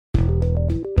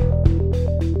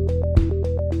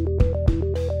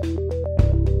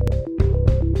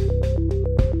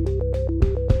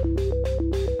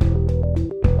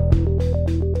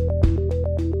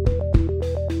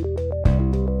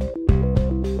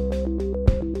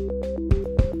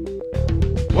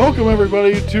Welcome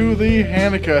everybody to the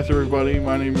Hannahcast, everybody.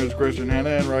 My name is Christian Hannah,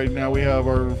 and right now we have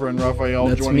our friend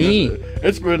Raphael joining us.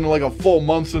 It's been like a full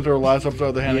month since our last episode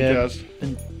of the Hannahcast. Yeah,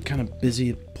 been kind of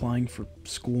busy applying for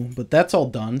school, but that's all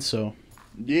done, so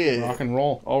yeah, rock and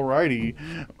roll. Alrighty.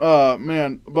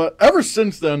 Man, but ever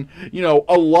since then, you know,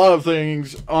 a lot of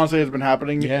things honestly has been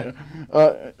happening. Yeah.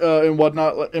 And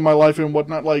whatnot in my life and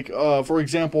whatnot. Like, for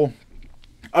example,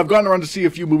 I've gotten around to see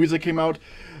a few movies that came out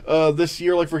this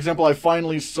year. Like, for example, I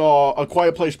finally saw A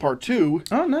Quiet Place Part 2.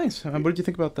 Oh, nice. What did you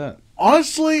think about that?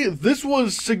 Honestly, this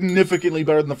was significantly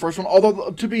better than the first one.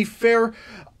 Although, to be fair,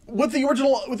 with the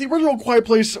original Quiet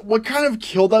Place, what kind of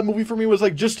killed that movie for me was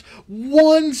like just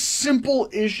one simple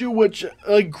issue, which,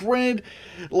 granted,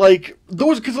 like there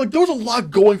was a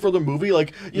lot going for the movie,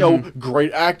 like, you know,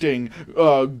 great acting,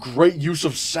 great use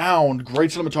of sound,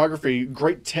 great cinematography,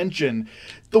 great tension.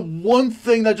 The one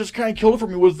thing that just kind of killed it for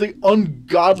me was the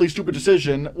ungodly stupid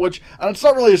decision, which, and it's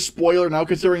not really a spoiler now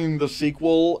considering the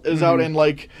sequel is out and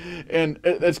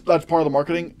that's part of the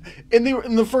marketing. In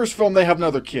the first film, they have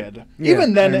another kid. Yeah,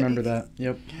 even then, I remember that.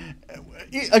 Yep.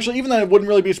 Actually, even then, it wouldn't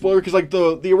really be a spoiler because like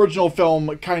the original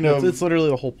film kind of it's literally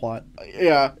the whole plot.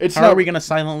 Yeah, How are we gonna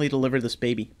silently deliver this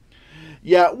baby?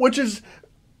 Yeah, which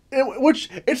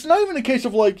it's not even a case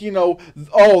of like, you know,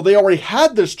 oh, they already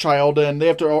had this child and they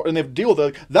have to deal with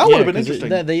it. That would have been interesting.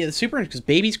 Because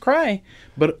babies cry,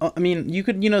 but I mean, you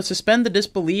could, you know, suspend the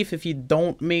disbelief if you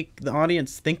don't make the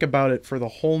audience think about it for the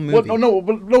whole movie. Well, no.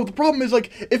 The problem is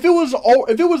like if it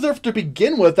was there to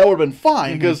begin with, that would have been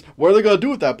fine because what are they gonna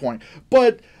do at that point?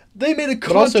 But they made a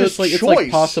conscious choice. It's like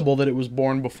possible that it was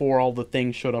born before all the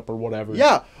things showed up or whatever.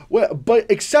 Yeah, well, but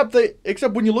except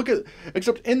when you look at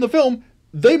in the film.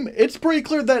 It's pretty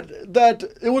clear that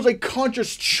it was a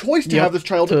conscious choice to have this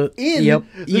child in this world.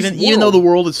 Even though the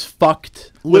world is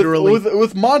fucked, literally.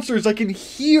 With monsters that can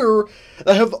hear,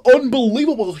 that have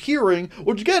unbelievable hearing,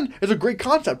 which again is a great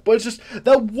concept, but it's just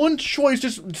that one choice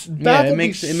just baffled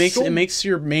me. It makes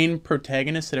your main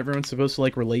protagonist that everyone's supposed to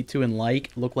like relate to and like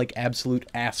look like absolute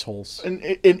assholes and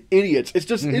idiots. It's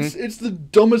just it's the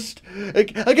dumbest.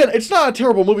 Again, it's not a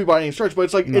terrible movie by any stretch, but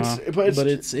it's like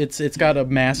it's got a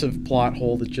massive plot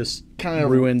hole that just kind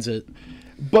of ruins it.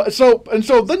 But so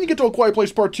then you get to A Quiet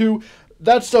Place Part 2.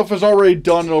 That stuff is already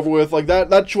done and over with. Like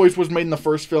that choice was made in the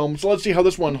first film. So let's see how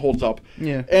this one holds up.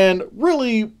 Yeah. And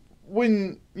really,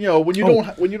 when you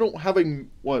don't have a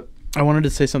what? I wanted to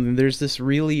say something. There's this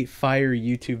really fire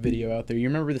YouTube video out there. You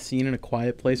remember the scene in A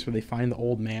Quiet Place where they find the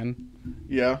old man?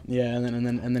 Yeah. Yeah, and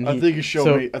then I think you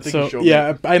showed me.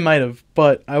 Yeah, I might have,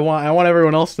 but I want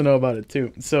everyone else to know about it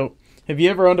too. So, have you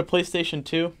ever owned a PlayStation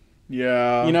 2?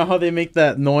 Yeah. You know how they make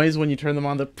that noise when you turn them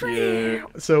on?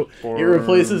 So it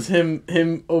replaces him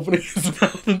opening his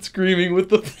mouth and screaming with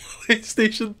the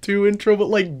PlayStation 2 intro, but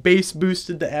like bass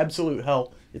boosted to absolute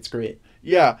hell. It's great.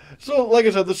 Yeah. So, like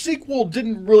I said, the sequel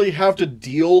didn't really have to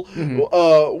deal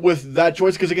with that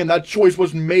choice because, again, that choice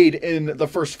was made in the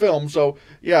first film. So,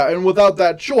 yeah, and without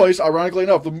that choice, ironically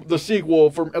enough, the sequel,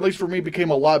 at least for me, became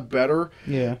a lot better.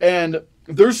 Yeah. And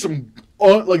there's some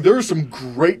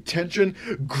great tension,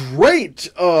 great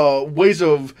ways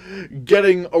of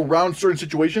getting around certain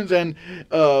situations, and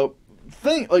overall,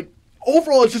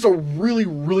 it's just a really,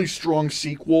 really strong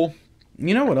sequel.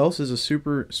 You know what else is a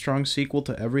super strong sequel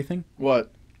to everything?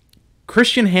 What?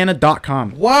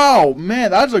 ChristianHannah.com. Wow, man,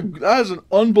 that is an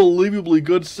unbelievably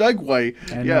good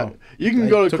segue. I know. You can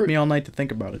go to. It took me all night to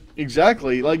think about it.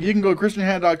 Exactly. Like, you can go to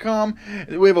ChristianHannah.com.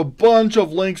 We have a bunch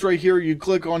of links right here. You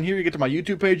click on here, you get to my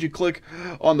YouTube page. You click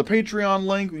on the Patreon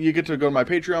link. You get to go to my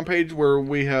Patreon page where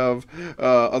we have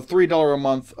a $3 a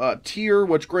month tier,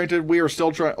 which, granted, we are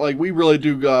still trying. Like, we really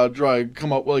do try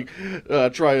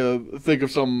to think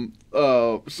of some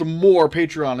more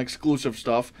Patreon exclusive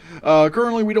stuff.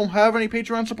 Currently, we don't have any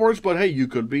Patreon supporters, but hey, you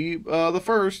could be the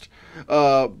first.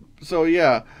 So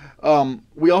yeah.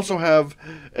 We also have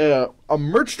a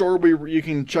merch store where you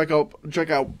can check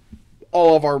out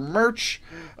all of our merch.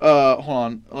 Hold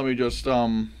on, let me just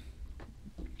Can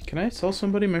I sell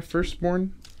somebody my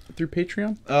firstborn through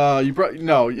Patreon?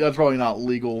 No, that's probably not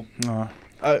legal.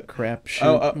 Crap.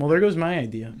 Shoot. Well, there goes my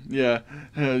idea. Yeah.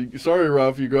 Sorry,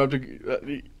 Ruff. You go up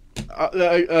to.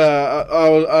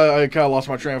 I kind of lost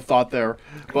my train of thought there.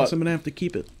 But I'm gonna have to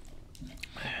keep it.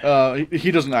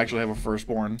 He doesn't actually have a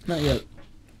firstborn. Not yet.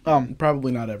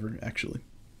 Probably not ever, actually.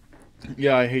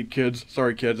 Yeah, I hate kids.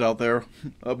 Sorry, kids out there.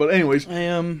 But anyways, I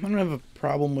don't have a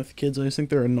problem with kids. I just think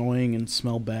they're annoying and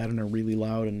smell bad and are really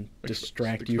loud and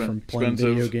distract you from playing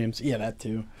video games. Yeah, that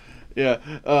too. Yeah.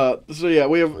 So yeah,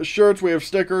 we have shirts, we have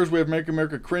stickers, we have Make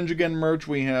America Cringe Again merch,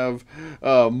 we have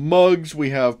mugs, we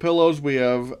have pillows, we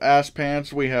have ass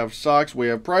pants, we have socks, we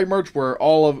have Pride merch. Where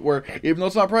even though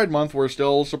it's not Pride Month, we're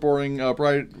still supporting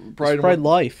Pride. It's Pride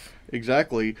Life.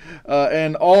 Exactly.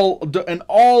 And all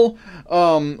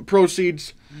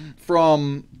proceeds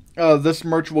from this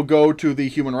merch will go to the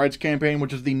Human Rights Campaign,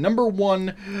 which is the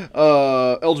 #1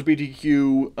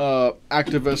 LGBTQ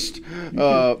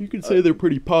activist. You could say they're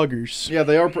pretty poggers. Yeah,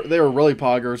 they are. They are really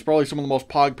poggers. Probably some of the most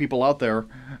pog people out there.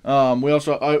 We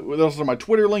also have my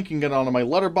Twitter link. You can get onto my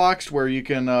Letterboxd, where you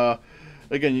can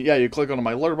again, yeah, you click onto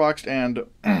my Letterboxd and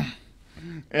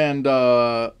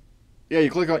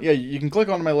you can click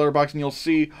onto my Letterboxd and you'll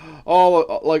see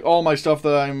all my stuff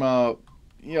that I'm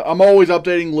I'm always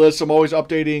updating lists. I'm always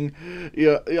updating.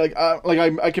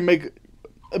 I can make.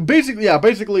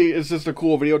 Basically, it's just a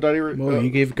cool video diary. Well,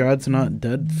 you gave God's Not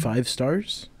Dead 5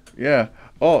 stars? Yeah.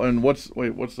 Oh, and what's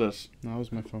this? No, that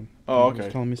was my phone. Oh, okay. It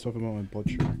was telling me stuff about my blood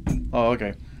sugar. Oh,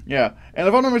 okay. Yeah. And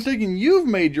if I'm not mistaken, you've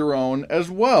made your own as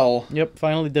well. Yep,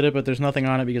 finally did it, but there's nothing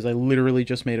on it because I literally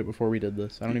just made it before we did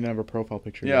this. I don't even have a profile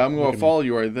picture Yeah, yet. I'm going to follow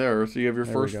you right there, so you have your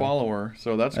first follower.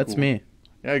 So that's cool. me.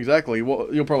 Yeah, exactly. Well,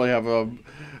 you'll probably have a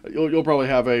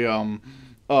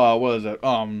what is it?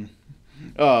 I'll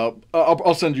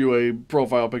send you a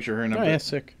profile picture here in a bit. Oh, yeah,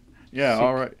 sick. Yeah, sick.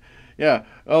 all right. Yeah,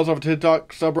 I also have a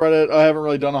TikTok subreddit. I haven't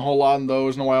really done a whole lot in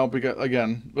those in a while because,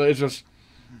 again, but it's just,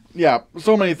 yeah,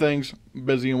 so many things,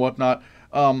 busy and whatnot.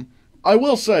 I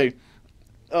will say,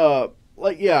 so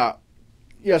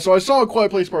I saw A Quiet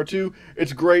Place Part 2.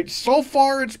 It's great. So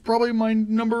far, it's probably my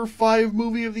 #5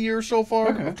 movie of the year so far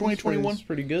of 2021. It's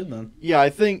pretty good then. Yeah, I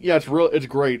think, it's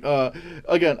great.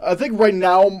 Again, I think right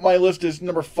now my list is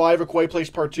 #5, A Quiet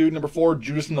Place Part 2, #4,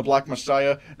 Judas and the Black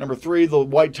Messiah, #3, The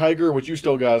White Tiger, which you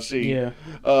still gotta see. Yeah.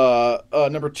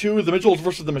 #2, The Mitchells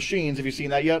vs. the Machines. Have you seen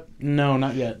that yet? No,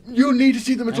 not yet. You need to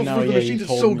see The Mitchells vs. the Machines.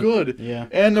 It's so good. Yeah.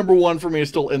 And #1 for me is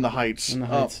still In the Heights. In the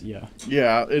Heights, yeah.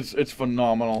 Yeah, it's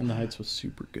phenomenal. In the Heights was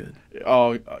super good.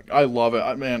 Oh, I love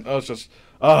it, man. It's just,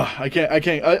 I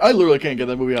literally can't get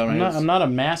that movie out of my head. I'm not a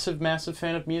massive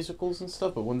fan of musicals and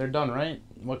stuff, but when they're done right,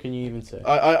 what can you even say?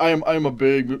 I'm a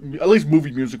big, at least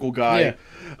movie musical guy.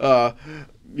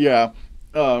 Yeah.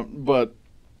 But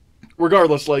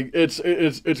regardless, like it's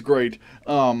great.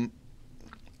 And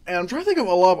I'm trying to think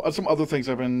of some other things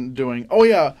I've been doing. Oh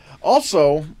yeah.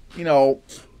 Also,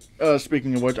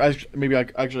 speaking of which, I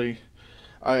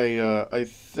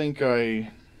think I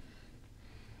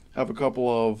have a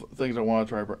couple of things I want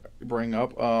to try bring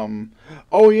up. For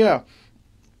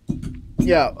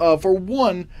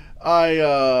one,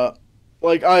 I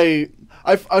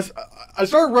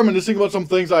started reminiscing about some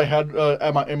things I had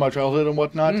in my childhood and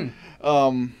whatnot. And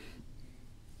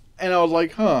I was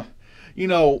like, there's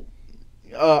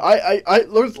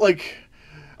like,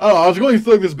 I don't know, I was going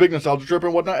through this big nostalgia trip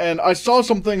and whatnot, and I saw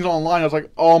some things online. I was like,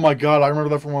 oh my god, I remember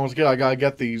that from when I was a kid. I gotta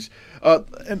get these.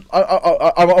 And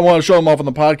I want to show them off on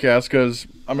the podcast because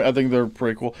I think they're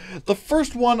pretty cool. The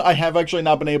first one I have actually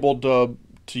not been able to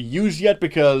use yet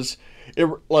because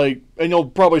and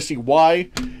you'll probably see why.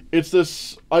 It's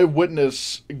this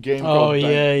Eyewitness game. Oh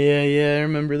yeah. I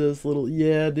remember this little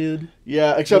dude.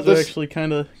 Yeah, except those this are actually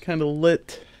kind of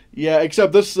lit. Yeah,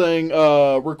 except this thing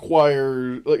doesn't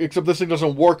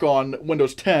work on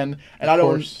Windows 10, and I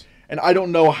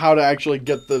don't know how to actually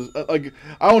get this. I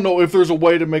don't know if there's a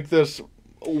way to make this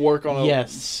work on.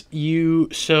 Yes, I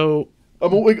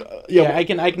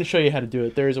can show you how to do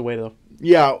it. There is a way though.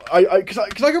 Yeah,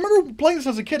 because I remember playing this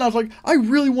as a kid, and I was like, I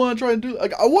really want to try and do.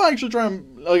 I want to actually try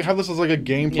and have this as a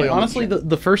gameplay. Yeah, honestly,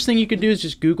 the first thing you could do is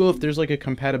just Google if there's a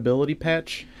compatibility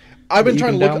patch. I've been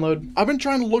trying to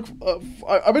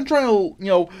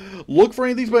look for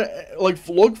any of these, but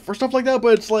look for stuff like that.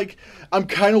 But it's I'm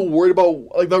kind of worried about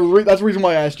that's the reason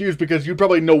why I asked you is because you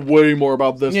probably know way more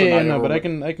about this. Than I know, but I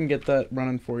can get that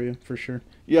running for you for sure.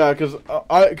 Yeah, because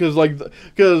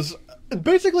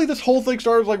basically this whole thing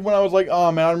started when I was like,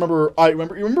 oh man, you remember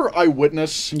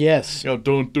Eyewitness? Yes.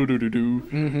 Don't do.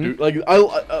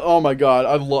 Oh my god,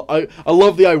 I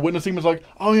love the Eyewitness theme. It's like,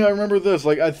 oh yeah, I remember this.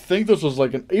 I think this was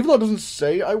even though it doesn't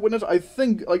say Eyewitness, I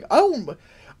think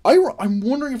I'm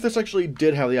wondering if this actually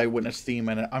did have the Eyewitness theme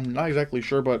in it. I'm not exactly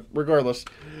sure, but regardless,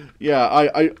 yeah,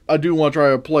 I do want to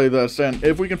try to play this, and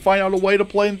if we can find out a way to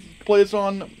play this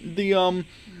on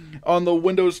the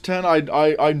Windows 10,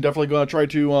 I'm definitely going to try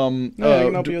to I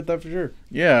can help you with that for sure.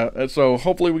 Yeah, so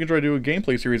hopefully we can try to do a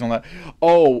gameplay series on that.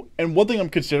 Oh, and one thing I'm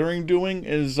considering doing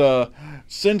is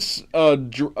since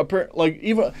I'm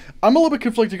a little bit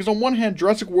conflicted because on one hand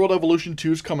Jurassic World Evolution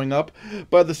 2 is coming up,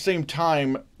 but at the same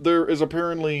time there is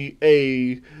apparently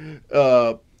a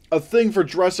a thing for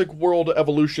Jurassic World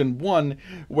Evolution 1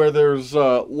 where there's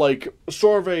like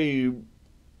sort of a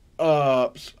I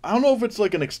don't know if it's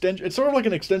like an extension. It's sort of like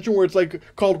an extension where it's like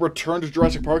called Return to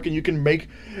Jurassic Park, and you can make,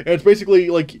 and it's basically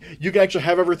like you can actually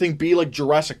have everything be like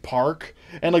Jurassic Park,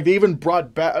 and like they even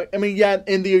brought back. I mean, yeah,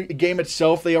 in the game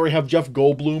itself, they already have Jeff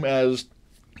Goldblum as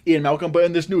Ian Malcolm, but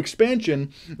in this new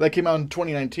expansion that came out in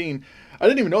 2019. I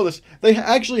didn't even know this. They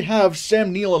actually have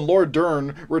Sam Neill and Laura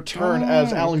Dern return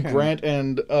as Alan Grant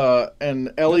and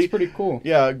Ellie. That's pretty cool.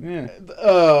 Yeah.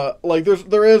 Like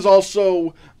there is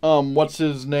also what's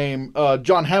his name?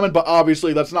 John Hammond, but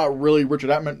obviously that's not really Richard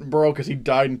Attenborough because he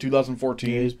died in 2014.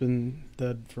 Yeah, he's been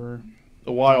dead for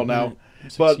a while now.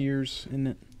 6 years, isn't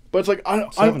it? But it's like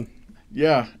 7.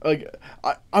 Yeah, like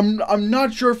I'm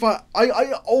not sure if I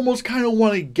almost kind of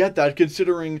want to get that,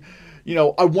 considering, you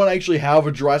know, I want to actually have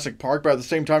a Jurassic Park, but at the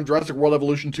same time, Jurassic World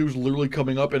Evolution 2 is literally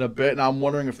coming up in a bit, and I'm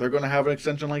wondering if they're going to have an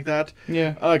extension like that.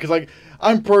 Yeah. Because like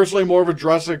I'm personally more of a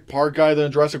Jurassic Park guy than a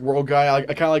Jurassic World guy. I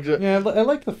kind of like to. Yeah, I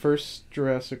like the first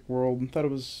Jurassic World. Thought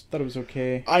it was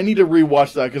okay. I need to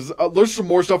rewatch that because there's some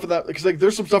more stuff in that. Because like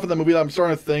there's some stuff in that movie that I'm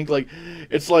starting to think like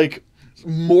it's like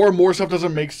more and more stuff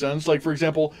doesn't make sense. Like, for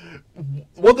example,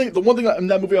 the one thing in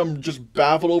that movie I'm just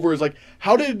baffled over is like,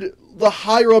 how did the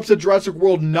higher ups at Jurassic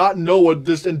World not know what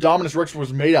this Indominus Rex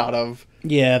was made out of?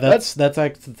 Yeah, that's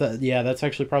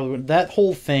actually probably that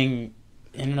whole thing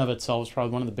in and of itself is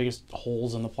probably one of the biggest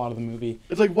holes in the plot of the movie.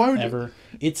 It's like, why would ever?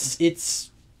 It's a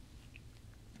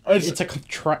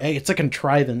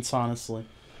contrivance, honestly.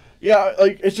 Yeah,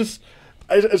 like it's just.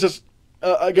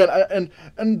 Again,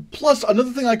 and plus another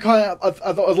thing I thought I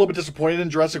was a little bit disappointed in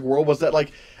Jurassic World was that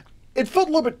like it felt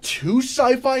a little bit too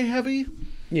sci-fi heavy.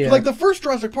 Yeah, like the first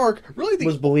Jurassic Park really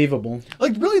was believable.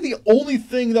 Like really, the only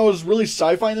thing that was really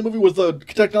sci-fi in the movie was the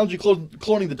technology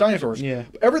cloning the dinosaurs. Yeah,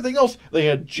 everything else they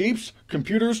had jeeps,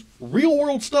 computers, real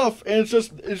world stuff, and it's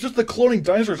just the cloning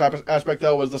dinosaurs aspect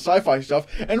that was the sci-fi stuff.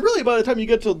 And really, by the time you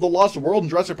get to the Lost World and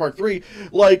Jurassic Park 3,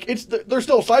 like they're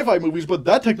still sci-fi movies, but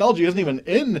that technology isn't even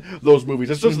in those movies.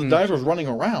 It's just the dinosaurs running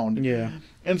around. Yeah,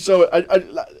 and so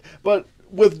but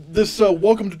with this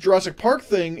Welcome to Jurassic Park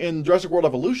thing in Jurassic World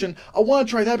Evolution, I want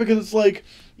to try that because it's like,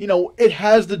 you know, it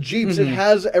has the jeeps, it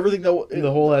has everything that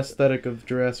the whole aesthetic of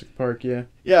Jurassic Park. Yeah.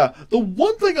 The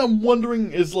one thing I'm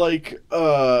wondering is like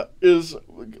because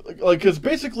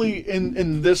basically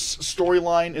in this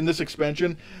storyline, in this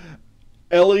expansion,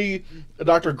 Ellie,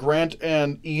 Dr. Grant,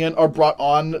 and Ian are brought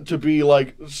on to be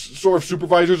like sort of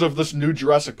supervisors of this new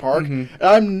Jurassic Park. And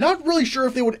I'm not really sure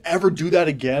if they would ever do that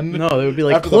again. No, they would be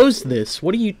like, close this.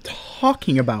 What are you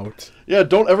talking about? Yeah,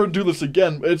 don't ever do this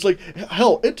again. It's like,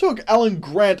 hell, it took Alan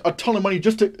Grant a ton of money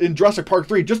in Jurassic Park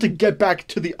 3 just to get back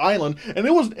to the island. And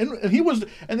even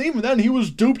then he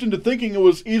was duped into thinking it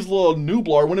was Isla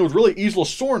Nublar when it was really Isla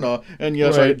Sorna. And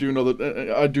yes, right. I do know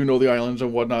the islands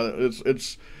and whatnot.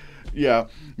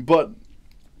 But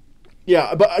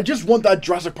I just want that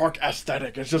Jurassic Park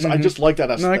aesthetic. It's just I just like that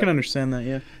aesthetic. No, I can understand that.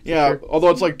 Yeah. Yeah. Sure.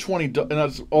 Although it's like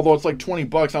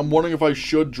 $20, I'm wondering if I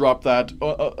should drop that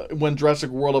when Jurassic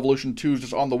World Evolution 2 is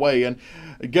just on the way. And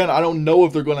again, I don't know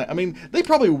if they're gonna. I mean, they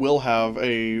probably will have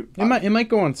a. It might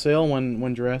go on sale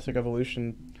when Jurassic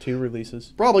Evolution 2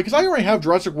 releases. Probably because I already have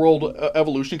Jurassic World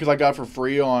Evolution because I got it for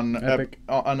free on Epic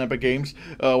Games,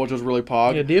 which was really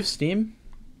pog. Yeah. Do you have Steam?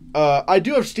 I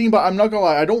do have Steam, but I'm not gonna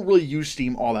lie, I don't really use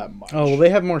Steam all that much. Oh, well, they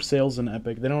have more sales than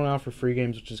Epic. They don't offer free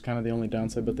games, which is kind of the only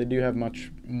downside, but they do have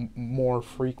much more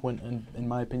frequent and, in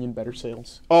my opinion, better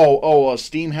sales.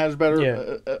 Steam has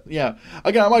better? Yeah.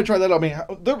 Again, I might try that. I mean,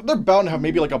 they're bound to have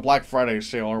maybe like a Black Friday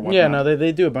sale or whatnot. Yeah, no,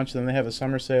 they do a bunch of them. They have a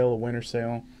summer sale, a winter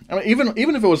sale. I mean,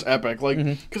 even if it was Epic, like,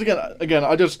 because again,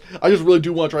 I just really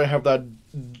do want to try to have that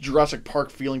Jurassic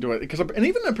Park feeling to it, and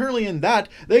even apparently in that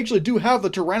they actually do have the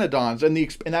Pteranodons in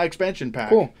that expansion pack.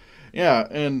 Cool. Yeah,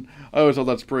 and I always thought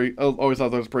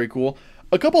that was pretty cool.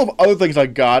 A couple of other things I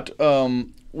got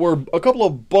were a couple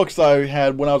of books that I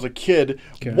had when I was a kid.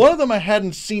 Okay. One of them I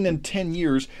hadn't seen in 10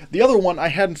 years. The other one I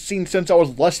hadn't seen since I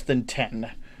was less than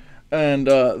 10, and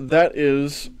that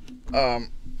is.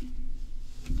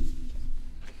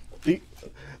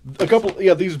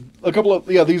 These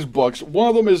books. One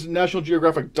of them is National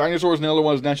Geographic Dinosaurs, and the other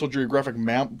one is National Geographic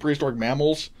Prehistoric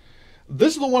Mammals.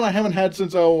 This is the one I haven't had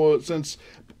since around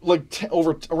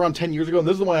 10 years ago, and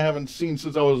this is the one I haven't seen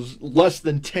since I was less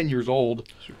than 10 years old.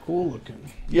 They're cool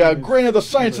looking. Yeah, granted, the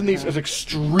science in these is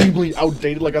extremely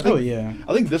outdated. Like I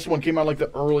think this one came out like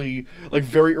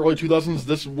very early 2000s.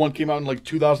 This one came out in like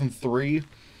 2003.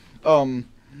 And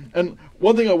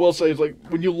one thing I will say is like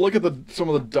when you look at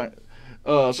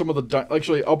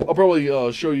actually, I'll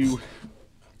probably show you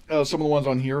some of the ones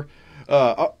on here.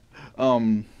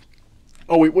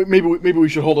 Oh wait, maybe we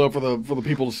should hold it up for the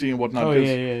people to see and whatnot. Oh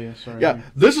yeah. Sorry. Yeah,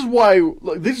 this is why.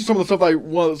 Like, this is some of the stuff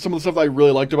some of the stuff that I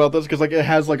really liked about this, because like it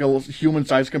has like a human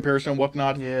size comparison and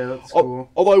whatnot. Yeah, that's cool.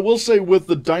 Although I will say with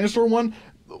the dinosaur one,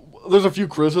 there's a few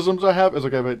criticisms I have. It's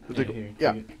okay, but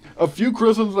a few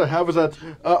criticisms I have is that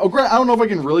I don't know if I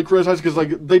can really criticize because like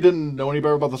they didn't know any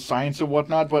better about the science and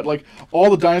whatnot, but like all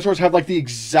the dinosaurs have like the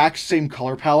exact same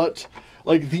color palette,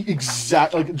 like the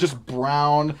exact like just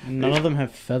brown. None of them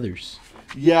have feathers.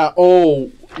 Yeah. Oh,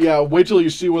 yeah. Wait till you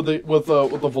see with the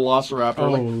Velociraptor.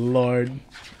 Oh like, Lord.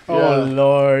 Yeah. Oh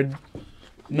Lord.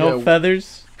 No Yeah.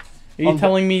 feathers. Are you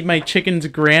telling me my chicken's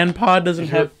grandpa doesn't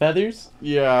have feathers?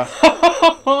 Yeah.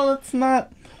 That's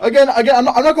not. Again, I'm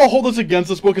not gonna hold this against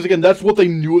this book because again, that's what they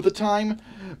knew at the time.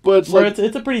 But it's like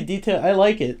it's a pretty detailed. I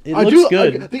like it. It looks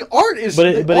good. The art is, but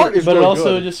it really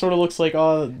also good. just sort of looks like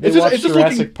they It's watched just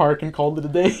Jurassic Park and called it a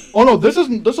day. Oh no, this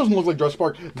doesn't look like Jurassic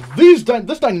Park. This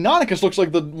Deinonychus looks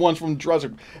like the ones from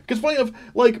Jurassic. Because funny enough,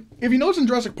 like if you notice in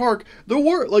Jurassic Park, there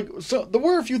were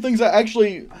a few things that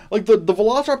actually like the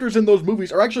Velociraptors in those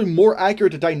movies are actually more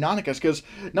accurate to Deinonychus because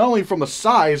not only from the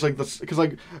size because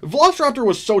Velociraptor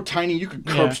was so tiny you could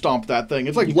curb stomp that thing.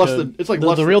 It's like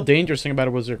the real dangerous thing about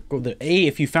it was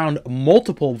if you found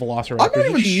multiple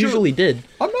Velociraptors, which you usually did.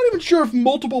 I'm not even sure if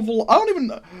multiple. I don't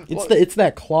even. It's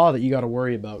that claw that you got to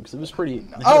worry about because it was pretty.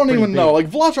 I don't even know. Like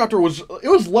Velociraptor was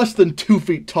less than 2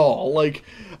 feet tall. Like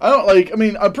I don't like. I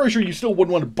mean, I'm pretty sure you still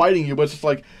wouldn't want it biting you, but it's just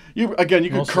like you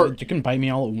can bite me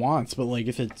all at once, but like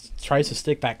if it tries to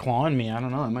stick that claw in me, I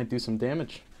don't know. It might do some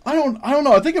damage. I don't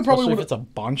know. I think it probably would. If it's a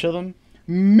bunch of them.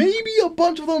 Maybe a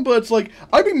bunch of them, but it's like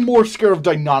I'd be more scared of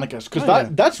Deinonychus because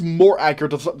that's more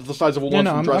accurate to the size of a one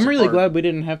from Jurassic I'm really Park. glad we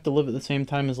didn't have to live at the same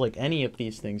time as like any of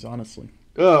these things, honestly.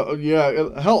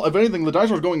 Yeah. Hell, if anything, the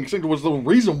dinosaurs going extinct was the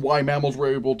reason why mammals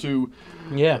were able to.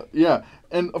 Yeah. Yeah.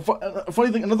 And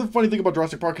another funny thing about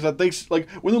Jurassic Park is that they like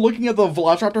when they're looking at the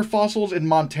Velociraptor fossils in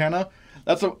Montana.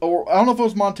 I don't know if it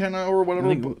was Montana or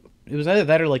whatever. It was either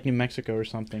that or like New Mexico or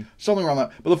something. Something around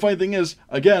that. But the funny thing is,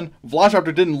 again,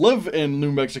 Velociraptor didn't live in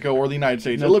New Mexico or the United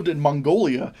States. Nope. It lived in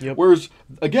Mongolia. Yep. Whereas,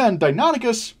 again,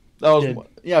 Deinonychus,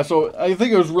 so I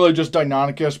think it was really just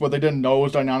Deinonychus, but they didn't know it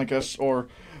was Deinonychus or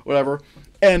whatever.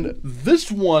 And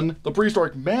this one, the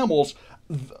prehistoric mammals,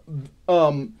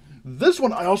 this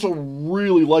one I also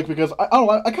really like because I don't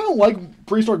know, I kind of like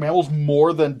prehistoric mammals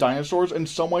more than dinosaurs in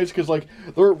some ways because like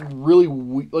they're really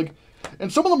like.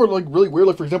 And some of them are like really weird.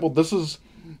 Like for example, this looks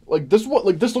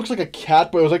like a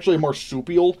cat, but it was actually a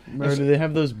marsupial. Or do they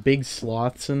have those big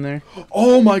sloths in there?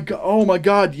 Oh my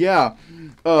god, yeah.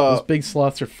 Those big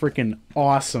sloths are freaking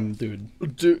awesome, dude.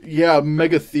 Yeah,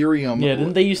 Megatherium. Yeah,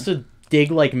 didn't they used to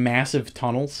dig like massive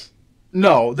tunnels?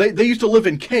 No, they used to live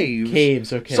in caves.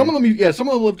 Caves, okay. Some of them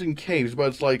lived in caves, but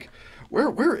it's like,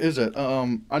 where is it?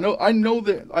 I know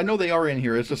they are in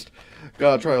here. It's just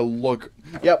gotta try to look.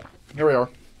 Yep, here we are.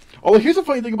 Although here's the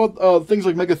funny thing about things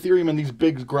like Megatherium and these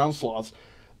big ground sloths.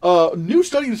 New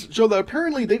studies show that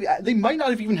apparently they might not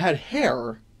have even had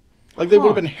hair. Like they would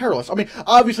have been hairless. I mean,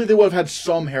 obviously they would have had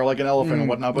some hair like an elephant and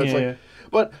whatnot, but it's like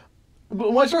but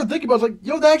when I started thinking about it, it's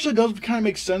like, that actually does kind of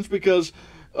make sense because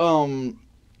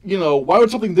why would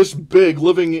something this big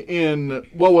living in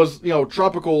what was,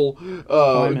 tropical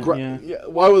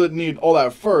climate, why would it need all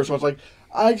that fur? So it's like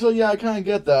actually, I kind of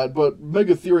get that, but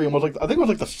Megatherium was I think it was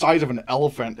like the size of an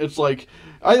elephant. It's like,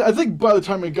 I think by the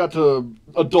time it got to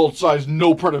adult size,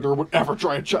 no predator would ever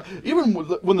try to even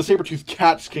when the saber-toothed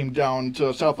cats came down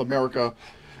to South America,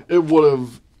 it would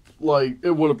have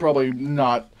probably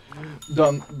not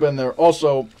been there.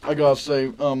 Also, I gotta say,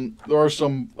 there are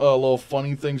some little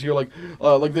funny things here, like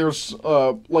there's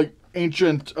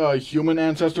ancient human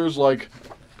ancestors like.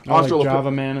 Like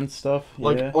Java Man and stuff.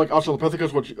 Like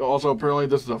Australopithecus, which also apparently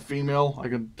this is a female. I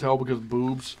can tell because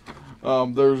boobs.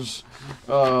 There's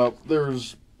what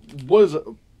is it?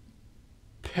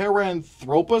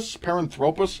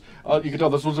 Paranthropus. You can tell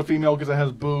this one's a female because it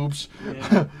has boobs.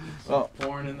 Yeah.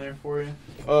 Porn in there for you.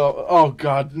 Oh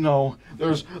God, no.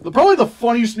 There's probably the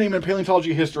funniest name in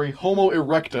paleontology history, Homo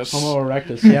erectus. Homo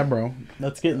erectus, yeah, bro.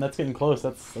 That's getting close.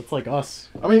 That's like us.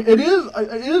 I mean, it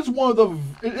is one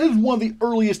of the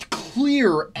earliest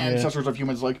clear ancestors of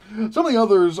humans. Like some of the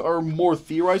others are more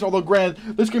theorized. Although,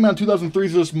 granted, this came out in 2003,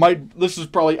 so this is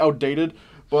probably outdated.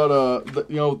 But,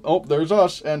 there's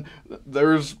us, and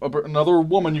there's another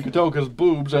woman, you can tell, because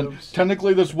boobs, and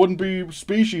technically this wouldn't be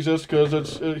speciesist, because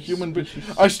it's a human... not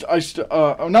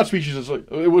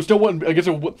speciesist, it still wouldn't... I guess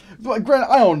it would...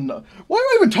 Granted, I don't know. Why am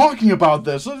I even talking about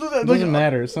this? It doesn't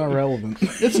matter, it's not relevant.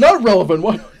 It's not relevant.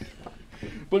 What?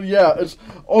 But yeah,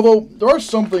 although there are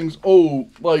some things,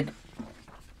 like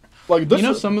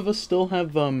this... some of us still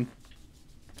have,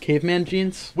 caveman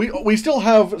genes. We still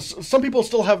have, some people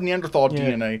still have Neanderthal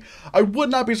DNA. I would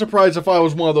not be surprised if I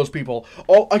was one of those people.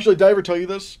 Oh, actually, did I ever tell you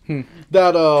this?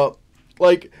 That,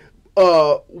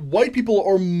 white people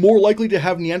are more likely to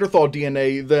have Neanderthal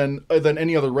DNA than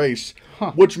any other race.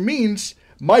 Which means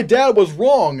my dad was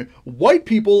wrong. White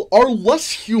people are less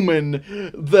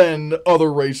human than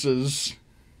other races.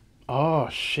 Oh,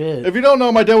 shit. If you don't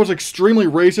know, my dad was extremely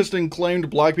racist and claimed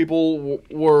black people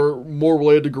were more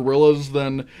related to gorillas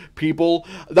than people.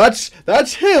 That's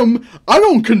him. I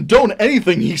don't condone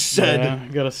anything he said. Yeah, I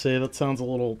gotta say, that sounds a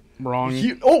little wrong.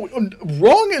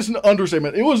 Wrong is an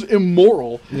understatement. It was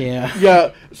immoral. Yeah.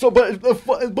 Yeah. So, but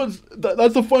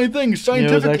that's the funny thing.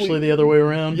 Scientifically, it was actually the other way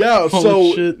around. Yeah.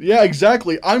 Holy shit. Yeah,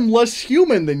 exactly. I'm less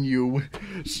human than you.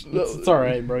 It's all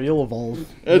right, bro. You'll evolve.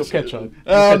 You'll catch up.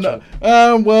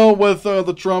 Well, with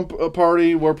the Trump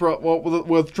party,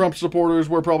 with Trump supporters,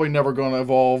 we're probably never going to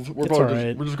evolve. We're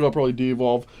just going to probably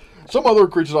de-evolve. Some other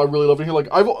creatures I really love in here,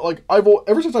 I've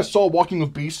ever since I saw Walking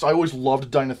with Beasts, I always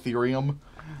loved Dinotherium.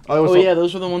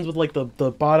 Those were the ones with like the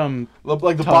bottom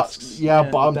tusks.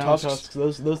 Bottom tusks.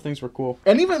 Those things were cool.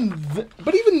 And even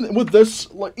with this,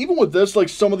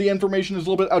 some of the information is a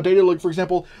little bit outdated. Like, for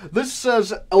example, this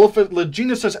says elephant. The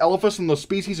genus says Elephas, and the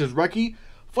species is Reki.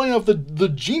 Funny enough, the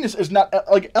genus is not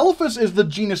Elephas is the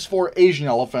genus for Asian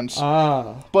elephants.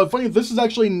 But funny, this is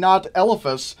actually not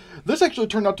Elephas. This actually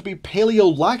turned out to be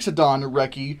Paleolaxodon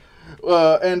Reki.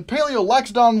 And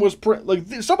Paleolaxodon was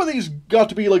some of these got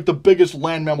to be like the biggest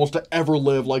land mammals to ever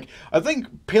live. Like, I think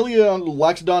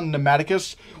Paleolaxodon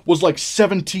pneumaticus was like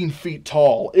 17 feet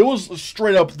tall. It was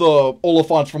straight up the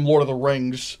Oliphants from Lord of the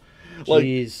Rings.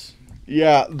 Jeez.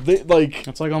 Yeah, that's like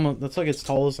as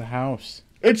tall as a house.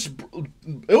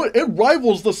 It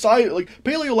rivals the size. Like,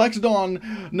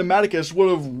 Paleolaxodon pneumaticus would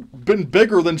have been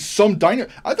bigger than some dino.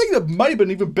 I think that might have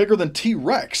been even bigger than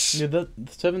T-Rex. Yeah,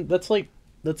 that's like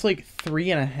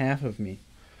 3.5 of me.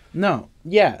 No,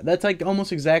 yeah, that's like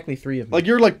almost exactly 3 of me. Like,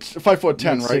 you're like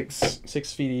 5'10", right?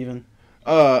 6 feet even. Wait,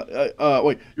 I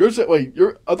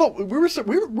thought we were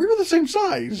the same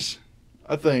size.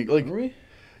 I think. Like, were we?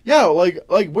 Yeah,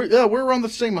 we're around the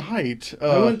same height.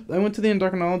 I went to the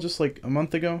endocrinologist like a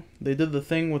month ago. They did the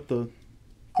thing with the.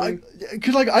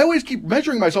 Because I always keep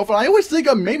measuring myself, and I always think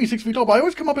I'm maybe 6 feet tall, but I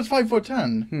always come up as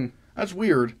 5'10". That's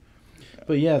weird.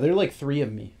 But yeah, they're like 3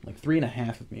 of me, like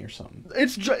 3.5 of me or something.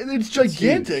 It's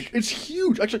gigantic. It's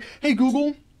huge. Actually, hey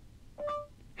Google,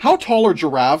 how tall are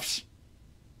giraffes?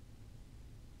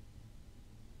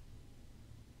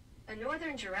 A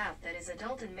northern giraffe that is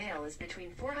adult and male is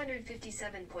between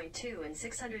 457.2 and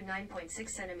 609.6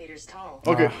 centimeters tall.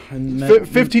 Okay,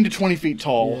 15 to 20 feet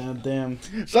tall. Yeah, damn.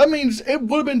 So that means it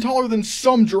would have been taller than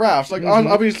some giraffes. Like,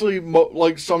 obviously,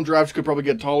 like some giraffes could probably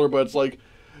get taller, but it's like...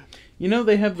 You know,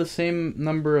 they have the same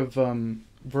number of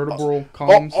vertebral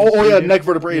columns. Neck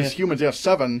vertebrae is humans. Yeah,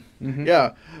 7.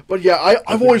 Yeah, but yeah,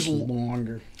 I've always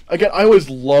longer. Again, I always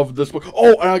loved this book.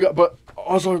 Oh, and but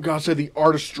also I've got to say the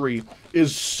artistry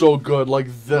is so good. Like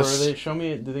this. Do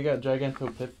they got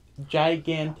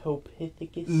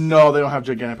Gigantopithecus? No, they don't have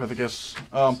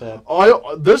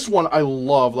Gigantopithecus. This one I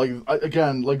love. Like, I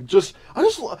just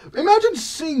imagine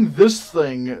seeing this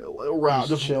thing around,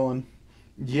 just chilling.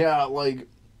 Yeah, like.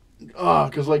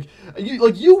 Because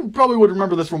you probably would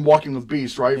remember this from Walking with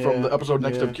Beasts, right? Yeah, from the episode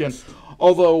Next of Kin.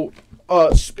 Although,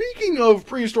 speaking of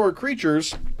prehistoric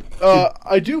creatures,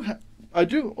 I do.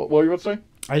 What were you about to say?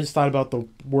 I just thought about the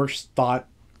worst thought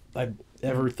I've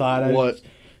ever thought. What?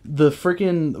 The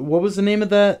freaking, what was the name of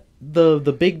that? The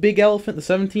big elephant, the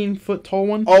 17-foot tall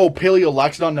one? Oh,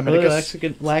 Paleolaxodon pneumaticus.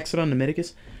 Paleolaxodon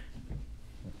pneumaticus.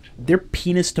 Their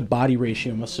penis to body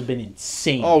ratio must have been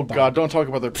insane. Oh God! Don't talk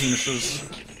about their penises.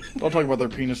 Don't talk about their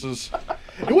penises.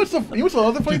 You know what's the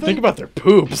other funny thing? Think about their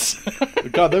poops.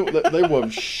 God, they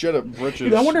would shit at britches.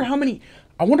 Dude, I wonder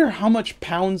how much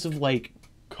pounds of like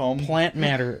plant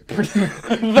matter.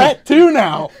 That too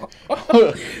now.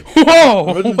 Whoa!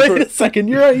 Wait a second.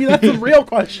 That's a real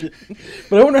question.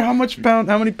 But I wonder how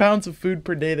many pounds of food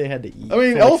per day they had to eat. I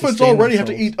mean, elephants already have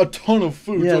to eat a ton of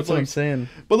food. Yeah, so that's what I'm saying.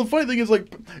 But the funny thing is,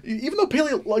 like, even though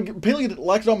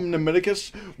Paleolaxodon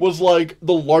pneumaticus was like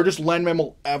the largest land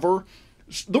mammal ever,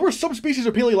 there were some species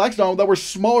of Paleolaxodon that were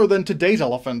smaller than today's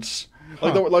elephants.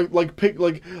 Like, there were,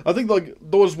 I think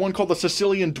there was one called the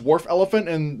Sicilian dwarf elephant,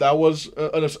 and that was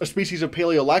a species of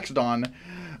Paleolaxodon.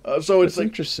 So it's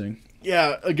interesting.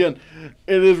 Yeah, again,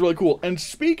 it is really cool. And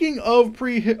speaking of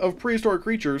prehistoric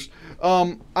creatures,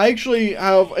 I actually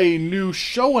have a new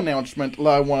show announcement that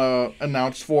I want to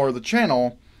announce for the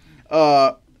channel.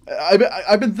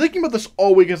 I've been thinking about this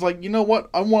all week. It's like, you know what?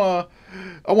 I wanna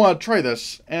try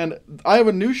this, and I have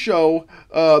a new show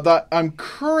that I'm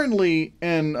currently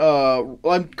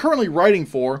writing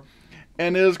for,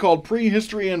 and it is called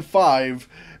Prehistory in 5.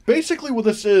 Basically, what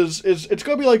this is it's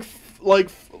gonna be like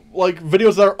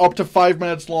videos that are up to 5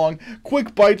 minutes long,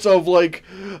 quick bites of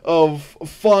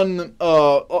fun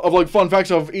fun facts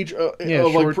of each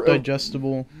short,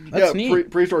 digestible. That's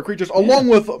neat. Prehistoric creatures, along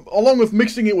with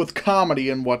mixing it with comedy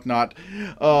and whatnot,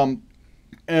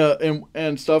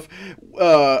 and stuff,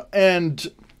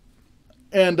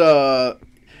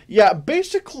 yeah,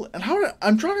 basically, and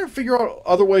I'm trying to figure out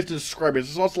other ways to describe it.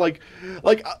 It's also like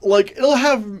it'll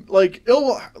have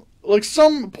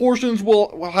some portions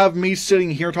will have me sitting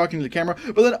here talking to the camera,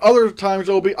 but then other times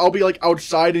I'll be like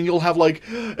outside, and you'll have like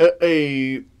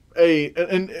an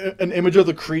image of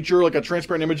the creature, like a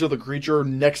transparent image of the creature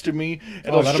next to me,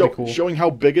 and that'll be cool. Showing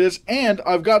how big it is. And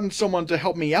I've gotten someone to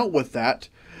help me out with that.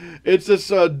 It's this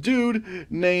dude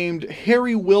named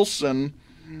Harry Wilson,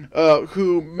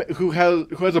 who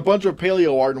has a bunch of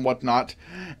paleo art and whatnot,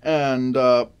 and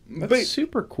that's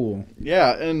super cool.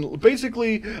 Yeah, and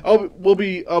basically, I'll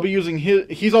be using his.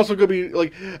 He's also going to be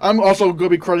like, I'm also going to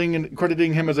be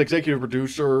crediting him as executive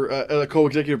producer, a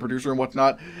co-executive producer and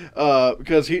whatnot,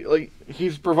 because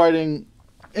he's providing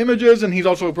images, and he's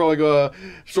also probably going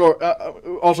to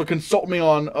also consult me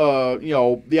on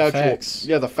the actual facts.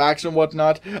 The facts and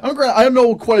whatnot. I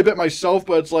know quite a bit myself,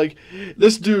 but it's like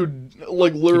this dude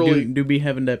literally do be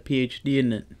having that PhD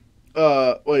in it.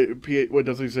 Wait,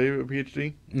 does he say a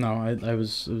PhD? No, I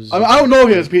was. I don't know if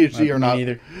he has a PhD or not.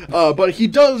 Either. But he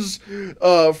does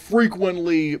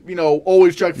frequently,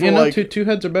 always check for two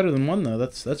heads are better than one though.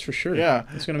 That's for sure. Yeah,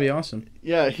 it's gonna be awesome.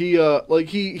 Yeah, he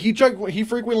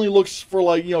frequently looks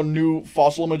for new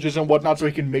fossil images and whatnot, so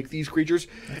he can make these creatures.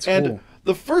 That's and cool.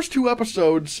 The first 2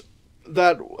 episodes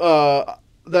that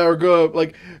are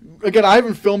good. Again, I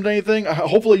haven't filmed anything.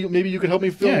 Hopefully, maybe you can help me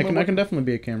film. Yeah, I can definitely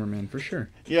be a cameraman for sure.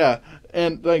 Yeah,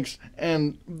 and thanks.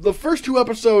 And the first 2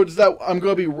 episodes that I'm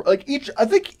gonna be I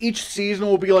think each season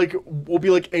will be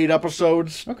 8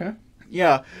 episodes. Okay.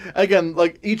 Yeah. Again,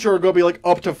 each are gonna be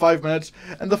up to 5 minutes.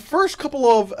 And the first couple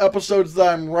of episodes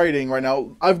that I'm writing right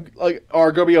now,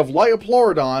 are gonna be of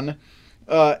Lioplorodon,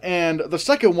 and the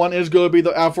second one is gonna be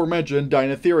the aforementioned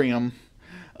Dinotherium.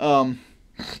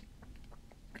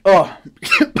 Oh,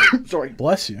 sorry.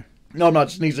 Bless you. No, I'm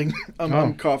not sneezing.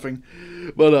 I'm coughing.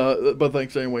 But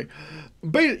thanks anyway.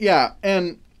 Yeah,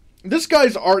 and this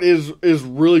guy's art is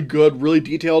really good, really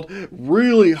detailed,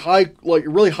 really high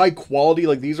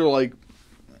quality. These are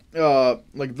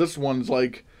this one's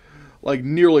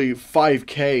nearly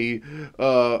 5K.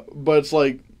 But it's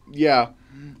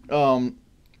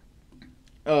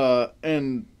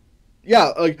and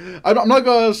yeah, I'm not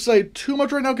gonna say too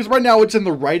much right now, because right now it's in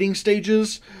the writing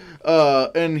stages,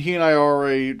 and he and I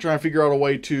are trying to figure out a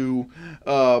way to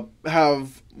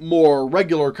have more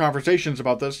regular conversations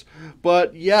about this.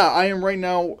 But yeah, I am right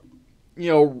now, I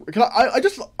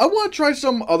want to try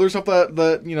some other stuff that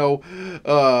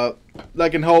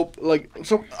that can help.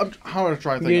 So I'm trying to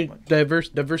try and think.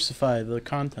 Diversify the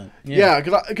content. Yeah,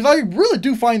 because I really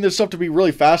do find this stuff to be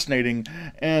really fascinating,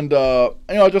 and hopefully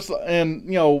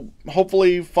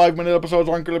 5-minute episodes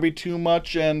aren't going to be too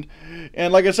much, and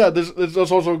like I said, this is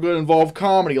also going to involve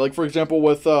comedy. For example,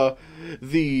 with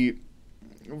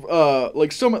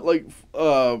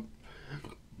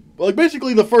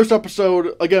basically the first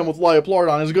episode, again, with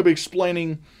Lioplorodon, is going to be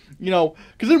explaining,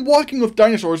 because in Walking with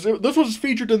Dinosaurs, this was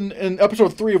featured in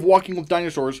episode 3 of Walking with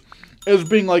Dinosaurs as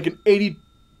being an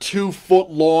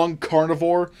 82-foot long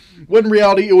carnivore, when in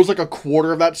reality it was a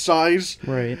quarter of that size.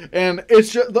 Right. And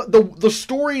it's just the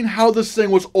story and how this thing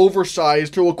was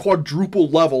oversized to a quadruple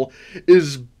level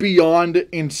is beyond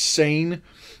insane.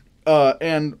 Yeah.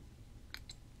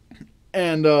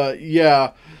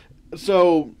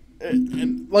 So,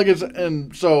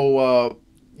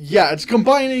 yeah, it's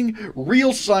combining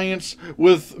real science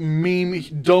with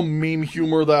dumb meme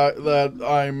humor that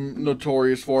I'm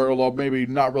notorious for, although maybe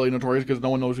not really notorious because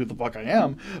no one knows who the fuck I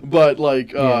am. But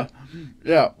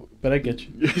yeah. But I get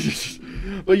you.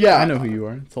 But yeah, I know who you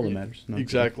are. That's all that matters. No,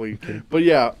 exactly. Okay. But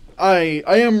yeah, I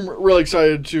am really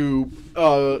excited to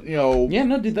Yeah,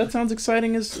 no, dude, that sounds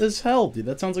exciting as hell, dude.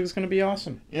 That sounds like it's gonna be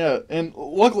awesome. Yeah, and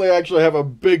luckily I actually have a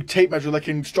big tape measure that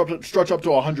can stretch up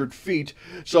to 100 feet,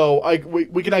 so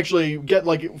we can actually get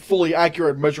fully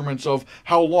accurate measurements of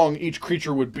how long each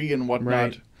creature would be and whatnot.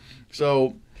 Right.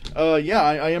 So yeah,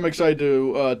 I am excited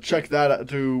to check that out,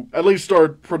 to at least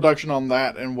start production on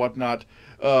that and whatnot.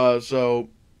 So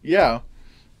yeah.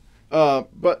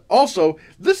 But also,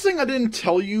 this thing I didn't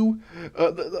tell you,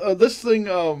 this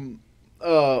thing,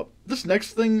 this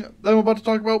next thing that I'm about to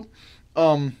talk about,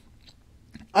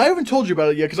 I haven't told you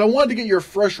about it yet because I wanted to get your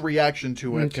fresh reaction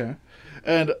to it. Okay.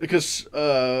 And because,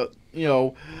 you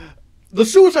know, the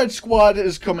Suicide Squad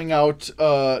is coming out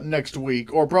next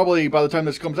week, or probably by the time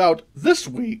this comes out, this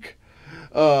week.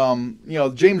 You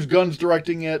know, James Gunn's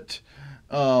directing it.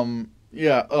 Is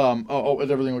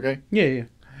everything okay? Yeah.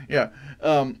 Yeah.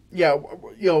 You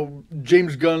know,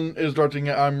 James Gunn is directing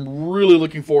it. I'm really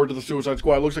looking forward to the Suicide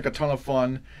Squad. It looks like a ton of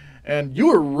fun. And you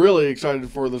were really excited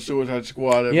for the Suicide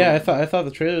Squad. Yeah, I thought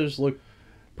the trailers looked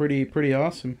pretty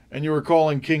awesome. And you were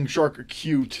calling King Shark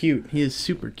cute. Cute. He is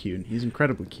super cute. He's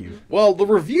incredibly cute. Well, the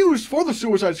reviews for the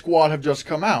Suicide Squad have just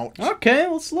come out. Okay,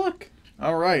 let's look.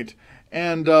 All right.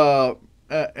 And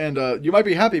you might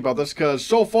be happy about this because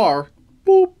so far,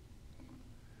 boop.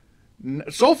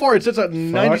 So far, it sits at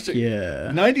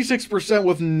 96%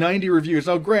 with 90 reviews.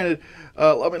 Now, granted,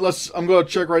 I'm going to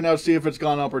check right now to see if it's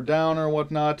gone up or down or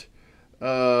whatnot.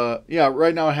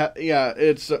 Right now,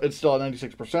 it's still at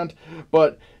 96%.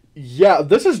 But yeah,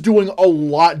 this is doing a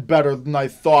lot better than I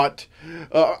thought.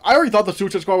 I already thought the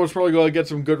Suicide Squad was probably going to get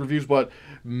some good reviews, but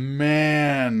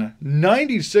man,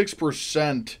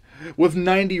 96%. With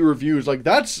 90 reviews, like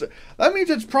that means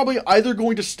it's probably either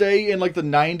going to stay in like the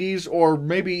 90s or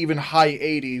maybe even high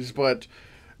 80s. But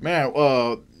man,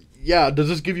 does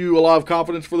this give you a lot of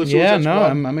confidence for the Suicide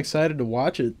Squad? I'm excited to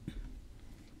watch it.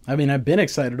 I mean, I've been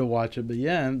excited to watch it, but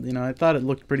yeah, you know, I thought it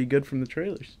looked pretty good from the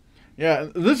trailers. Yeah,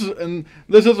 this is a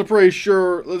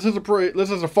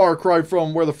far cry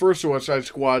from where the first Suicide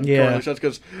Squad currently sits,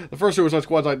 because the first Suicide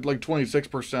Squad's like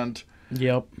 26%.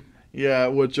 Yep. Yeah,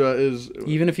 which is...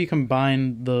 Even if you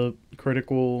combine the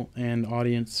critical and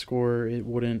audience score, it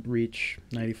wouldn't reach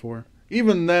 94.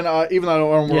 Even then, I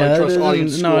don't really trust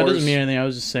audience scores. No, it doesn't mean anything. I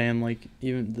was just saying, like,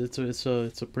 even it's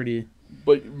a pretty...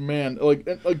 But man, like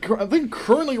I think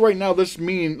currently right now this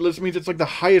means it's like the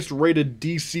highest rated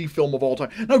DC film of all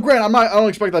time. Now, granted, I don't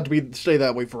expect that to stay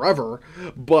that way forever,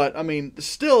 but I mean,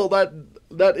 still that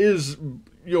is,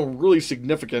 you know, really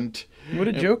significant. What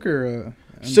did Joker?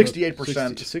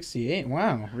 68%. 68.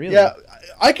 Wow, really? Yeah,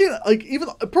 I can, like, even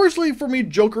personally for me,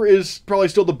 Joker is probably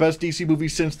still the best DC movie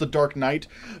since The Dark Knight,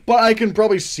 but I can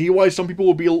probably see why some people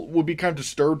would be kind of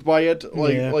disturbed by it,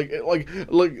 like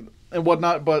and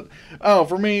whatnot. But I don't know,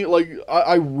 for me, like,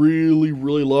 I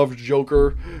really loved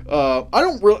Joker. I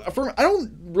don't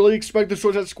really expect the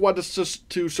Suicide Squad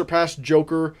to surpass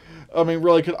Joker. I mean,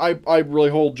 really, 'cause I really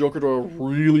hold Joker to a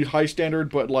really high standard,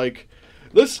 but like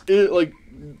this is like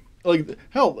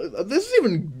hell, this is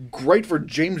even great for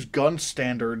James Gunn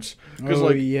standards. Because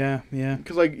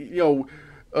Because, like, you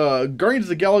know, Guardians of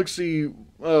the Galaxy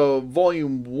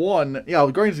Volume 1,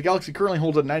 Guardians of the Galaxy currently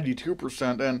holds at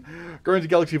 92%, and Guardians of the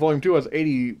Galaxy Volume 2 has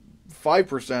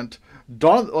 85%.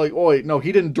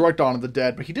 He didn't direct Dawn of the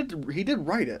Dead, but he did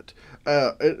write it.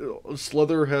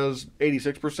 Slither has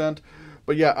 86%.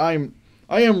 But yeah, I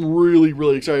am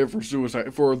really excited for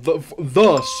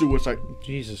the Suicide.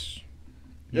 Jesus.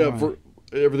 Yeah, for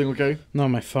everything okay? No,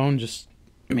 my phone just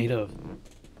made a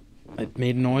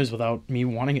noise without me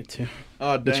wanting it to.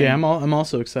 Dang. But yeah, I'm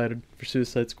also excited for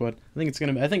Suicide Squad. I think it's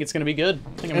gonna be good. I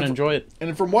think I'm gonna enjoy it.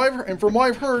 And from what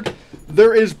I've heard,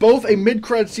 there is both a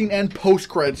mid-credit scene and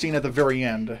post-credit scene at the very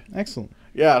end. Excellent.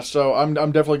 Yeah, so I'm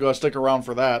definitely gonna stick around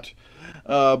for that.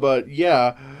 But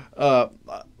yeah,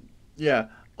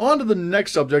 On to the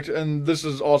next subject, and this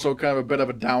is also kind of a bit of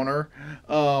a downer.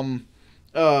 I'm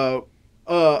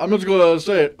just going to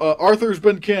say it. Arthur's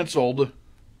been canceled.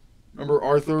 Remember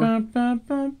Arthur?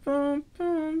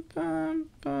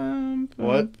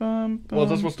 What? Well,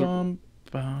 that's supposed to...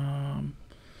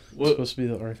 It's supposed to be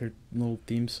the Arthur little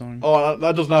theme song. Oh,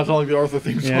 that does not sound like the Arthur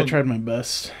theme song. Yeah, I tried my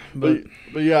best. But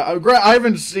yeah, I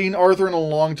haven't seen Arthur in a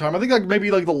long time. I think like maybe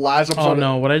like the last episode. Oh,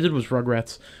 no, what I did was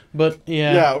Rugrats. But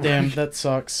yeah. Damn, that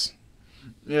sucks.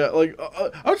 Yeah, like,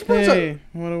 I was surprised. Hey,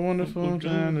 what a wonderful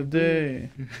kind of day.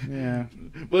 Yeah.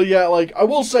 But yeah, like, I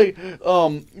will say,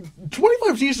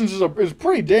 25 seasons is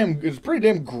pretty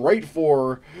damn great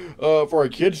for a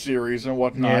kid's series and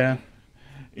whatnot. Yeah.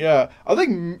 Yeah, I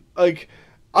think, like,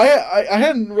 I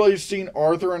hadn't really seen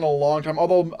Arthur in a long time,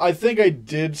 although I think I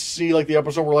did see, like, the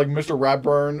episode where, like, Mr.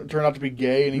 Ratburn turned out to be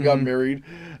gay and he got married.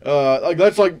 Like,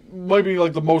 that's, like, maybe,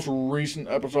 like, the most recent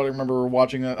episode I remember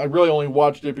watching that. I really only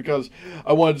watched it because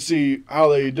I wanted to see how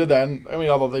they did that, and, I mean,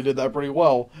 I thought they did that pretty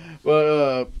well.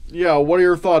 But, yeah, what are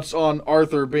your thoughts on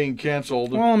Arthur being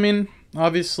canceled? Well, I mean,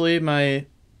 obviously, I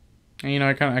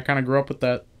kind of grew up with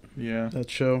that. Yeah. That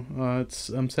show.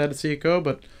 I'm sad to see it go,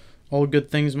 but all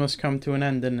good things must come to an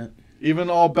end, didn't it? Even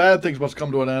all bad things must come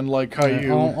to an end, like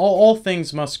Caillou. All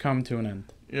things must come to an end.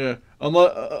 Yeah,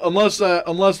 unless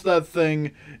that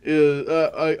thing is.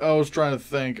 I was trying to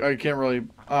think. I can't really.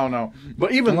 I don't know.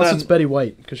 But even unless then, it's Betty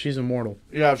White because she's immortal.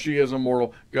 Yeah, if she is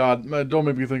immortal. God, man, don't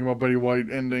make me think about Betty White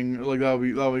ending. Like that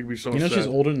would make me so. You know sad. she's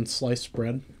older than sliced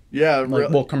bread. Yeah, like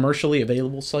well, commercially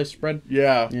available sliced bread.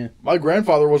 Yeah. My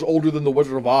grandfather was older than the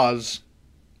Wizard of Oz.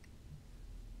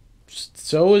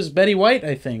 So is Betty White,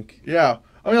 I think. Yeah.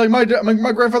 I mean, like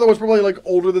my grandfather was probably like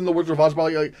older than the Wizard of Oz,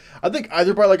 probably like I think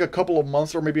either by like a couple of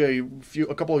months or maybe a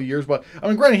couple of years. But I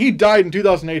mean, granted, he died in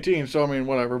 2018, so I mean,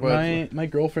 whatever. But my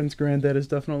girlfriend's granddad is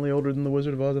definitely older than the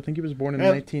Wizard of Oz. I think he was born in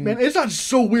 19. Man, it's not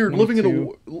so weird living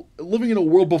in a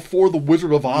world before the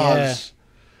Wizard of Oz. Yeah.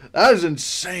 That is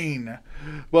insane.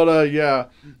 But yeah,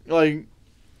 like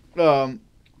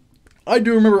I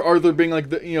do remember Arthur being like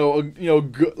the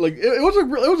good, like it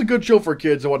was a good show for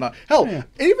kids and whatnot. Hell, I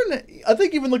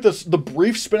think even like the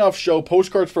brief spin-off show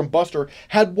Postcards from Buster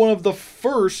had one of the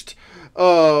first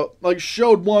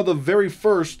showed one of the very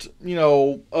first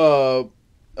gay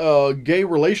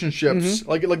relationships,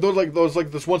 like those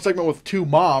this one segment with two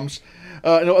moms.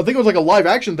 I think it was like a live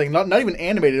action thing, not even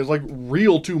animated. It was like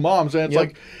real two moms, and it's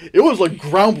like it was like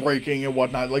groundbreaking and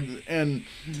whatnot. Like and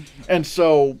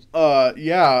so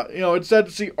yeah, it's sad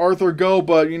to see Arthur go,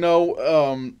 but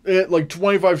it like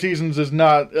 25 seasons is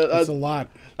not. It's a lot.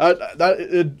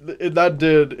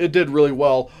 It did really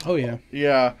well. Oh yeah.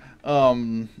 Yeah.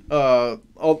 I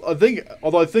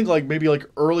think like maybe like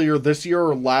earlier this year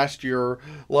or last year,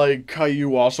 like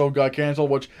Caillou also got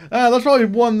canceled, which that's probably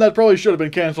one that probably should have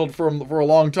been canceled for a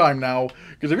long time now.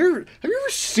 Because have you ever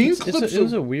seen clips? It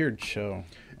was a weird show.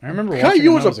 I remember watching it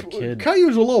when I was a kid.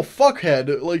 Caillou's a little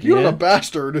fuckhead. Like he was a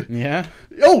bastard. Yeah.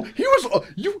 Oh, he was.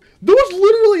 There was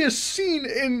literally a scene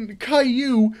in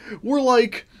Caillou where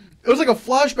like. It was like a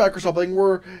flashback or something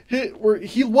where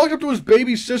he walked up to his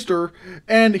baby sister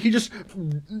and he just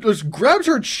grabs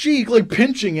her cheek, like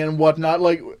pinching and whatnot,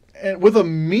 like and with a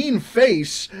mean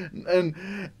face. And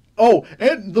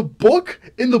in the book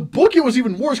it was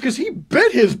even worse because he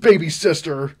bit his baby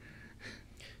sister.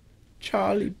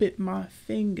 Charlie bit my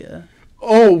finger.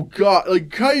 Oh God!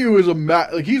 Like Caillou is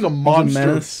he's a monster. He's a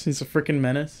menace. He's a freaking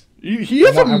menace. He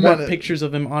is a menace. I want pictures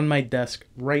of him on my desk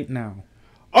right now.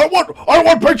 I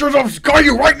want pictures of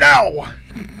Caillou right now.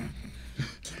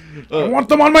 I want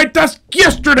them on my desk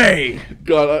yesterday.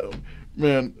 God,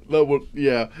 man, that would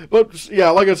but yeah,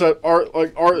 like I said, I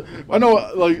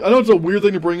know it's a weird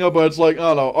thing to bring up, but it's like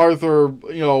I don't know, Arthur.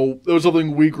 It was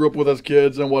something we grew up with as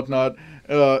kids and whatnot.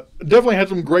 Definitely had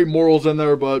some great morals in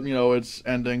there, but it's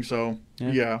ending, so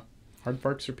yeah.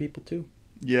 Aardvarks are people too.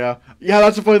 Yeah,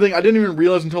 that's the funny thing. I didn't even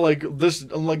realize until like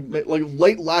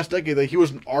late last decade that he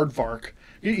was an aardvark.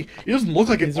 He doesn't look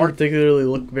like an aardvark. He doesn't particularly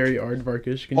look very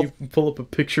aardvarkish. Can you pull up a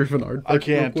picture of an aardvark I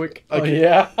can't. real quick? I can't.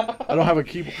 Yeah. I don't have a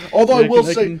keyboard. Although I will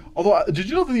say, did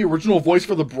you know that the original voice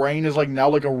for the Brain is like now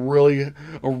like a really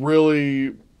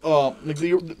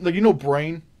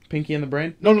Brain? Pinky and the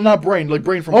Brain? No, not Brain. Like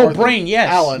Brain from Arthur. Brain, yes.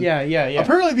 Alan. Yeah.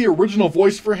 Apparently the original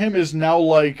voice for him is now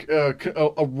like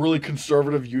a really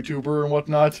conservative YouTuber and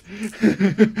whatnot.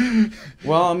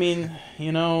 Well, I mean,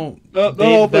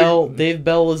 Dave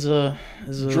Bell is a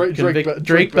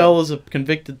Drake Bell is a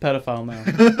convicted pedophile now.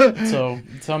 So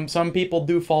some people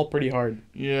do fall pretty hard.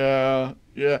 Yeah.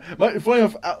 Funny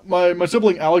enough, my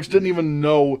sibling Alex didn't even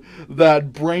know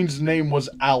that Brain's name was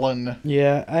Alan.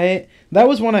 Yeah, that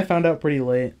was one I found out pretty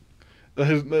late.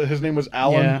 His name was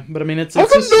Alan. Yeah, but I mean, how come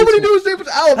nobody knew his name was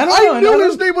Alan? I knew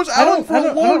his name was Alan for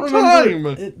a long time.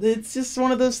 It's just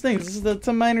one of those things. It's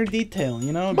a minor detail,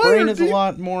 Brain is a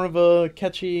lot more of a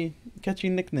catchy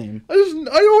nickname.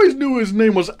 I always knew his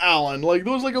name was Alan. Like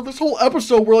there was like this whole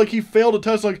episode where like he failed a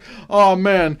test. Like, oh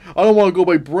man, I don't want to go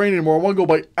by Brain anymore. I want to go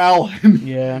by Alan.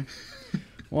 Yeah.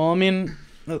 Well, I mean,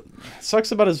 sucks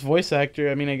about his voice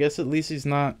actor. I mean, I guess at least he's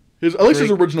not. His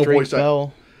original voice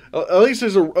actor. At least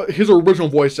his original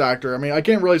voice actor. I mean, I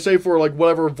can't really say for like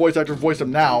whatever voice actor voiced him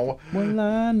now. Well,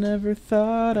 I never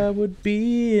thought I would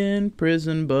be in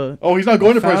prison, but he's not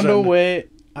going to prison.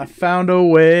 I found a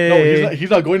way. No, he's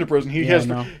not going to prison. He has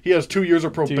 2 years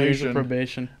of probation. 2 years of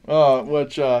probation.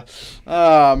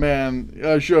 Man,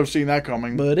 I should have seen that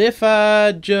coming. But if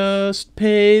I just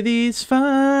pay these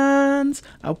fines,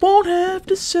 I won't have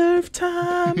to serve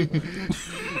time.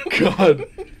 God.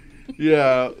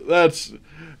 Yeah, that's...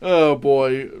 Oh,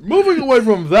 boy. Moving away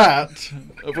from that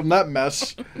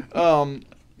mess,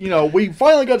 we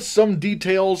finally got some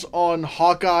details on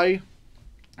Hawkeye.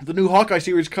 The new Hawkeye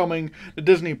series coming to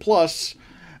Disney Plus,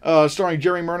 starring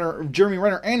Jeremy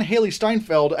Renner and Haley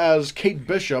Steinfeld as Kate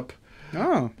Bishop.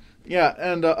 Oh. Yeah,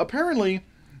 and apparently,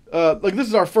 this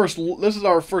is our first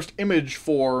image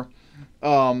for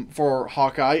for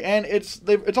Hawkeye, and it's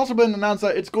also been announced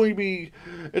that it's going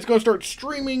to start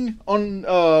streaming on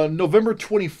November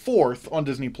 24th on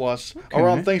Disney Plus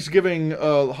around Thanksgiving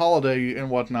holiday and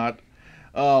whatnot.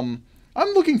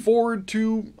 I'm looking forward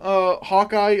to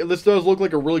Hawkeye. This does look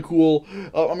like a really cool.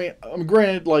 I mean,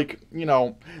 granted, like, you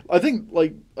know, I think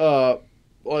like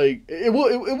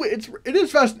it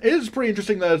is fast. It is pretty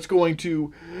interesting that it's going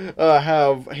to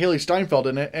have Haley Steinfeld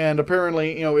in it, and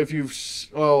apparently, you know, if you've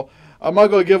I'm not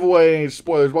going to give away any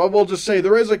spoilers, but I will just say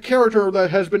there is a character that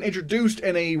has been introduced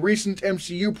in a recent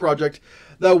MCU project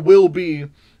that will be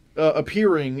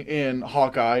appearing in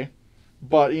Hawkeye.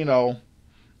 But, you know,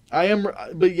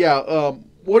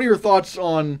 what are your thoughts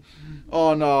on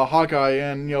Hawkeye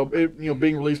and, you know,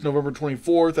 being released November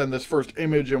 24th and this first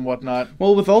image and whatnot?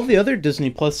 Well, with all the other Disney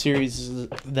Plus series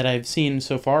that I've seen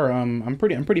so far, I'm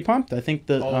pretty pumped. I think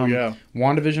that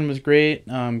WandaVision was great.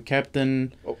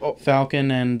 Captain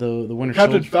Falcon and the Winter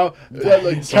Soldier.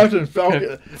 Captain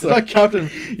Falcon. It's not Captain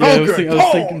Falcon. Yeah,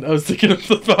 I was thinking of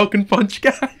the Falcon Punch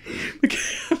guy.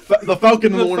 The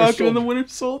Falcon and the Winter Soldier. And the Winter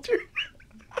Soldier.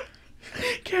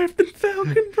 Captain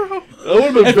Falcon, bro. That would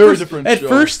have been a very different show. At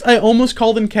first, I almost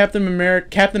called him Captain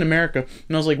America,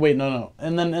 and I was like, wait, no.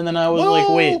 And then I was like,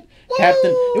 wait,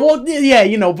 Captain. Well, yeah,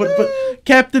 you know, but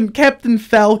Captain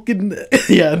Falcon.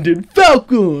 Yeah, dude,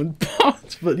 Falcon.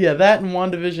 But yeah, that and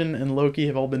WandaVision and Loki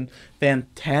have all been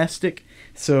fantastic.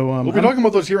 So we'll be talking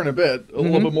about those here in a bit, a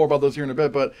little bit more about those here in a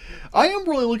bit, but I am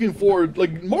really looking forward.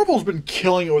 Like, Marvel's been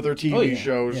killing it with their TV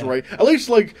shows, right? At least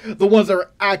like the ones that are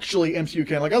actually MCU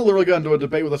canon. Like, I literally got into a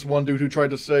debate with this one dude who tried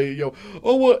to say, you know,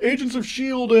 oh, well, Agents of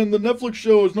S.H.I.E.L.D. and the Netflix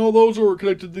shows and all those are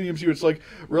connected to the MCU. It's like,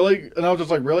 really? And I was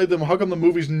just like, really? Then how come the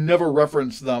movies never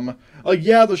reference them? Like,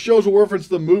 yeah, the shows will reference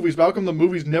the movies, but how come the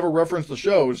movies never reference the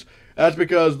shows? That's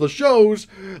because the shows,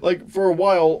 like, for a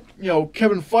while, you know,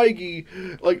 Kevin Feige,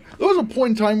 like, there was a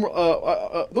point in time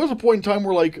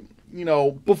where, like, you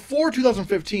know, before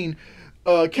 2015,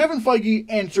 Kevin Feige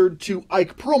answered to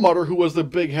Ike Perlmutter, who was the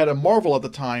big head of Marvel at the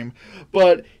time,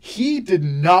 but he did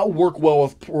not work well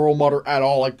with Perlmutter at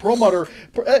all. Like, Perlmutter,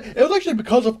 it was actually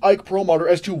because of Ike Perlmutter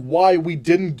as to why we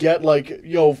didn't get, like,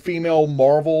 you know, female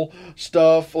Marvel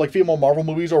stuff, like female Marvel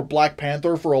movies or Black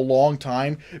Panther for a long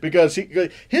time, because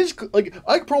Ike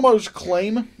Perlmutter's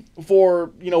claim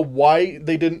for, you know, why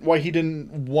he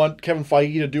didn't want Kevin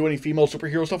Feige to do any female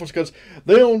superhero stuff was because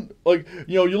they don't, like,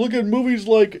 you know, you look at movies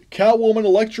like Catwoman,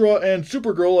 Elektra, and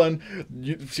Supergirl, and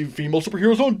you see female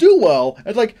superheroes don't do well. And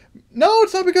it's like, no,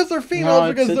 it's not because they're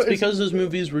female. No, it's because those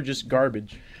movies were just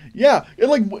garbage. Yeah, and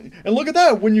look at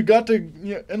that when you got to,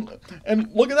 you know, and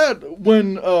look at that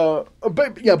when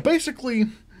basically.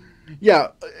 Yeah,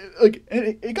 like,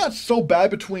 it got so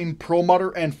bad between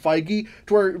Perlmutter and Feige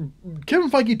to where Kevin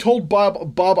Feige told Bob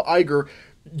Iger,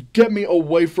 get me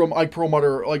away from Ike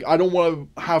Perlmutter. Like, I don't want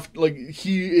to have, like,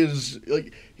 he is,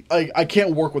 like, I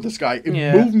can't work with this guy.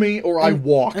 Move me or I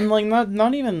walk. And, like, not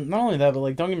only that, but,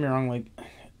 like, don't get me wrong, like,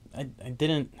 I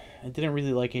didn't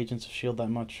really like Agents of S.H.I.E.L.D. that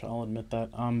much, I'll admit that.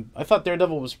 I thought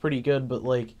Daredevil was pretty good, but,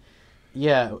 like,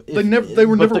 yeah, they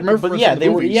were never referenced in the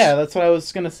movies. Yeah, that's what I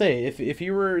was gonna say. If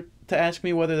you were to ask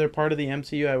me whether they're part of the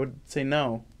MCU, I would say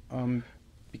no,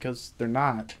 because they're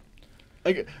not.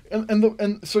 Like,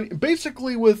 so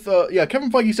basically with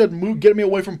Kevin Feige said, get me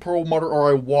away from Perlmutter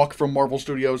or I walk from Marvel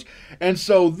Studios, and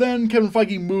so then Kevin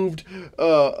Feige moved.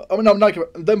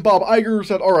 Then Bob Iger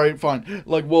said, all right, fine,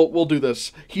 like we'll do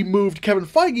this. He moved Kevin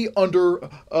Feige under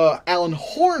Alan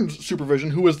Horn's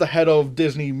supervision, who was the head of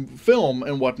Disney Film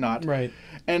and whatnot. Right.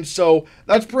 And so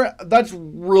that's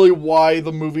really why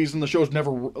the movies and the shows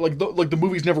never the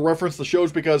movies never reference the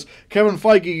shows, because Kevin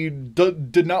Feige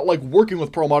did not like working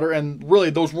with Perlmutter, and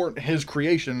really those weren't his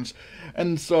creations.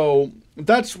 And so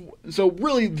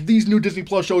really these new Disney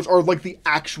Plus shows are like the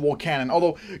actual canon.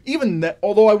 Although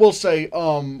I will say,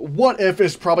 What If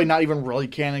is probably not even really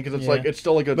canon, because it's like it's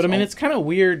still like a. But I mean, it's kind of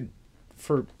weird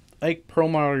for Ike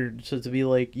Perlmutter to be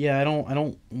like, I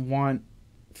don't want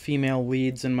female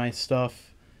leads in my stuff.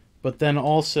 But then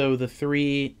also the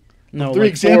the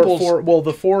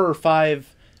 4 or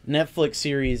 5 Netflix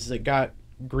series that got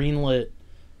greenlit,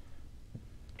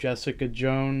 Jessica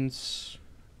Jones.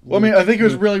 Well, I mean, I think it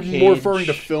was really more referring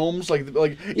to films, I'm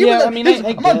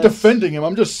not defending him.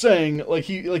 I'm just saying, like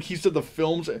he said the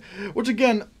films, which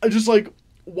again, I just like,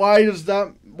 why does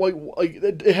that like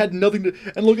it had nothing to,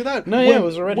 and look at that. No, it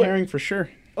was a red herring for sure.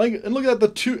 Like, and look at the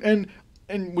two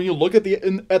And when you look at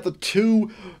the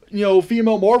two, you know,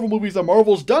 female Marvel movies that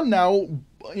Marvel's done now,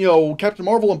 you know, Captain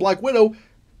Marvel and Black Widow,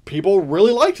 people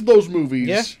really liked those movies.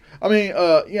 Yeah. I mean,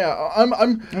 I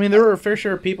mean, there were a fair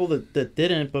share of people that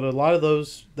didn't, but a lot of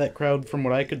that crowd, from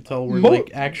what I could tell, were like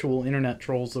actual internet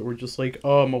trolls that were just like,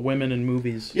 "Oh, I'm a women in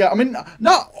movies." Yeah, I mean,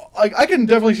 not like I can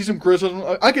definitely see some criticism.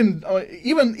 I can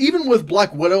even with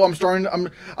Black Widow, I'm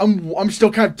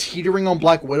still kind of teetering on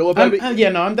Black Widow about it.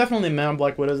 I'm definitely mad on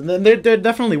Black Widows, and then there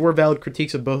definitely were valid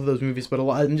critiques of both of those movies. But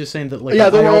I'm just saying that, like,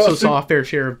 I also saw a fair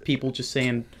share of people just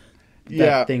saying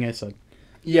that thing I said.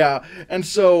 Yeah, and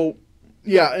so.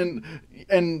 Yeah,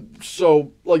 and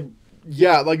so like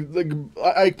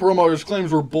Ike Perlmutter's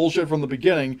claims were bullshit from the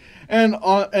beginning, and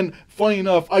funny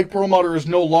enough, Ike Perlmutter is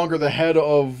no longer the head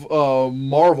of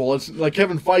Marvel. It's like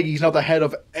Kevin Feige's now the head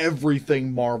of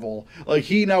everything Marvel. Like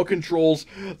he now controls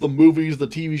the movies, the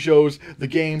TV shows, the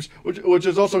games, which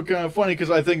is also kind of funny because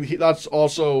I think that's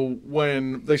also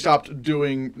when they stopped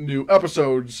doing new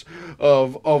episodes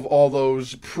of all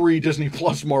those pre-Disney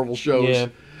Plus Marvel shows. Yeah.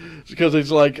 Because it's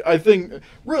like, I think,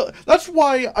 really, that's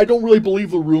why I don't really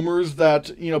believe the rumors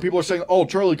that, people are saying, oh,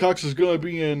 Charlie Cox is going to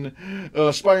be in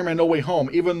Spider-Man No Way Home,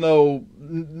 even though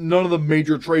none of the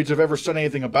major trades have ever said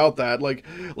anything about that. Like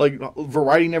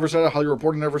Variety never said it, Hollywood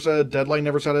Reporter never said it, Deadline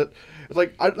never said it. It's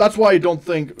like, that's why I don't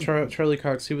think... Charlie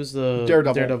Cox, he was the...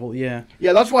 Daredevil, yeah.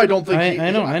 Yeah, that's why I don't think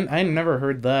I never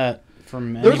heard that.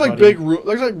 There's like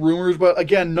rumors, but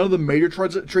again, none of the major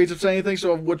trades have said anything,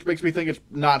 so which makes me think it's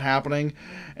not happening.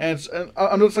 And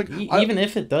I'm just like, even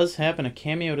if it does happen, a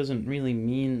cameo doesn't really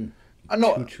mean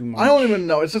too much. I don't even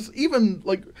know. It's just even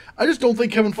like I just don't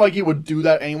think Kevin Feige would do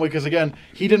that anyway, because again,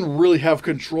 he didn't really have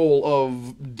control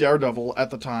of Daredevil at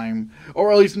the time,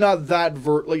 or at least not that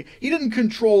he didn't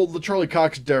control the Charlie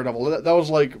Cox Daredevil. That was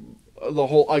like the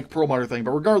whole Ike Perlmutter thing.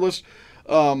 But regardless,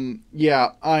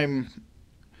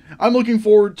 I'm looking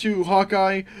forward to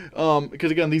Hawkeye, because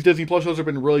again, these Disney Plus shows have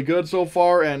been really good so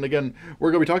far, and again,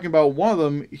 we're going to be talking about one of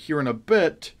them here in a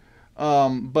bit,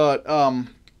 Also,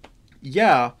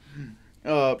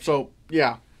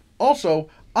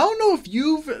 I don't know if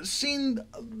you've seen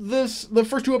the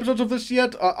first 2 episodes of this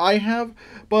yet. I have,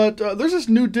 but there's this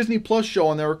new Disney Plus show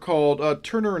on there called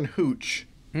Turner and Hooch.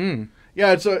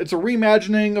 Yeah, it's a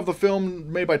reimagining of the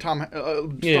film made by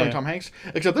starring Tom Hanks,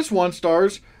 except this one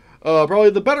stars... probably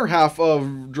the better half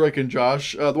of Drake and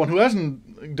Josh, the one who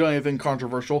hasn't done anything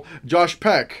controversial, Josh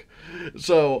Peck.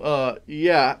 So,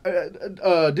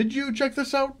 did you check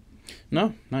this out?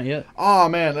 No, not yet. Oh,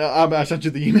 man, I sent you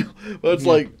the email. But it's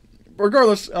like,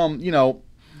 regardless,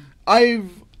 I've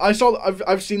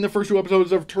seen the first 2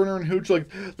 episodes of Turner and Hooch.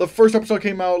 Like, the first episode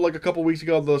came out, like, a couple weeks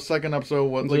ago. The second episode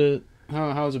was,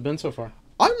 how has it been so far?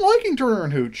 I'm liking Turner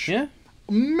and Hooch. Yeah?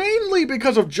 Mainly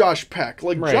because of Josh Peck.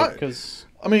 Like, right, because...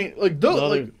 I mean, like the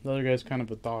other guy's kind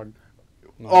of a dog.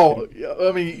 No, Sorry,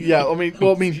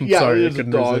 it is a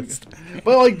dog.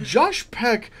 But like Josh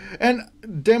Peck, and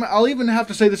damn it, I'll even have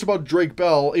to say this about Drake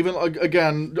Bell. Even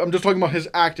again, I'm just talking about his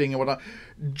acting and whatnot.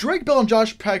 Drake Bell and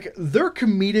Josh Peck, their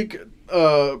comedic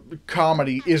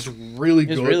comedy is really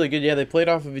good. It's really good. Yeah, they played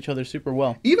off of each other super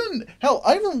well. Even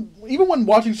when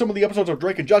watching some of the episodes of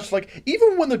Drake and Josh, like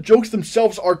even when the jokes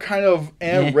themselves are kind of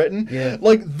written,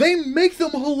 like they make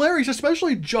them hilarious,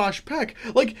 especially Josh Peck.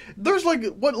 Like there's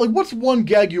what's one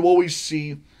gag you always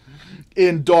see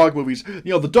in dog movies?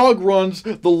 The dog runs,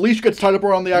 the leash gets tied up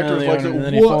around the actor's legs,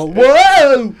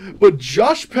 whoa! But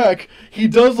Josh Peck, he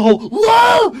does the whole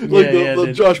whoa,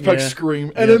 the Josh Peck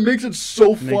scream, and it makes it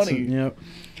so funny.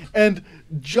 And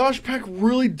Josh Peck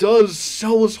really does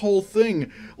sell this whole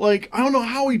thing. Like I don't know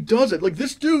how he does it. Like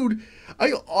this dude,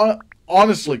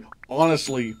 honestly,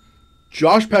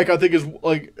 Josh Peck, I think, is one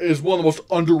of the most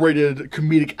underrated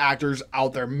comedic actors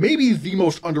out there. Maybe the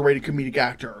most underrated comedic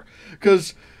actor,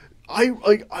 because.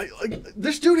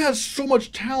 This dude has so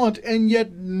much talent, and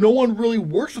yet no one really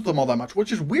works with him all that much,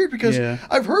 which is weird because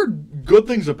I've heard good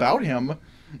things about him.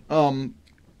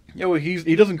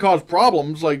 He doesn't cause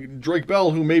problems like Drake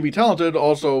Bell, who may be talented,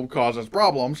 also causes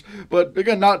problems. But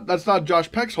again, that's not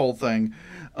Josh Peck's whole thing.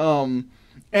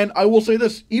 And I will say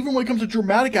this, even when it comes to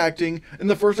dramatic acting, in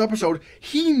the first episode,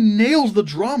 he nails the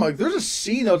drama. There's a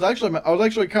scene that I was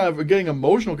actually kind of getting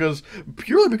emotional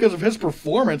purely because of his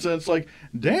performance, and it's like,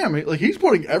 damn, he's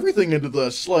putting everything into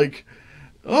this, I'm,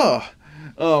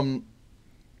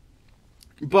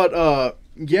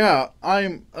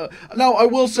 now I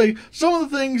will say, some of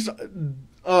the things,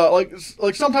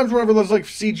 sometimes whenever there's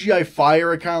CGI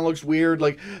fire, it kind of looks weird.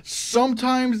 Like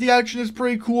sometimes the action is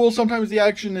pretty cool. Sometimes the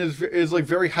action is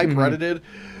very hyper-edited.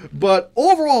 But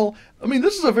overall, I mean,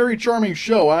 this is a very charming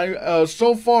show.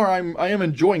 So far I am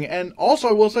enjoying it. And also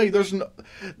I will say there's what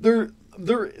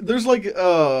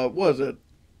is it?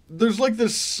 there's like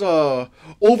this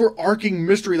overarching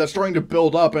mystery that's starting to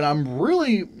build up, and I'm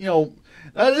really,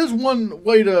 that is one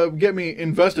way to get me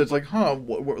invested. It's like,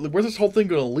 where's this whole thing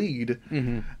going to lead?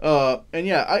 And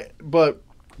yeah,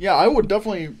 I would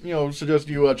definitely, suggest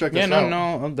you check this out.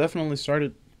 No, I'll definitely start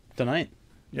it tonight.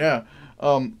 Yeah.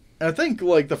 And I think,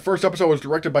 like, the first episode was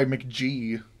directed by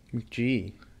McG.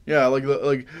 McG. Yeah, like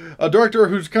a director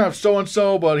who's kind of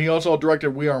so-and-so, but he also directed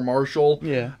We Are Marshall.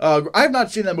 Yeah. I have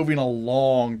not seen that movie in a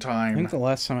long time. I think the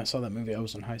last time I saw that movie, I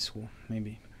was in high school,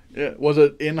 maybe. Yeah, was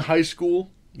it in high school?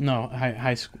 No,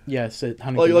 high school. Yes, at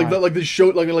Huntington. Like they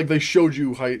showed they showed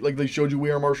you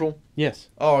We Are Marshall. Yes.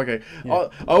 Oh, okay. Yeah.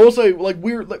 I will say, like,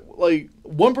 weird, like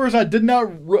one person I did not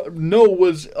know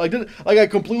was I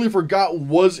completely forgot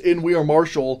was in We Are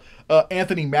Marshall.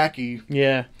 Anthony Mackie.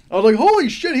 Yeah. I was like, holy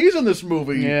shit, he's in this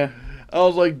movie. Yeah. I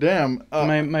was like, damn.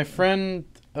 My friend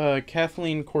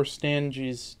Kathleen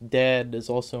Korstanji's dad is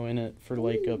also in it for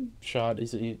like a shot.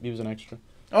 He was an extra.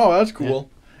 Oh, that's cool.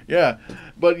 Yeah.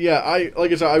 But yeah,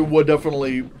 like I said, I would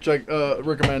definitely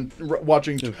recommend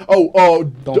watching.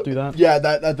 Don't do that. Yeah,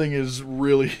 that thing is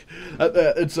really.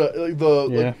 It's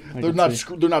they're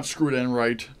not screwed in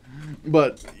right.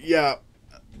 But yeah.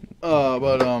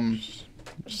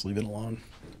 Just leave it alone.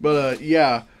 But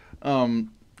yeah,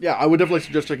 I would definitely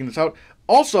suggest checking this out.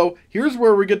 Also, here's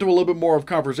where we get to a little bit more of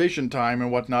conversation time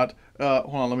and whatnot.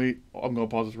 Hold on, I'm gonna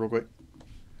pause this real quick.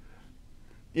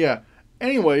 Yeah.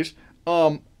 Anyways,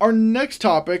 our next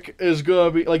topic is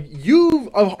gonna be like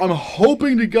I'm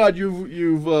hoping to God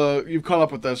you've caught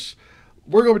up with this.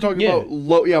 We're gonna be talking about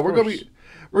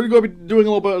we're gonna be doing a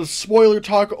little bit of spoiler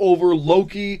talk over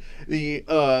Loki,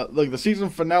 the season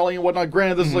finale and whatnot.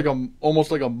 Granted, this is like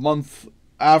almost like a month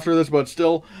after this, but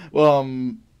still,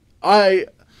 Loki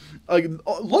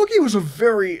was a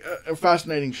very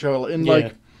fascinating show, and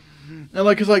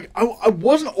cause I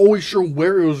wasn't always sure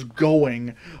where it was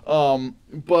going,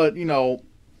 but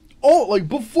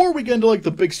before we get into like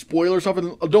the big spoiler stuff,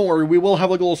 and don't worry, we will have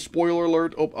like a little spoiler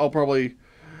alert. I'll probably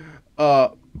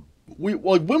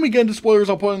when we get into spoilers,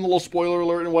 I'll put in a little spoiler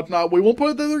alert and whatnot. We won't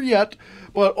put it there yet,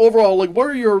 but overall, like, what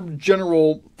are your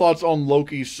general thoughts on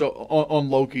Loki? On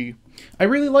Loki, I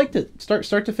really liked it,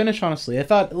 start to finish. Honestly, I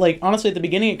thought, like, honestly, at the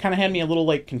beginning, it kind of had me a little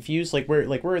like confused, where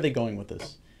are they going with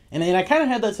this? And I kind of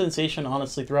had that sensation,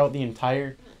 honestly, throughout the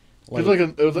entire.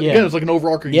 Again, it's like an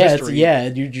overarching mystery.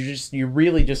 You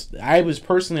really just. I was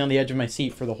personally on the edge of my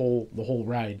seat for the whole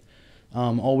ride.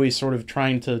 Always sort of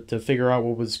trying to figure out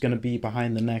what was going to be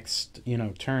behind the next,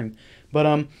 turn. But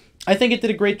I think it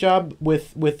did a great job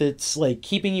with its, like,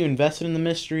 keeping you invested in the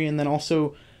mystery, and then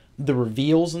also the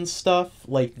reveals and stuff,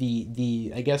 like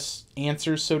the I guess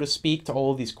answers, so to speak, to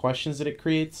all of these questions that it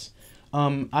creates.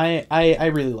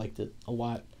 I really liked it a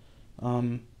lot.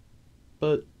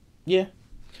 But yeah.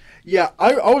 Yeah,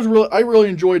 I really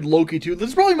enjoyed Loki too. This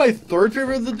is probably my third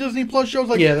favorite of the Disney Plus shows.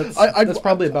 Like, yeah, that's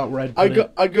probably about right.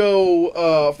 I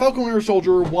go Falcon Winter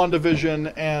Soldier,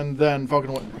 WandaVision, and then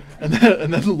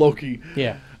and then Loki.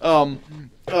 Yeah.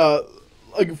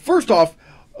 First off,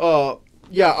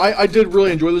 I did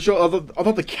really enjoy the show. I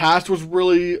thought the cast was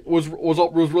really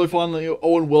fun.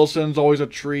 Owen Wilson's always a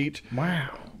treat.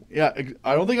 Wow. Yeah,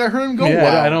 I don't think I heard him go. Yeah,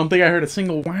 wow. I don't think I heard a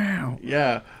single wow.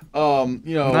 Yeah.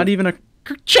 Not even a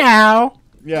ciao.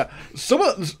 Yeah, some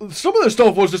of the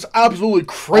stuff was just absolutely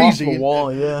crazy. Off the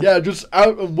wall, yeah. Yeah, just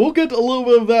we'll get a little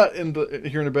bit of that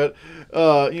here in a bit.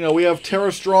 We have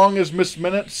Tara Strong as Miss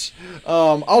Minutes.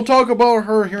 I'll talk about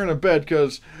her here in a bit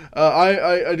because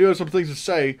I do have some things to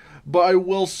say. But I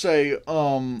will say,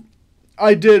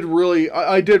 I did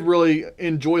really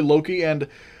enjoy Loki, and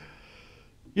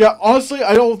yeah, honestly,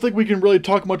 I don't think we can really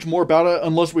talk much more about it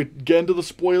unless we get into the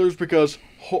spoilers because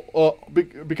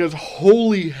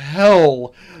holy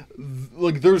hell,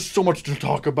 like, there's so much to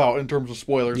talk about in terms of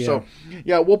spoilers. Yeah. So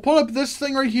yeah, we'll put up this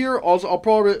thing right here. Also, I'll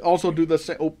probably also do the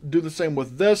same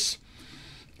with this.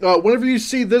 Whenever you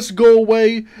see this go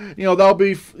away, there'll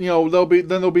be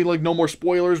like no more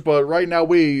spoilers. But right now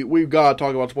we've got to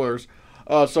talk about spoilers.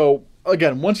 So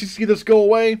again, once you see this go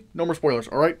away, no more spoilers.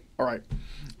 All right.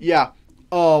 Yeah.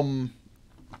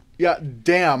 Yeah.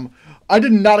 Damn. I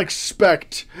did not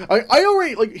expect. I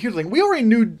already, like, here's the thing. We already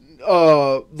knew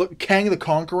Kang the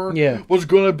Conqueror was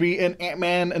going to be in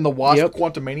Ant-Man and the Wasp: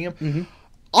 Quantumania. Mm-hmm.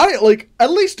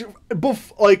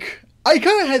 I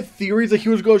kind of had theories that he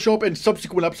was going to show up in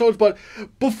subsequent episodes, but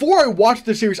before I watched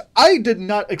the series, I did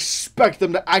not expect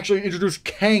them to actually introduce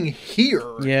Kang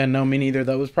here. Yeah, no, me neither.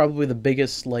 That was probably the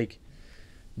biggest, like,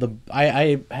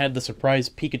 I had the surprise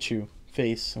Pikachu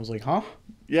face. I was like, huh?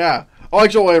 Yeah. Oh,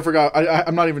 actually, I forgot.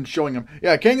 I'm not even showing him.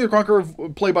 Yeah, Kang the Conqueror,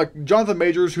 played by Jonathan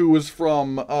Majors, who was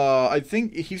from, I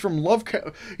think he's from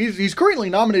He's currently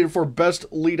nominated for Best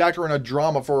Lead Actor in a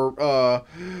Drama for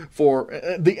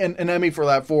an Emmy for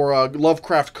that, for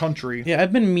Lovecraft Country. Yeah,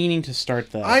 I've been meaning to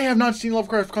start that. I have not seen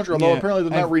Lovecraft Country, although apparently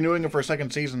they're not renewing it for a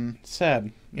second season.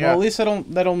 Sad. Yeah. Well, at least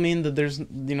that'll mean that there's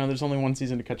only one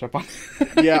season to catch up on.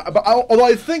 Yeah, but although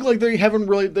I think like they haven't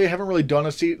really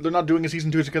done they're not doing a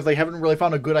season 2 because they haven't really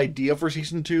found a good idea for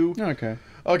season 2. Okay.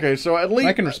 Okay, so at least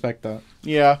I can respect that.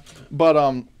 Yeah, but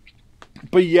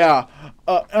yeah,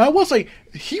 and I will say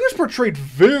he was portrayed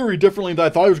very differently than I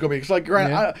thought he was going to be. Because like,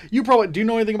 Grant, you probably do you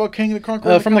know anything about King the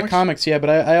Conqueror from the comics? Yeah, but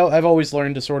I've always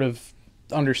learned to sort of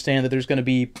understand that there's going to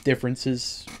be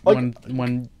differences when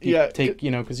you take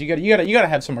because you got to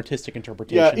have some artistic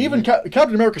interpretation. Yeah, even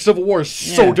Captain America: Civil War is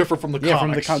so different from the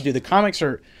comics. The comics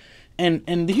are,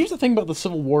 and here's the thing about the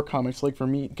Civil War comics, like for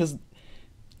me, because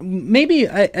maybe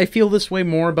I feel this way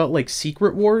more about like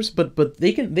Secret Wars, but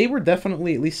they were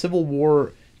definitely, at least Civil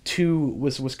War 2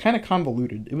 was kind of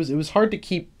convoluted. It was hard to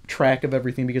keep track of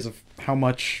everything because of how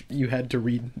much you had to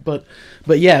read. But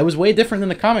yeah, it was way different than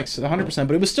the comics, 100%.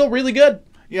 But it was still really good.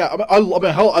 Yeah, I love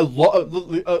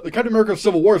Captain America: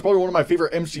 Civil War is probably one of my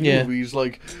favorite MCU movies.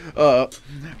 Like,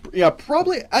 it's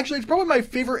probably my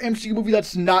favorite MCU movie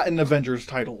that's not an Avengers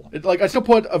title. I still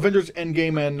put Avengers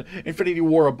Endgame and Infinity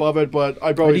War above it, but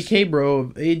I probably DK,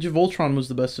 bro. Age of Ultron was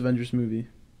the best Avengers movie.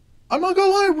 I'm not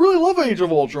gonna lie, I really love Age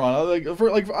of Ultron.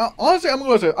 Honestly, I'm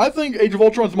gonna say I think Age of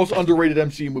Ultron is the most underrated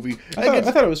MCU movie. I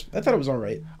thought it was all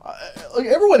right.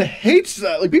 Everyone hates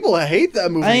that. Like, people hate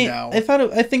that movie now. I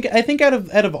think out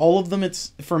of all of them,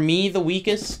 it's for me the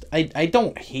weakest. I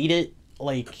don't hate it.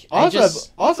 Like,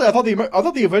 honestly, I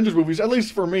thought the Avengers movies, at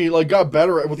least for me, like, got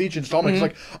better with each installment. Mm-hmm.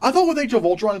 It's like, I thought with Age of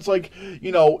Ultron, it's like,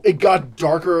 it got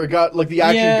darker. It got like the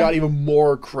action got even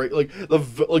more crazy. Like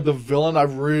the villain, I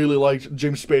really liked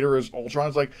James Spader as Ultron.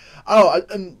 It's like, I don't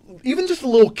know, and even just the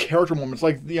little character moments,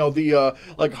 like the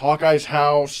like Hawkeye's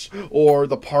house or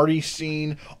the party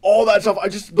scene, all that stuff.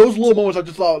 Those little moments, I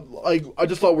just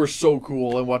thought were so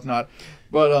cool and whatnot.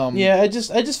 But yeah, I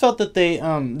just felt that they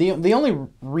the only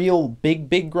real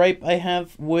big gripe I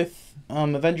have with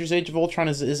Avengers: Age of Ultron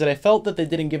is that I felt that they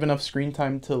didn't give enough screen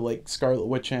time to like Scarlet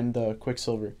Witch and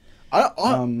Quicksilver.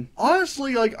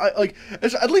 Honestly,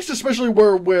 at least especially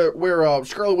where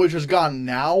Scarlet Witch has gone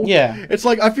now. Yeah, it's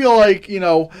like I feel like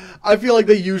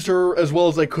they used her as well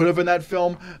as they could have in that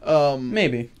film.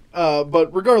 Maybe.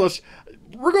 But regardless,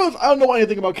 I don't know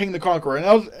anything about King the Conqueror,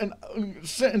 and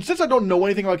since I don't know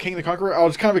anything about King the Conqueror, I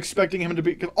was kind of expecting him to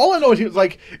be. Cause all I know is he was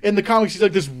like in the comics, he's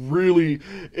like this really,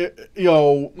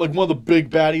 like one of the big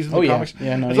baddies in the comics.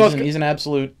 Yeah, no, he's an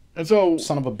absolute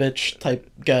son of a bitch type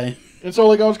guy. And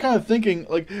so, I was kind of thinking,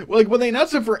 when they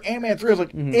announced him for Ant-Man 3, I was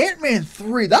like, Ant-Man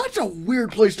 3, that's a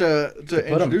weird place to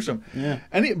introduce him. Yeah.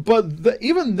 And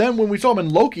even then, when we saw him in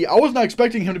Loki, I was not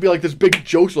expecting him to be like this big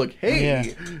joke, like,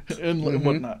 hey, and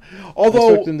whatnot. Although,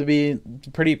 I expect him to be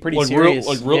pretty serious,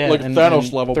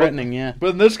 Thanos level, threatening.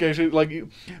 But in this case,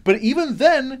 but even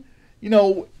then,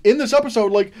 in this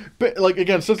episode,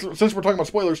 again, since we're talking about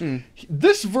spoilers,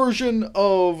 this version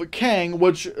of Kang,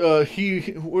 which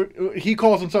he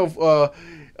calls himself,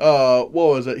 what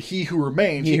was it? He Who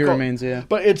Remains. He Who Remains, yeah.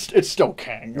 But it's still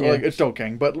Kang. Yeah. It's still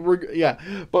Kang. But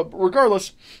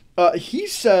regardless, he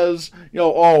says,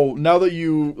 now that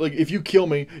if you kill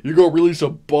me, you're going to release a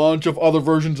bunch of other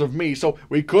versions of me. So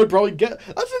we could probably get...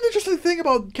 That's an interesting thing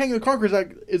about Kang the Conqueror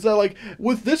is that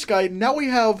with this guy, now we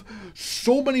have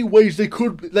so many ways he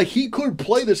could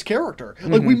play this character.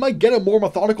 Like, we might get a more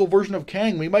methodical version of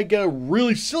Kang. We might get a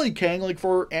really silly Kang, like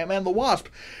for Ant-Man the Wasp.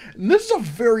 And this is a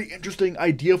very interesting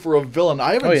idea for a villain.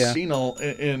 I haven't seen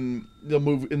in the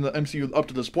movie, in the MCU up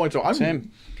to this point, so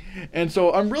Same. And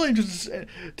so I'm really interested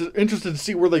to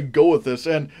see where they go with this.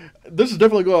 And this is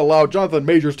definitely going to allow Jonathan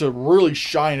Majors to really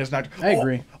shine as an actor. I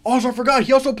agree. Also, I forgot,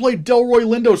 he also played Delroy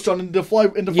Lindo's son in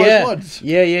Five Bloods.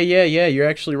 Yeah. You're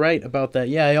actually right about that.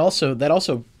 Yeah, that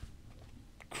also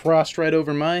crossed right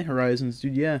over my horizons,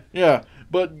 dude. Yeah. Yeah.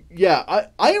 But yeah,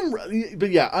 I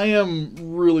am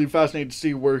really fascinated to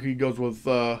see where he goes with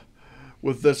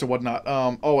this and whatnot.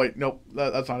 Oh wait, nope,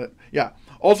 that's not it. Yeah.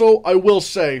 Also, I will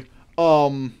say,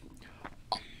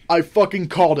 I fucking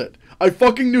called it. I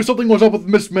fucking knew something was up with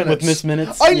Miss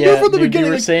Minutes. I knew from the beginning.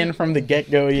 You were saying from the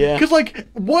get-go, yeah. Because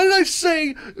what did I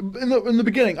say in the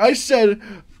beginning? I said,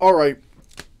 all right,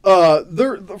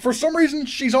 there for some reason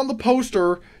she's on the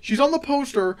poster. She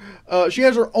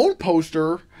has her own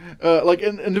poster, like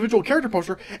an individual character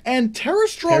poster, and Tara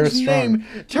Strong's name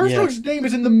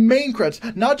is in the main credits,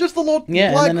 not just the little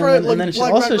black credit. And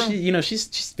then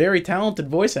she's very talented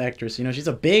voice actress. She's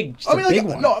a big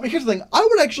one. No, I mean, here's the thing. I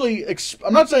would actually,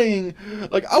 I'm not saying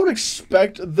like I would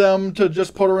expect them to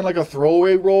just put her in like a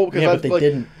throwaway role because but they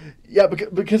didn't. Yeah,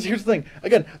 because here's the thing.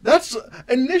 Again, that's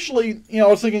initially, I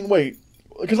was thinking, wait.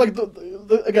 Because like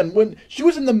again, when she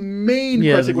was in the main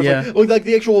credits sequence, like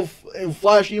the actual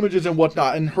flash images and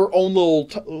whatnot, and her own little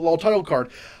title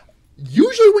card.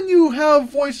 Usually, when you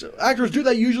have voice actors do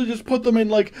that, usually just put them in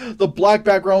like the black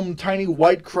background, tiny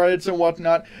white credits and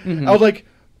whatnot. Mm-hmm. I was like,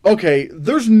 okay,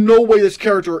 there's no way this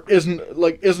character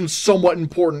isn't somewhat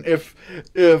important if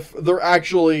they're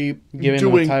actually giving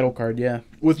them a title card,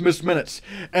 with Miss Minutes,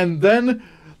 and then.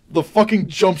 The fucking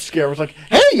jump scare was like,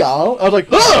 hey y'all! I was like,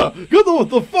 ah! What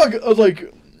the fuck? I was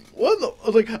like, what the? I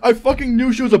was like, I fucking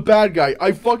knew she was a bad guy.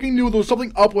 I fucking knew there was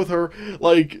something up with her.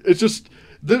 Like, it's just,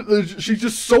 she's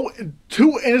just so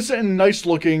too innocent and nice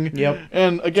looking. Yep.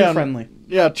 And again, too friendly.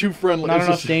 Yeah, too friendly. Not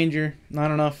enough danger.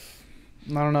 Not enough.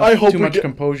 Too much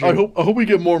composure. I hope we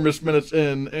get more Miss Minutes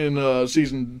in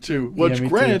season 2. Which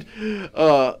granted,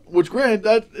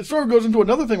 that it sort of goes into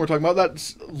another thing we're talking about.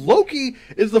 That Loki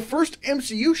is the first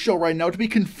MCU show right now to be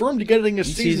confirmed to getting a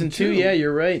season 2. Yeah,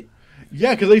 you're right.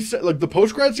 Yeah, because they said like the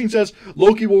post-grad scene says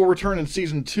Loki will return in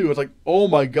season 2. It's like, oh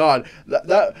my god,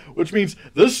 that which means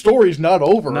this story's not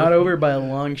over. Not over by a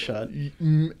long shot.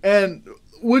 And.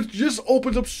 Which just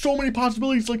opens up so many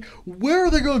possibilities. Like, where are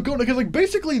they going to go? Because, like,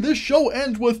 basically, this show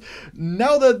ends with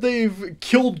now that they've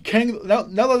killed Kang. Now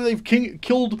that they've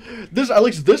killed this, at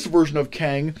least this version of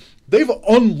Kang, they've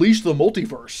unleashed the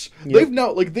multiverse. Yep. They've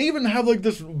now, like, they even have like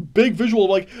this big visual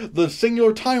of like the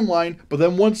singular timeline. But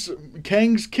then once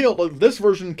Kang's killed, like this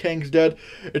version, Kang's dead,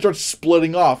 it starts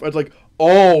splitting off. It's like,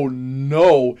 oh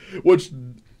no, which.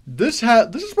 This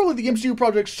is probably the MCU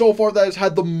project so far that has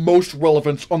had the most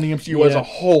relevance on the MCU as a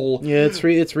whole. Yeah, it's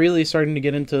really starting to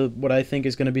get into what I think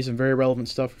is going to be some very relevant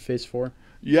stuff for Phase 4.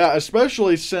 Yeah,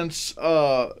 especially since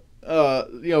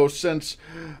since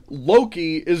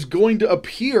Loki is going to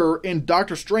appear in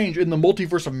Doctor Strange in the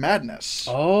Multiverse of Madness.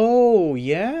 Oh,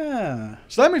 yeah.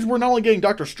 So that means we're not only getting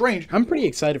Doctor Strange. I'm pretty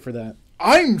excited for that.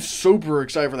 I'm super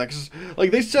excited for that because, like,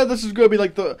 they said this is going to be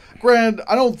like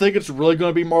I don't think it's really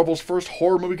going to be Marvel's first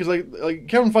horror movie because, like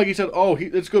Kevin Feige said,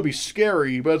 it's going to be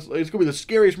scary, but it's going to be the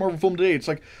scariest Marvel film to date. It's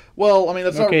like, well, I mean,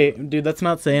 that's okay, dude. That's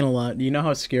not saying a lot. Do you know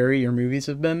how scary your movies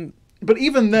have been? But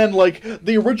even then, like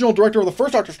the original director of the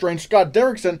first Doctor Strange, Scott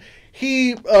Derrickson,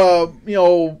 he,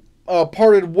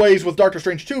 parted ways with Doctor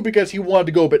Strange 2 because he wanted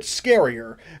to go a bit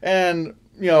scarier and.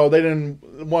 They didn't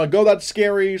want to go that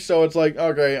scary, so it's like,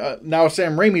 okay, now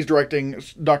Sam Raimi's directing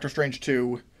Doctor Strange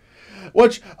 2.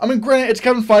 Which, I mean, granted, it's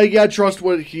Kevin Feige, I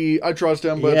trust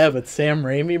him, but... Yeah, but Sam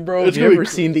Raimi, bro, have you ever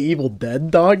seen The Evil Dead,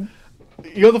 dog?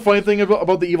 You know the funny thing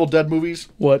about the Evil Dead movies?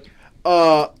 What?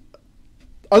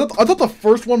 I thought the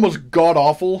first one was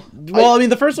god-awful. Well, I mean,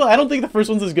 the first one, I don't think the first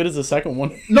one's as good as the second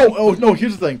one. No,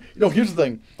 here's the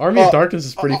thing. Army of Darkness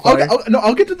is pretty fire.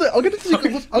 I'll get to the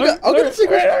sequels. I'll get to the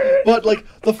sequels. But, like,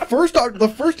 the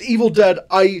first Evil Dead,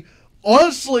 I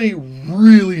honestly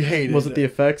really hated. Was it the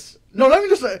effects? No, not even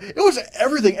just that. It was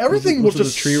everything. Everything was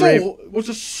just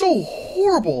so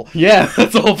horrible. Yeah,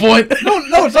 that's the whole point.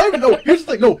 No, it's not even. No, here's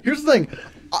the thing.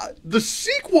 The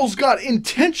sequels got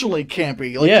intentionally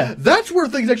campy. Like, that's where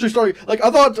things actually started. Like,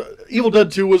 I thought Evil Dead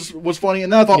 2 was funny,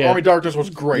 and then I thought Army of Darkness was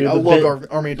great. Dude, I loved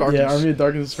Army of Darkness. Yeah, Army of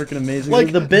Darkness is freaking amazing.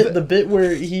 Like, the bit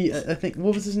where I think,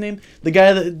 what was his name? The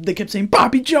guy that kept saying,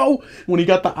 Bobby Joe, when he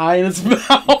got the eye in his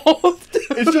mouth.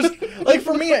 It's just, like,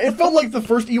 for me, it felt like the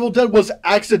first Evil Dead was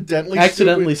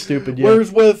accidentally stupid. Yeah.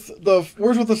 Whereas with the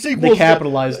sequels, they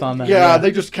capitalized on that. Yeah,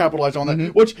 they just capitalized on that.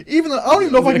 Mm-hmm. Which, even I don't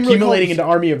even know if I can accumulating into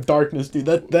Army of Darkness,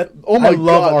 dude. Oh my I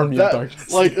love Army of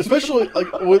Darkness. Like, especially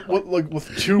like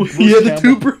with two Bruce the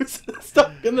two Bruces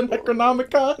stuck in the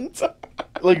Necronomicon.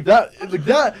 Like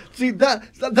that. See, that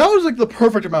was like the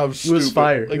perfect amount of stupid. It was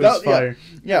fire. Like, it was fire.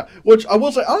 Yeah, which I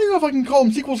will say, I don't even know if I can call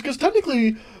them sequels because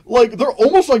technically, like, they're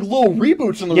almost like little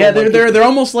reboots in the Yeah, they're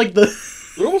almost like the.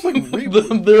 They're almost like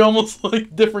reboots. They're almost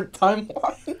like different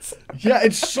timelines. Yeah,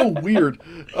 it's so weird.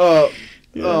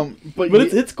 Yeah. But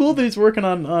it's cool that he's working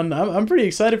on I'm pretty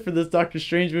excited for this Doctor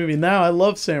Strange movie now. I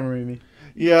love Sam Raimi.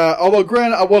 Yeah, although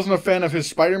granted I wasn't a fan of his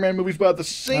Spider-Man movies, but at the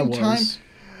same time,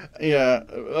 yeah.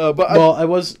 I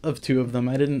was of two of them.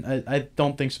 I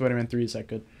don't think Spider-Man 3 is that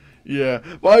good. Yeah,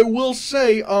 but I will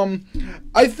say,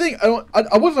 I think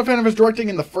I wasn't a fan of his directing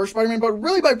in the first Spider-Man, but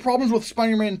really my problems with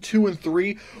Spider-Man 2 and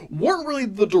 3 weren't really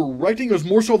the directing; it was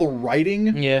more so the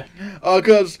writing. Yeah.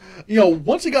 Because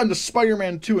once he got into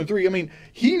Spider-Man 2 and 3, I mean,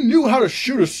 he knew how to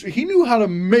he knew how to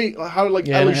make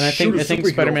Yeah, and I think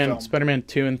Spider-Man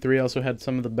 2 and 3 also had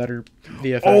some of the better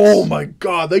VFX. Oh my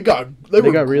God, they got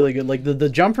really good. Like the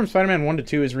jump from Spider-Man 1 to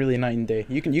 2 is really night and day.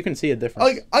 You can see a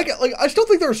difference. I still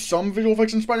think there are some visual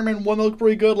effects in Spider-Man 1 that look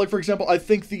pretty good. Like, for example, I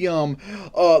think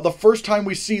the first time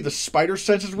we see the spider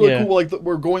sense is really cool. Like,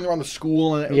 we're going around the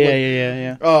school and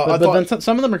yeah. But then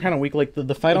some of them are kind of weak. Like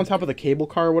the fight on top of the cable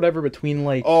car or whatever between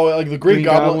like the Green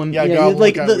Goblin. Goblin,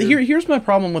 like here's my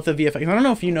problem with the VFX. I don't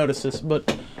know if you noticed this,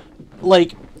 but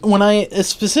like when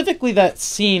specifically that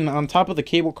scene on top of the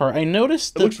cable car, I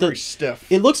noticed that it looks very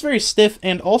stiff. It looks very stiff,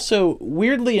 and also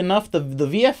weirdly enough, the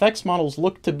VFX models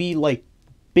look to be like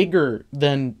bigger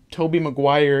than Tobey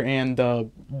Maguire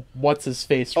and what's his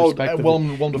face respectively.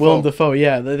 Willem Dafoe.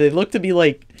 Yeah, they look to be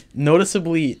like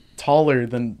noticeably taller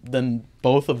than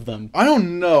both of them. I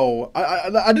don't know.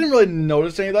 I didn't really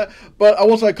notice any of that, but I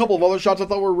will say a couple of other shots I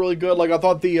thought were really good. Like I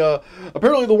thought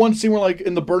apparently the one scene where like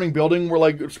in the burning building where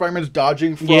like Spider-Man's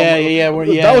dodging from that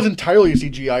was entirely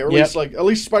CGI, or at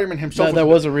least Spider-Man himself. That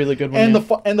was a really good one.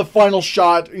 And the final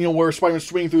shot, where Spider-Man's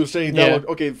swinging through the city, that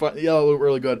looked that looked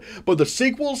really good. But the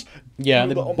sequels,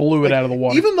 they blew it out of the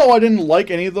water. Even though I didn't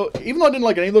like any of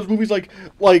those movies,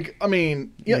 I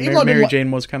mean, Mary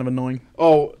Jane was kind of annoying.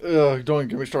 Oh, don't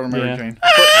get me started on Mary Jane.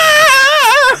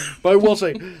 But I will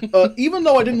say, even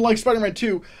though I didn't like Spider-Man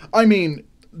 2, I mean,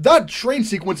 that train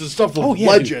sequence is stuff of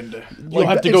legend. Dude. You'll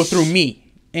have to go through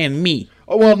me and me.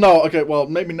 Oh, well, no, okay, well,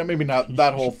 maybe not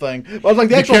that whole thing. But I was like,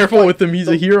 be careful fight, with him, he's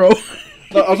a hero.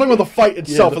 No, I was talking about the fight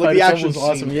itself, the action was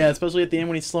awesome. Scene. Yeah, especially at the end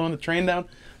when he's slowing the train down.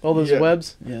 All those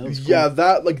webs. Yeah, that was cool. Yeah,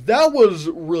 that was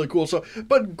really cool. So,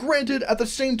 but granted, at the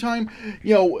same time,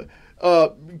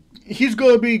 he's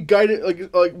going to be guided,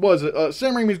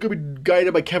 Sam Raimi's going to be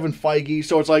guided by Kevin Feige,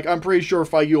 so it's like, I'm pretty sure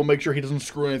Feige will make sure he doesn't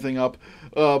screw anything up.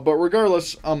 But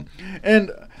regardless, so we're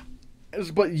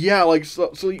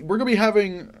going to be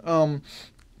having,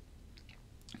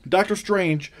 Doctor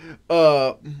Strange,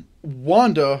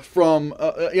 Wanda from,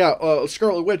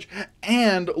 Scarlet Witch,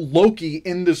 and Loki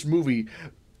in this movie.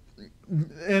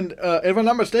 And if I'm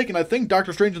not mistaken, I think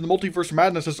Doctor Strange in the Multiverse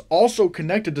Madness is also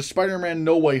connected to Spider-Man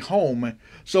No Way Home.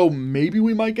 So maybe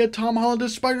we might get Tom Holland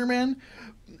as Spider-Man.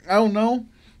 I don't know.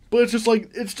 But it's just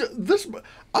like,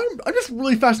 I'm just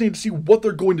really fascinated to see what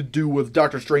they're going to do with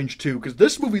Doctor Strange 2. Because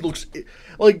this movie looks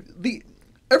like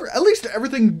at least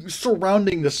everything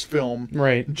surrounding this film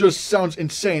just sounds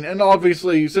insane. And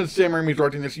obviously, since Sam Raimi's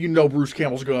directing this, Bruce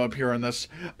Campbell's going to appear in this.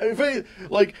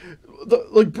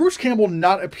 Bruce Campbell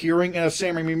not appearing in a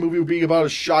Sam Raimi movie would be about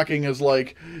as shocking as well,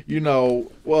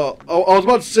 I was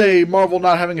about to say Marvel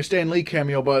not having a Stan Lee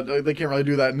cameo, but they can't really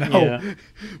do that now.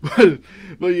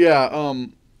 Yeah.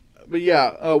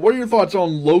 What are your thoughts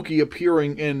on Loki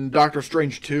appearing in Doctor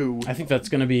Strange 2? I think it's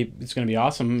gonna be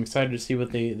awesome. I'm excited to see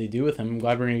what they do with him. I'm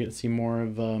glad we're gonna get to see more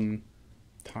of Tom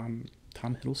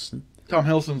Hiddleston. Tom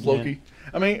Hiddleston's Loki.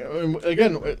 I mean,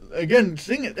 again,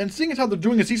 seeing as how they're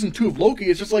doing a season 2 of Loki,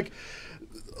 it's just like,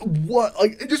 what?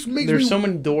 Like, it just makes There's so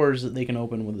many doors that they can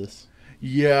open with this.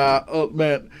 Yeah,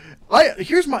 man.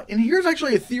 Here's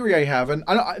actually a theory I have, and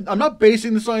I'm not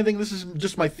basing this on anything. This is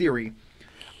just my theory.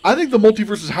 I think the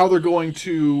multiverse is how they're going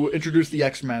to introduce the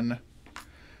X-Men.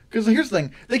 Because here's the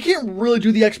thing, they can't really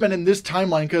do the X-Men in this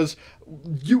timeline because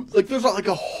there's like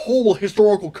a whole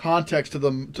historical context to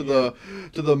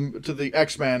the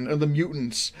X-Men and the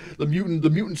mutants, the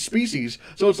mutant species.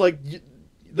 So it's like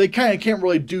they kind of can't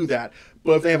really do that.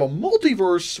 But if they have a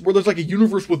multiverse where there's like a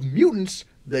universe with mutants,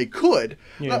 they could.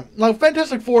 Yeah. Now,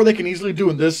 Fantastic Four they can easily do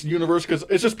in this universe because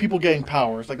it's just people getting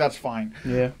powers. Like, that's fine.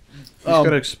 Yeah. Just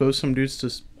gotta expose some dudes to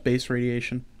space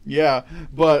radiation. Yeah,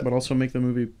 but also make the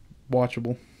movie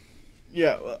watchable.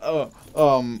 Yeah. I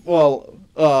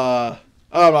was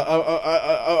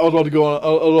about to go on. I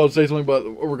was about to say something, but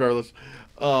regardless.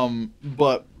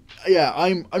 But yeah,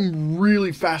 I'm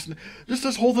really fascinated. Just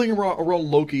this whole thing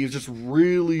around Loki is just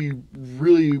really,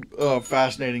 really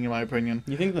fascinating in my opinion.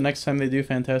 You think the next time they do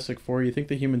Fantastic Four, you think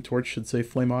the Human Torch should say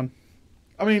 "Flame on"?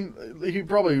 I mean, he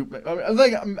probably.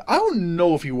 I don't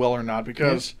know if he will or not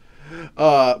because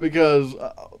I think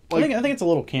it's a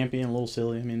little campy and a little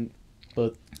silly. I mean,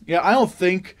 but yeah, I don't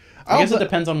think. I guess it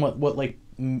depends on what like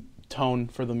tone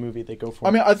for the movie they go for.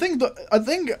 I mean, I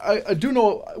do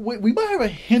know we might have a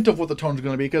hint of what the tone's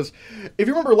going to be, because if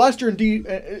you remember last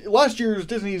year's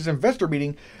Disney's investor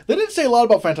meeting, they didn't say a lot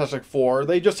about Fantastic Four.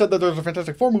 They just said that there's a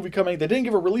Fantastic Four movie coming. They didn't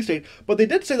give a release date, but they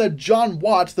did say that John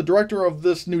Watts, the director of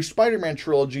this new Spider-Man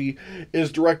trilogy,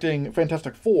 is directing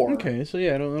Fantastic Four. Okay, so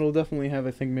yeah, it'll definitely have,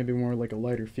 I think, maybe more like a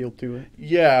lighter feel to it.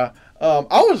 Yeah.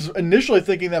 I was initially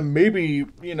thinking that maybe,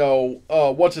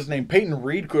 what's his name, Peyton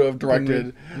Reed could have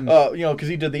directed, because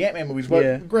he did the Ant-Man movies.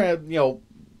 But granted,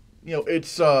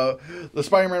 it's the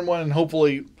Spider-Man one, and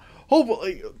hopefully,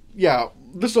 yeah.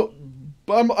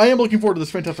 I am looking forward to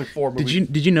this Fantastic Four movie.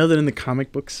 Did you know that in the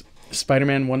comic books,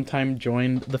 Spider-Man one time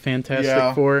joined the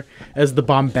Fantastic Four as the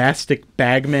bombastic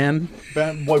Bagman?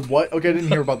 What? Okay, I didn't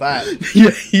hear about that.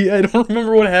 Yeah, I don't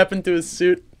remember what happened to his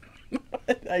suit.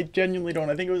 I genuinely don't.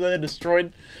 I think it was either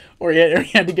destroyed or he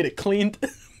had to get it cleaned.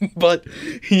 But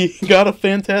he got a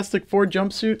Fantastic Four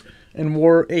jumpsuit and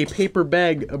wore a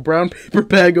brown paper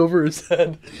bag over his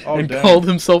head, called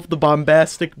himself the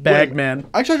bombastic Bagman.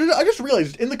 Actually, I just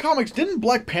realized, in the comics, didn't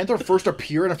Black Panther first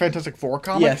appear in a Fantastic Four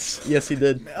comic? Yes, he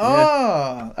did.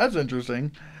 That's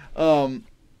interesting.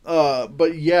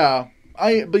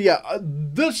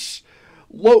 This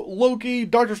Loki,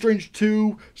 Doctor Strange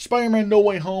 2, Spider-Man No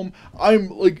Way Home, I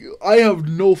have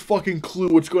no fucking clue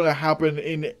what's going to happen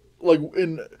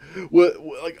with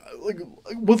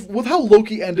how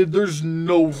Loki ended. There's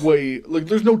no way,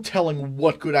 there's no telling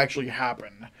what could actually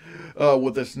happen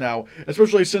with this now,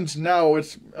 especially since now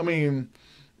it's,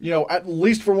 at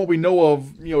least from what we know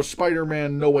of,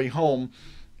 Spider-Man No Way Home,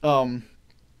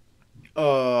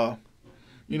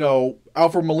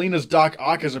 Alfred Molina's Doc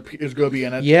Ock is going to be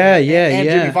in it. Yeah. And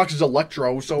Jamie Foxx's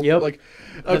Electro. So,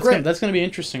 that's going to be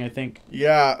interesting, I think.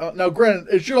 Yeah. Now, granted,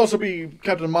 it should also be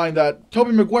kept in mind that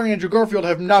Tobey Maguire and Andrew Garfield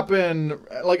have not been,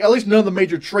 at least none of the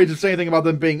major trades have said anything about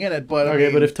them being in it. But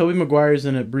but if Tobey Maguire's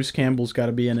in it, Bruce Campbell's got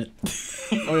to be in it.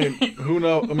 Who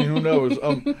knows? Who knows?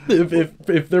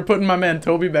 If they're putting my man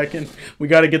Tobey back in, we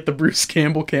got to get the Bruce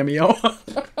Campbell cameo.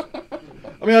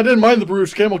 I didn't mind the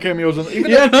Bruce Campbell cameos.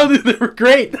 They were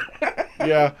great.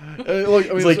 Yeah,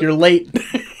 you're late.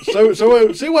 So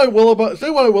say what I will about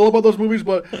those movies,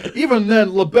 but even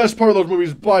then, the best part of those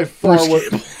movies by far was.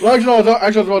 Well, I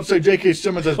was about to say J.K.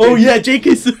 Simmons as. Oh yeah,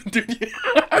 J.K. Simmons. Dude,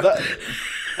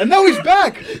 and now he's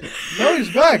back.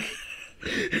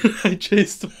 I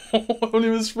chased him when he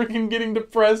was freaking getting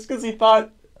depressed because he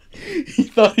thought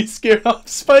he scared off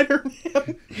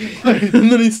Spider-Man,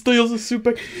 and then he steals a suit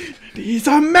back. He's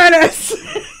a menace.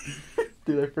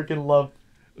 Dude, I freaking love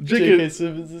J.K.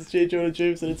 Simmons as J. Jonah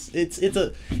Jameson.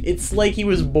 It's like he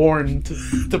was born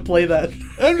to play that.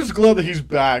 I'm just glad that he's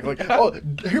back. But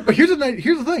here's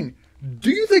the thing.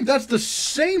 Do you think that's the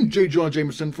same J. Jonah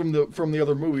Jameson from the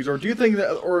other movies, or do you think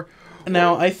that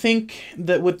Now, I think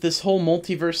that with this whole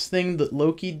multiverse thing that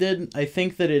Loki did, I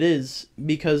think that it is,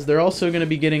 because they're also going to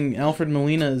be getting Alfred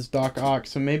Molina as Doc Ock,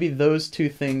 so maybe those two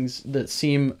things that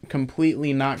seem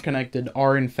completely not connected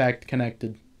are in fact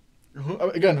connected.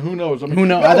 Again, who knows? Who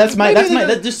knows? That's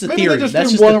just a theory. That's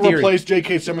just want to replace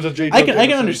J.K. Simmons as J.J. I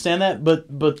can understand that,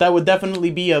 but that would definitely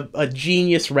be a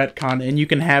genius retcon, and you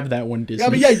can have that one,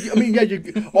 Disney.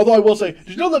 Although I will say, did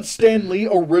you know that Stan Lee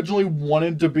originally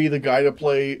wanted to be the guy to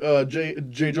play J.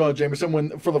 Jonah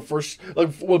Jameson for the first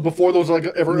before there was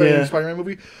any Spider-Man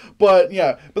movie? But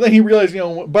then he realized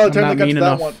by the time they got to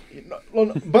that one.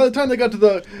 By the time they got to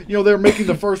the they're making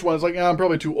the first one, it's like I'm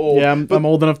probably too old. Yeah, I'm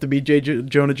old enough to be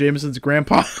Jonah Jameson's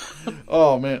grandpa.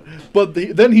 Oh man! But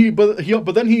then he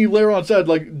later on said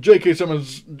J.K.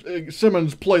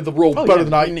 Simmons played the role better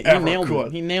than I ever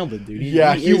could. He nailed it, dude.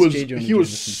 He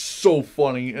was so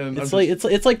funny, and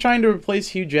it's like trying to replace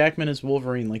Hugh Jackman as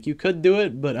Wolverine. Like you could do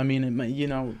it, but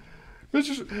It's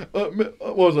just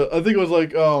what was it? I think it was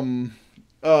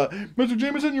Mr.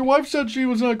 Jameson, your wife said she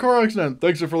was in a car accident.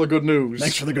 Thanks for the good news.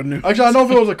 Actually, I don't know if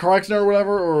it was a car accident or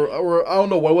whatever, or I don't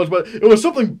know what it was, but it was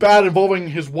something bad involving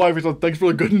his wife. He said, "Thanks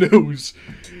for the good news."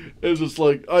 It's just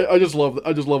I just love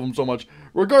him so much.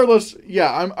 Regardless,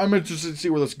 I'm interested to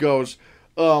see where this goes.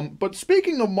 But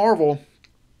speaking of Marvel,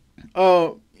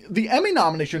 the Emmy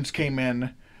nominations came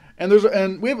in. And there's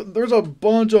a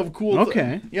bunch of cool.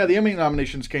 Okay. The Emmy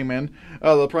nominations came in,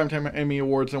 the Primetime Emmy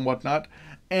Awards and whatnot,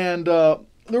 and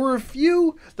there were a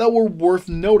few that were worth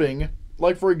noting.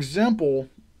 Like for example,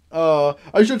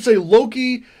 I should say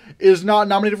Loki is not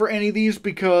nominated for any of these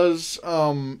because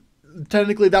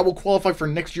technically that will qualify for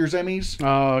next year's Emmys.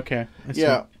 Oh, okay.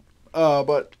 Yeah,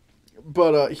 but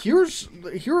here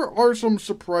are some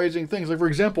surprising things. Like for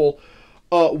example,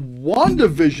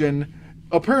 WandaVision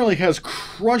apparently has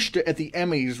crushed it at the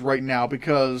Emmys right now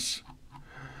because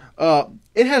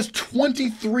It has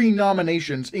 23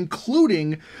 nominations,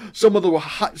 including some of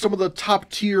the top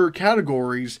tier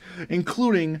categories,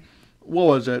 including what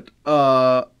was it?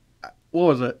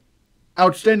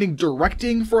 Outstanding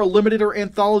directing for a limited or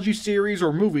anthology series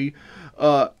or movie.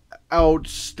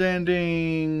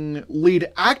 Outstanding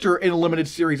lead actor in a limited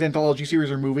series, anthology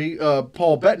series, or movie,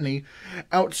 Paul Bettany.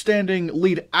 Outstanding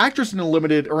lead actress in a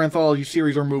limited or anthology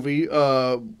series or movie,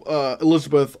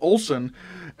 Elizabeth Olsen.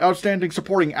 Outstanding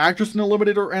supporting actress in a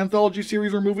limited or anthology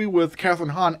series or movie with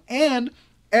Kathryn Hahn. And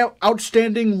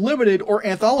outstanding limited or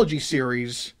anthology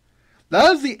series.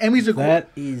 That is the Emmys. That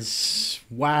is...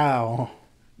 wow.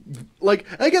 Like,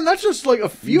 again, that's just like a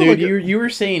few. Dude, like, you were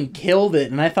saying killed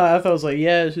it, and I thought I was like,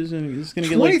 yeah, it's gonna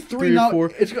get like 3 or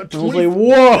 4. It's got 20, I was like,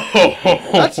 whoa.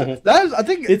 That is, I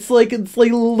think it's like a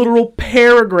literal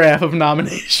paragraph of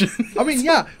nominations. I mean,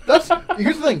 yeah,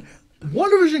 here's the thing.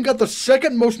 WandaVision got the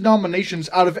second most nominations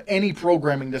out of any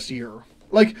programming this year.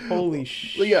 Like, holy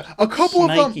shit. Yeah, a couple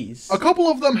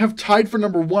of them have tied for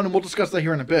number 1, and we'll discuss that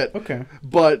here in a bit. Okay.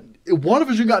 But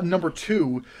WandaVision got number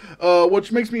 2,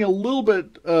 which makes me a little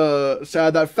bit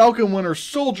sad that Falcon Winter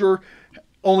Soldier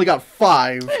only got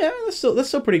 5. Yeah, that's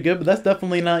still pretty good, but that's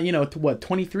definitely not,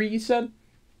 23 you said?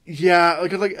 Yeah,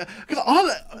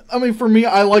 I mean, for me,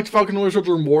 I liked Falcon Winter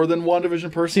Soldier more than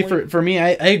WandaVision personally. See, for me, I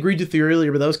agreed with you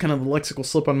earlier, but that was kind of a lexical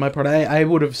slip on my part. I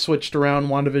would have switched around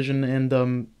WandaVision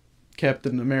and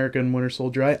Captain America and Winter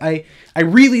Soldier. I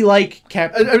really like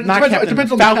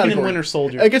Falcon and Winter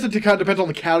Soldier. I guess it kind of depends on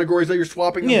the categories that you're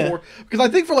swapping them for. Because I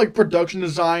think for like production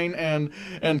design and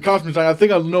costume design, I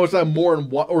think I've noticed that more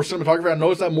or cinematography. I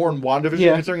noticed that more in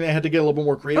WandaVision, considering they had to get a little bit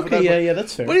more creative. Okay,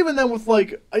 that's fair. But even then, with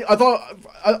like, I thought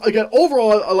again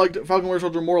overall, I liked Falcon Winter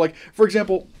Soldier more. Like, for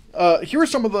example. Here are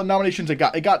some of the nominations it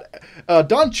got.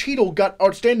 Don Cheadle got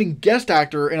Outstanding Guest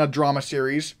Actor in a Drama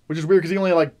Series, which is weird because he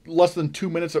only had like less than 2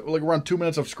 minutes, around 2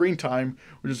 minutes of screen time,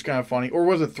 which is kind of funny. Or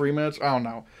was it 3 minutes? I don't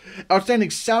know.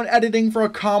 Outstanding Sound Editing for a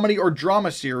Comedy or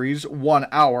Drama Series, 1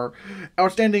 hour.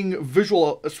 Outstanding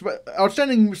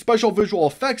Special Visual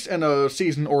Effects in a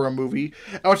season or a movie.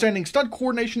 Outstanding Stunt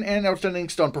Coordination and Outstanding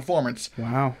Stunt Performance.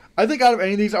 Wow. I think out of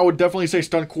any of these, I would definitely say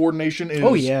stunt coordination is...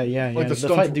 Oh, yeah. Like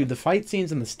the fight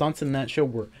scenes and the stunts in that show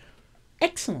were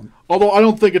excellent. Although I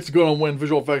don't think it's going to win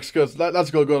visual effects because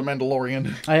that's going to go to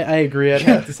Mandalorian. I agree.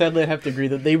 Sadly, I'd have to agree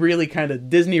that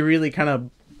Disney really kind of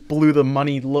blew the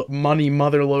money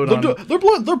mother load on.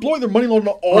 They're blowing their money load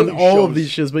on all of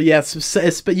these shows. But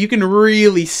yes, but you can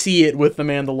really see it with the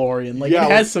Mandalorian. Like, it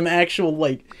has some actual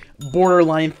like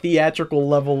borderline theatrical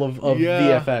level of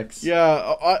VFX. Yeah,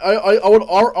 I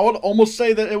would almost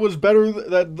say that it was better,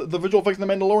 that the visual effects in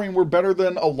The Mandalorian were better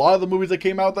than a lot of the movies that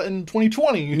came out in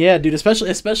 2020. Yeah, dude,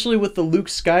 especially with the Luke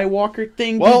Skywalker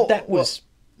thing. Well, dude, that was...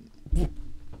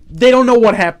 They don't know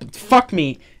what happened. Fuck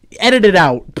me. Edit it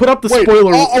out. Put up the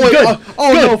spoiler.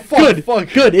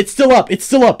 Good. It's still up.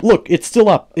 Look, it's still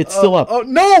up.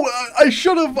 No, I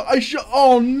should have.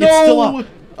 Oh no.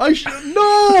 It's still up.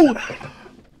 No.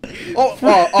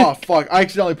 Oh, fuck! I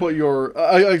accidentally put your.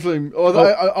 I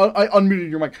unmuted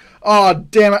your mic. Oh,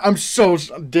 damn it!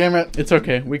 Damn it! It's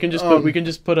okay. We can just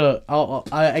put a.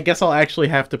 I guess I'll actually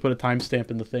have to put a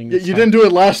timestamp in the thing. You didn't do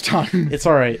it last time. It's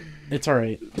all right. It's all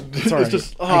right.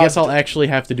 I guess I'll actually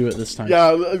have to do it this time.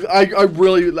 Yeah, I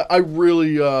really. That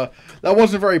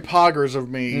wasn't very poggers of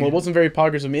me. Well, it wasn't very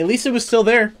poggers of me. At least it was still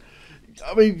there.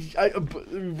 I mean,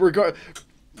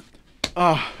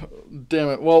 damn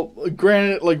it. Well,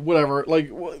 granted, like, whatever.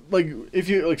 Like if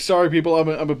you, like, sorry people,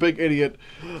 I'm a big idiot.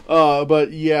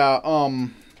 But yeah,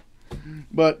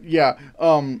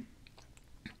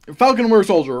 Falcon Winter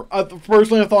Soldier.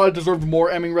 Personally, I thought it deserved more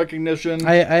Emmy recognition.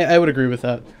 I would agree with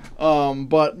that.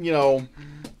 But,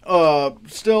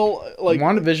 still, like...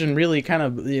 WandaVision really kind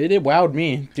of... It wowed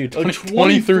me, dude.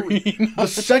 23. The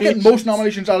second most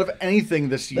nominations out of anything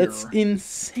this year. That's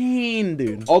insane,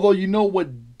 dude. Although, you know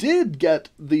what did get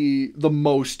the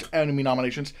most Emmy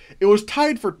nominations? It was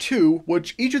tied for 2,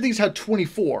 which each of these had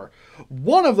 24.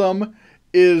 One of them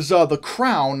is The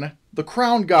Crown. The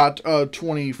Crown got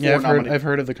 24 nominations. I've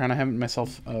heard of The Crown. I haven't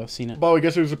myself seen it. But I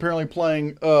guess it was apparently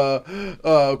playing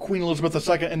Queen Elizabeth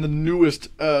II in the newest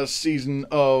season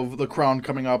of The Crown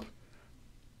coming up.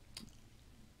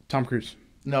 Tom Cruise.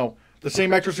 No. The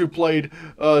same actress who played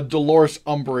Dolores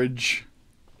Umbridge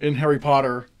in Harry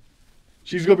Potter.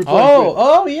 She's going to be playing Queen.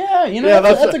 Oh, yeah.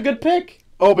 That's a good pick.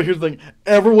 Oh, but here's the thing.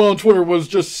 Everyone on Twitter was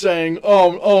just saying,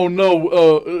 "Oh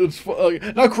no, it's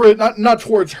not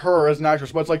towards her as an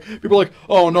actress, but it's like people are like,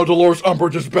 oh no, Dolores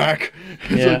Umbridge is back."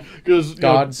 Yeah, because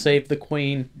God save the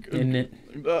Queen, isn't it?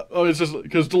 It's just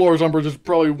because Dolores Umbridge is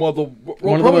probably one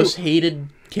of the most hated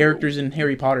characters in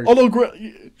Harry Potter. Although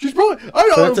she's probably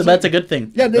That's a good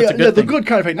thing. Yeah, that's a good the thing. good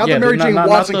kind of hate, not the Mary Jane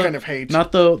Watson kind of hate.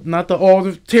 Not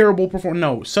the terrible performance.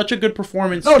 No, such a good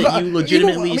performance that you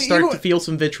legitimately start to feel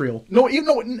some vitriol. No, even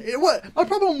though my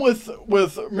problem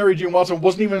with Mary Jane Watson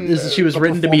wasn't even she was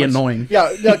written to be annoying.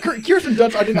 Yeah, Kirsten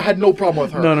Dunst, I had no problem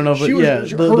with her. No,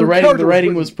 but the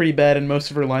writing was pretty bad, and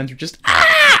most of her lines were just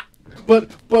But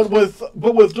with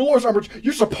Dolores Umbridge,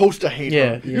 you're supposed to hate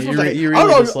her. You're supposed to hate. You I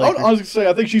really would honestly say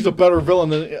I think she's a better villain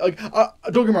than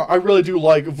don't get me wrong. I really do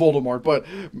like Voldemort, but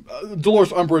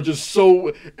Dolores Umbridge is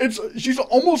she's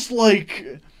almost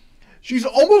like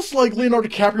Leonardo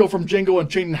DiCaprio from Django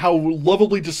Unchained, and how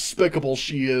lovably despicable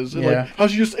she is, and like how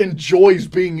she just enjoys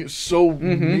being so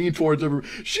mean towards everyone.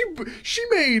 She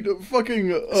made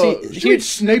fucking she made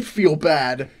Snape feel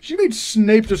bad. She made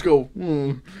Snape just go.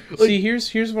 See,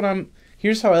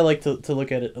 here's how I like to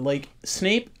look at it. Like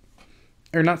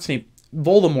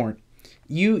Voldemort.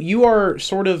 You are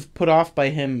sort of put off by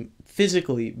him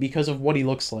physically because of what he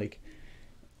looks like.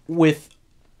 With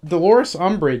Dolores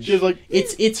Umbridge, she's like,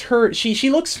 it's her. She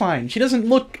looks fine. She doesn't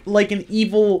look like an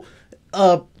evil,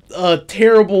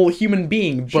 terrible human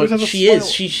being, but she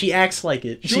is. She acts like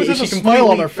it. She has a smile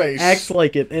on her face. Acts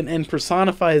like it, and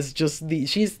personifies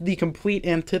she's the complete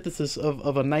antithesis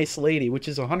of a nice lady, which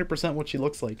is 100% what she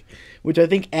looks like, which I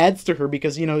think adds to her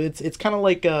because it's kind of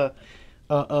like a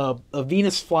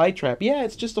Venus flytrap. Yeah,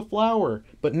 it's just a flower,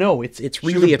 but no, it's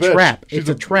really a trap. It's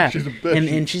a trap,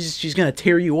 and she's gonna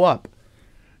tear you up.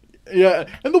 Yeah,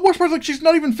 and the worst part is like she's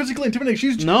not even physically intimidating.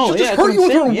 She'll just hurt you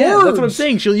with her words. That's what I'm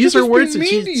saying. She'll use her words. I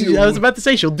was about to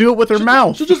say she'll do it with her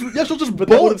mouth. She'll just. But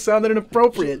that would have sounded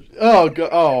inappropriate. Oh god.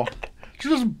 Oh.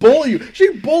 She'll just bully you. She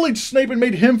bullied Snape and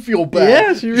made him feel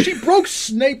bad. Yeah, she broke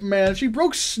Snape, man. She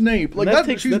broke Snape. Like that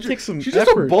takes some effort. She's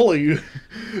just a bully.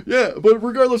 Yeah, but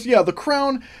regardless, The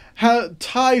Crown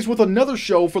ties with another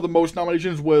show for the most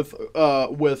nominations with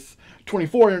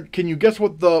 24. Can you guess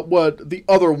what the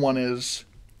other one is?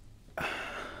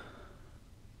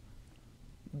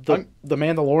 The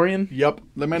Mandalorian? Yep,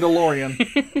 The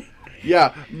Mandalorian.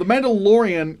 Yeah, The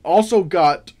Mandalorian also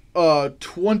got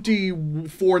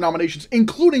 24 nominations,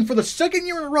 including for the second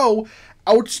year in a row,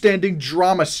 Outstanding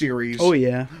Drama Series. Oh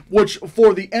yeah. Which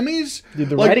for the Emmys, dude,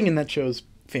 the writing in that show is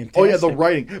fantastic. Oh yeah, the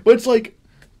writing. But it's like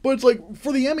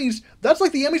for the Emmys, that's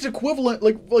like the Emmys equivalent,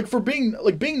 like for being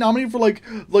nominated for like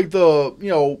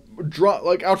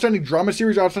the Outstanding Drama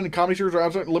Series, Outstanding Comedy Series, or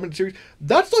Outstanding Limited Series.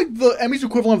 That's like the Emmys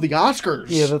equivalent of the Oscars.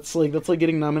 Yeah, that's like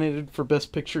getting nominated for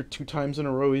Best Picture 2 times in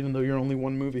a row, even though you're only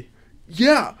one movie.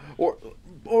 Yeah, or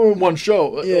one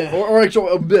show. Yeah. But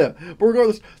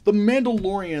regardless, The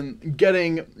Mandalorian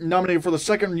getting nominated for the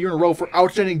second year in a row for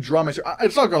Outstanding Drama Series.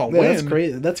 It's not gonna win. That's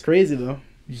crazy. That's crazy though.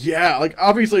 Yeah, like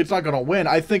obviously it's not gonna win.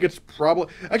 I think it's probably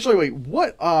wait,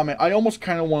 what? I almost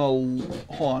kind of want to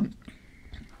hold on.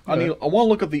 I want to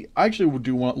look up the. I actually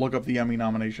do want to look up the Emmy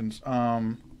nominations. Yeah,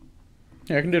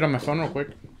 I can do it on my phone real quick.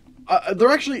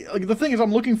 They're actually the thing is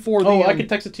I'm looking for. I can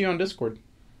text it to you on Discord.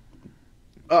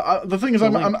 The thing is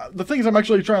I'm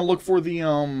actually trying to look for the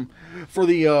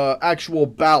actual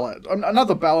ballot. Not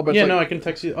the ballot, but I can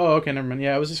text you. Oh, okay, never mind.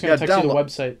 Yeah, I was just gonna text you the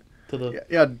website.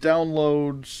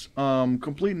 Downloads,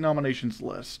 complete nominations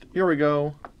list. Here we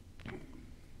go.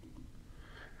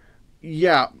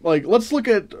 Yeah, let's look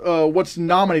at what's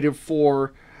nominated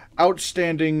for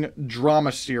Outstanding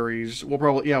Drama Series. We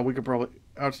could probably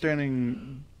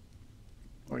outstanding.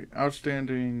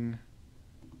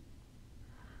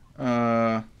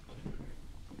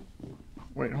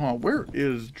 Wait, hold on. Where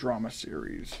is Drama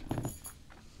Series?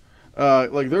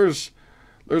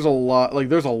 There's a lot.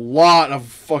 There's a lot of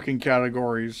fucking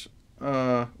categories.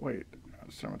 Wait,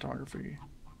 cinematography.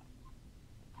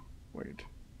 Wait.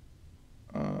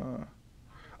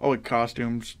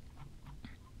 Costumes.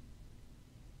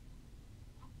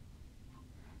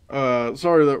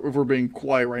 Sorry that if we're being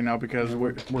quiet right now because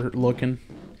we're looking.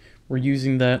 We're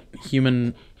using that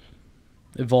human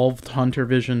evolved hunter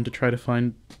vision to try to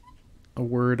find a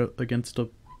word against a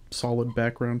solid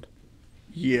background.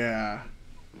 Yeah.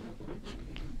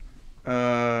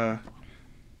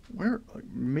 Where?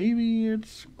 Maybe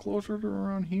it's closer to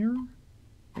around here?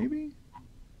 Maybe?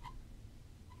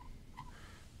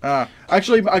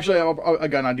 Actually, I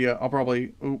got an idea. I'll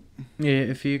probably... Oop. Yeah,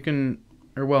 if you can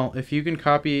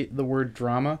copy the word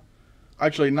drama...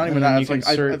 Actually, not even that. It's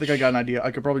I think I got an idea.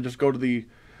 I could probably just go to the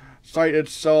site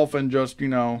itself and just,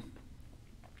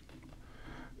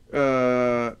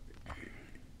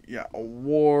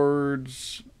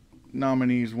 awards,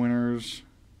 nominees, winners,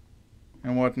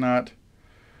 and whatnot.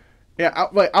 Yeah,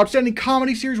 outstanding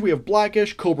comedy series, we have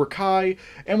Blackish, Cobra Kai,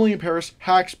 Emily in Paris,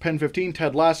 Hacks, Pen 15,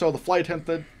 Ted Lasso, The Flight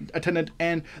Attendant,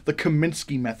 and The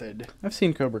Kaminsky Method. I've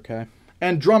seen Cobra Kai.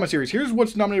 And drama series. Here's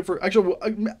what's nominated for... Actually,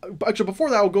 before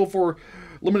that, I'll go for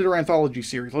limited or anthology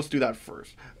series. Let's do that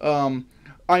first.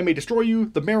 I May Destroy You,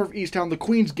 The Mayor of Easttown, The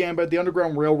Queen's Gambit, The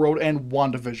Underground Railroad, and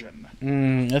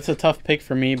WandaVision. That's a tough pick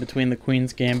for me between The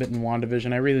Queen's Gambit and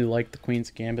WandaVision. I really liked The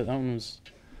Queen's Gambit. That one was...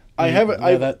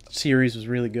 that series was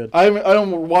really good. I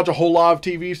don't watch a whole lot of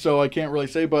TV, so I can't really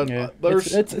say, but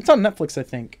there's... It's on Netflix, I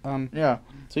think. Yeah.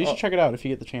 So you should check it out if you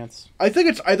get the chance. I think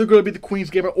it's either going to be The Queen's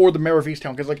Gambit or The Mayor of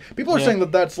Easttown, because people are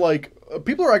saying that's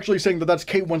people are actually saying that's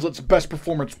Kate Winslet's best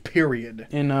performance, period.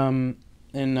 There's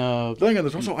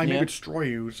also I May Destroy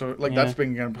You, so that's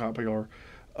being kind of popular.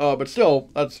 But still,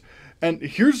 and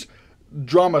here's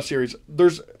drama series.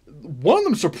 There's one of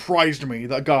them surprised me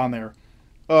that got on there.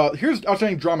 Here's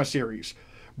outstanding drama series: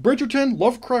 Bridgerton,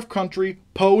 Lovecraft Country,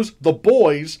 Pose, The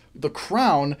Boys, The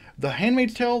Crown, The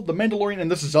Handmaid's Tale, The Mandalorian, and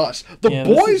This Is Us. The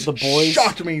Boys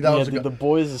shocked me. The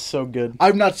Boys is so good.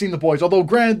 I've not seen The Boys, although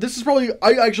granted, this is probably...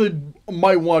 I actually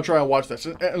might want to try and watch this.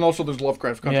 And also there's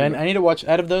Lovecraft Country. Yeah, and I need to watch...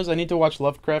 Out of those, I need to watch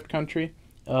Lovecraft Country,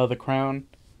 The Crown,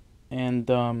 and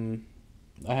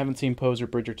I haven't seen Pose or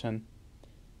Bridgerton.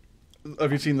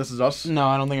 Have you seen This Is Us? No,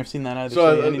 I don't think I've seen that either.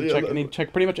 So, I need to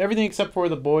check pretty much everything except for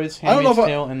The Boys, Handmaid's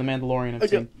Tale, and The Mandalorian I've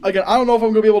seen. Again, I don't know if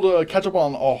I'm going to be able to catch up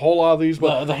on a whole lot of these,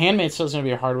 but... The Handmaid's Tale is going to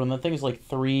be a hard one. That thing is like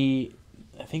 3...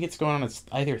 I think it's going on its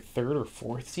either 3rd or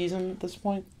 4th season at this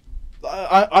point.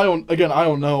 I don't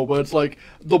know, but it's like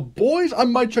The Boys. I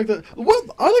might check that. Well,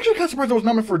 I'm actually kind of surprised it was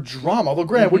nominated for drama. Although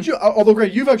Grant,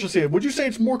 you've actually seen it. Would you say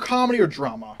it's more comedy or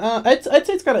drama? I'd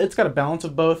say it's got a balance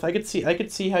of both. I could see how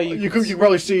you could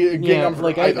probably see it getting on for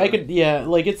either.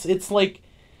 It's like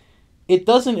it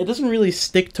doesn't really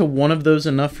stick to one of those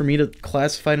enough for me to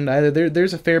classify it into either.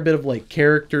 There's a fair bit of like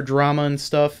character drama and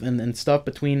stuff and stuff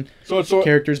between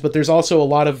characters, but there's also a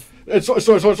lot of... It's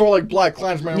sort of like Black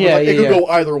Klansman. It could go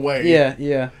either way.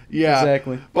 Yeah,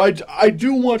 exactly. But I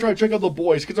do want to try to check out The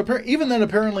Boys, because even then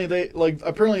apparently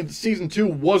season 2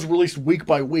 was released week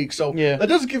by week. So that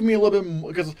does give me a little bit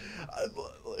more, because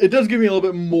it does give me a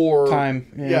little bit more time.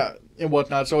 Yeah, and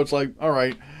whatnot. So it's like, all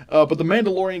right. But The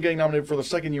Mandalorian getting nominated for the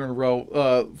 2nd year in a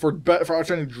row for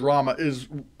outstanding drama is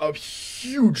a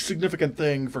huge, significant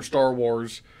thing for Star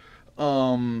Wars.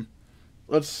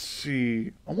 Let's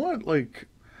see.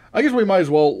 I guess we might as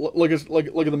well look at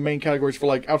the main categories for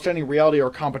like outstanding reality or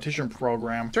competition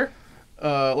program. Sure.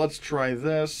 Let's try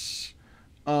this.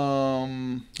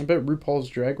 I bet RuPaul's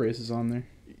Drag Race is on there.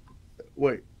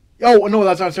 Wait. Oh no,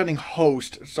 that's outstanding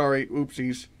host. Sorry,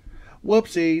 oopsies.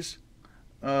 Whoopsies.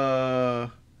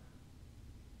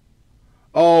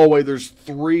 Oh wait, there's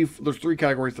three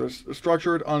categories. There's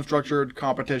structured, unstructured,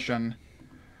 competition.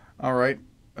 All right.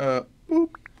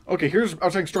 Okay, here's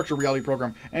outstanding structured reality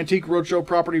program: Antique Roadshow,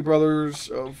 Property Brothers,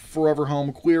 Forever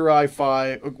Home, Queer Eye,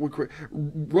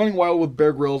 Running Wild with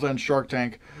Bear Grylls, and Shark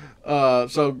Tank.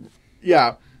 So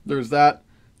yeah, there's that.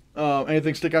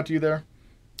 Anything stick out to you there?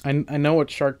 I know what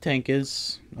Shark Tank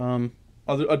is.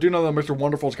 I do know that Mr.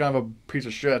 Wonderful is kind of a piece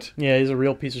of shit. Yeah, he's a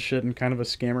real piece of shit and kind of a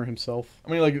scammer himself.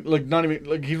 I mean, not even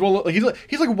like he's one of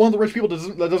the rich people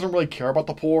that doesn't really care about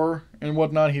the poor and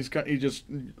whatnot. He just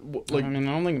like. I mean,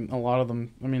 I don't think a lot of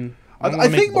them. I mean, I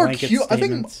think Mark Cuban. I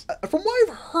think from what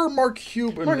I've heard, Mark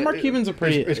Cuban. Mark Cuban's a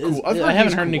pretty. It's cool. I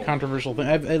haven't heard any controversial thing.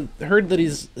 I've heard that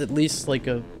he's at least like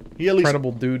a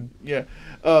credible dude. Yeah.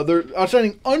 Their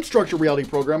outstanding unstructured reality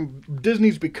program,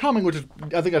 Disney's Becoming, which is,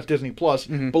 I think that's Disney Plus,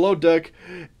 Below Deck,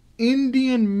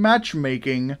 Indian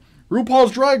Matchmaking,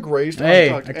 RuPaul's Drag Race.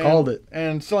 Hey, I called it.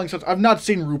 And Selling Such. I've not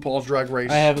seen RuPaul's Drag Race.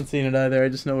 I haven't seen it either. I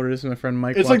just know what it is. My friend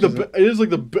Mike. It's like it is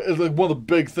like one of the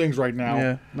big things right now.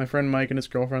 Yeah, my friend Mike and his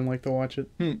girlfriend like to watch it.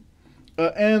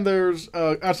 And there's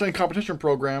outstanding competition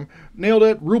program, Nailed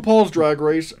It, RuPaul's Drag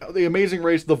Race, The Amazing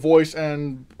Race, The Voice,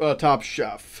 and Top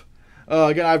Chef.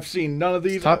 Again, I've seen none of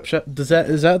these. Top Chef. Is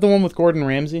that the one with Gordon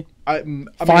Ramsay?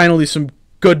 Finally, some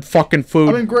good fucking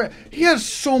food. I mean, he has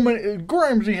so many.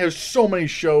 Gordon Ramsay has so many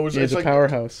shows. Yeah, he's a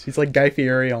powerhouse. He's like Guy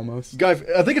Fieri almost. I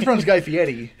think it's pronounced Guy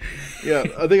Fieri. Yeah,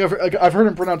 I think I've heard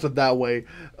him pronounce it that way.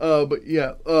 But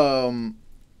yeah.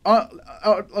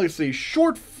 Let's see.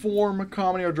 Short form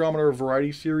comedy or drama or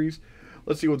variety series.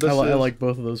 Let's see what this is. I like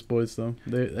both of those boys, though.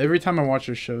 Every time I watch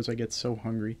their shows, I get so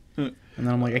hungry. And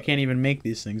then I'm like, I can't even make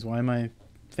these things. Why am I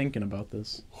thinking about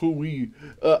this?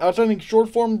 Outstanding short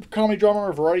form comedy drama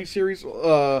or variety series.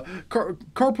 Carpool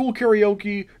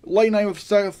Karaoke, Late Night with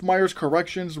Seth Meyers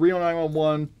Corrections, Rio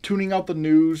 911, Tuning Out the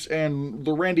News, and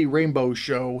The Randy Rainbow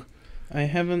Show. I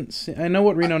haven't seen. I know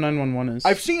what Reno 911 is.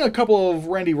 I've seen a couple of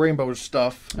Randy Rainbow's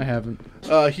stuff. I haven't.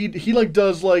 He like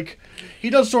does like he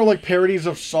does sort of like parodies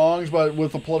of songs, but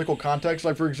with a political context.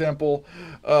 Like for example,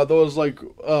 those he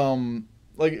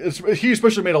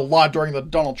especially made a lot during the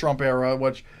Donald Trump era,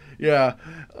 which. Yeah,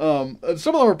 some of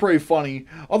them are pretty funny.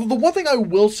 Although the one thing I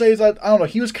will say is that I don't know,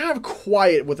 he was kind of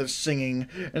quiet with his singing,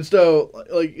 and so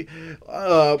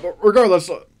but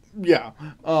regardless, yeah.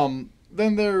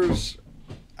 Then there's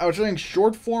I was saying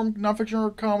short form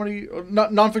nonfiction comedy,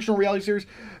 nonfictional reality series,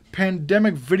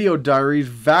 Pandemic Video Diaries,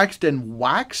 Vaxxed and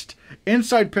Waxed,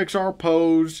 Inside Pixar,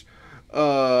 Pose.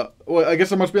 Well, I guess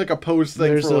there must be like a Pose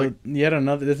thing. There's yet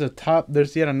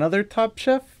another Top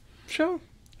Chef show.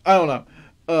 I don't know.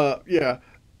 Yeah.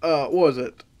 What was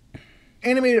it?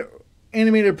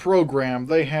 Animated program.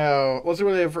 They have. Let's see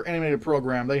what they have for animated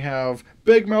program. They have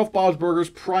Big Mouth, Bob's Burgers,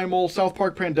 Primal, South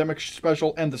Park Pandemic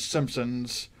Special, and The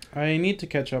Simpsons. I need to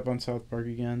catch up on South Park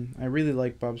again. I really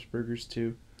like Bob's Burgers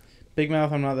too. Big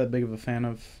Mouth, I'm not that big of a fan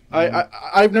of.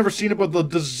 I've never seen it, but the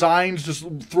designs just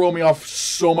throw me off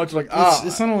so much. Like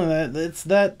it's not only that. It's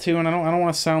that too, and I don't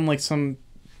want to sound like some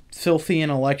filthy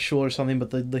intellectual or something,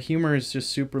 but the humor is just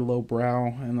super lowbrow,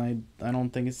 and I don't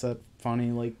think it's that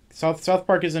funny. Like South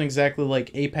Park isn't exactly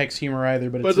like apex humor either,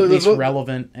 but it's at least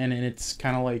relevant and it's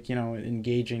kind of like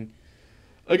engaging.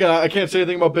 Again, I can't say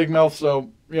anything about Big Mouth, so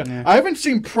yeah. I haven't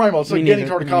seen Primal. It's like Danny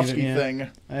Tartakovsky thing.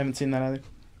 I haven't seen that either.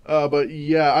 But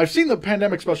yeah, I've seen the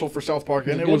Pandemic Special for South Park,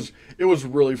 and it was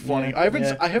really funny. Yeah, I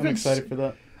haven't. I'm excited for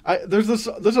that. There's a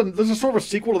sort of a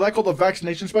sequel to that called the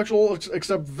Vaccination Special,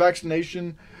 except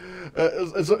vaccination.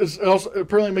 It also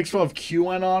apparently makes fun of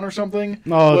QAnon or something.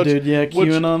 Oh, dude, yeah,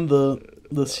 QAnon,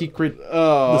 the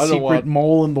secret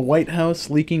mole in the White House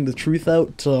leaking the truth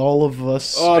out to all of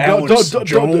us Alex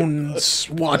Jones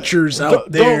watchers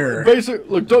out there.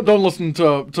 Don't listen to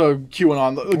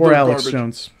QAnon or Alex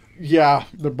Jones. Yeah,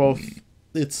 they're both.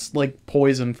 It's like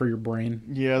poison for your brain.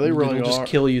 Yeah, they really are. Just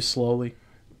kill you slowly.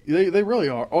 They really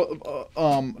are.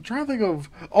 I'm trying to think of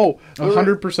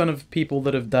 100% of people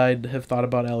that have died have thought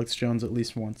about Alex Jones at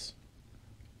least once.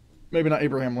 Maybe not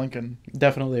Abraham Lincoln.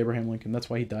 Definitely Abraham Lincoln. That's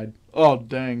why he died. Oh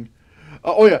dang.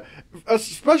 Oh yeah.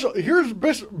 Here's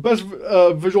best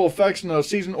visual effects in a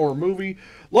season or movie: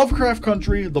 Lovecraft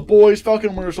Country, The Boys,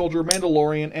 Falcon Winter Soldier,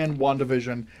 Mandalorian, and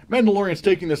WandaVision. Mandalorian's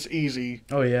taking this easy.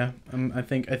 Oh yeah, I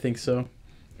think so.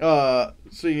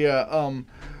 So yeah.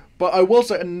 But I will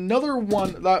say another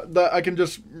one that I can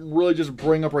just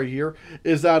bring up right here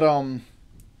is that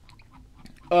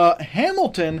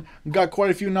Hamilton got quite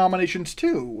a few nominations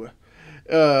too.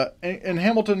 And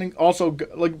Hamilton also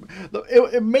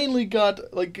it mainly got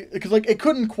because it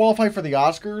couldn't qualify for the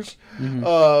Oscars,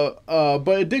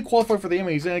 but it did qualify for the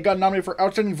Emmys, and it got nominated for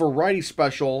Outstanding Variety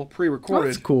Special pre-recorded.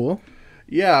 That's cool.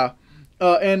 Yeah.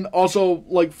 And also,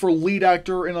 for lead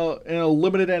actor in a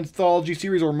limited anthology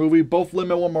series or movie, both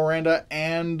Lin-Manuel Miranda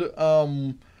and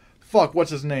what's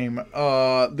his name?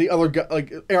 The other guy,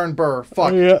 Aaron Burr.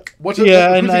 Fuck. Yeah.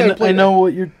 I know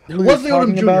what you're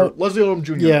talking about. Leslie Odom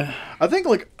Jr. Yeah. I think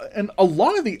and a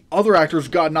lot of the other actors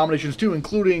got nominations too,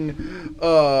 including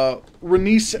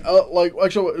Renice.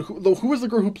 Who was the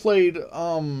girl who played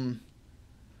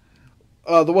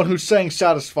the one who sang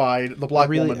 "Satisfied," the black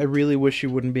woman. I really wish you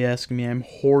wouldn't be asking me. I'm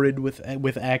horrid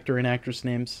with actor and actress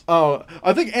names.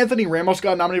 I think Anthony Ramos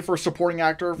got nominated for supporting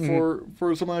actor for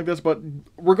something like this. But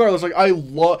regardless, I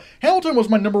love Hamilton was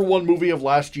my #1 movie of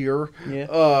last year. Yeah.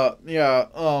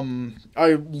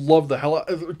 I love the hell.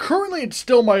 Currently, it's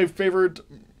still my favorite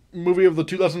movie of the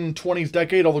 2020s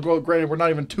decade. Although, granted, we're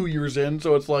not even 2 years in,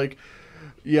 so it's like.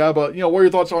 Yeah, but what are your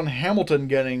thoughts on Hamilton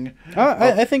getting?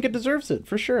 I think it deserves it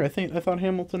for sure. I think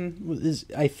Hamilton is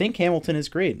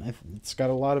great. It's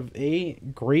got a lot of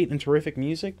great and terrific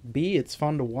music. B, it's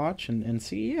fun to watch, and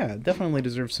C, it definitely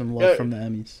deserves some love from the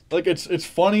Emmys. It's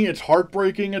funny, it's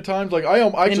heartbreaking at times. I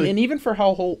am actually, and even for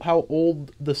how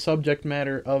old the subject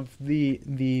matter of the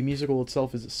musical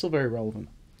itself is, it's still very relevant.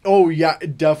 Oh yeah,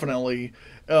 definitely.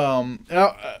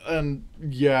 And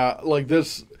yeah,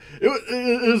 this.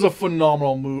 It is a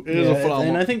phenomenal movie. It is a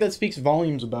phenomenal, and I think that speaks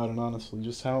volumes about it. Honestly,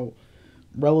 just how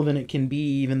relevant it can be,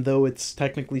 even though it's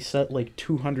technically set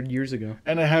 200 years ago.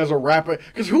 And it has a rapping.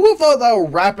 Because who would have thought that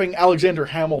rapping Alexander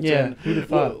Hamilton? Yeah, who'd have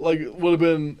thought? Would have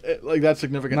been that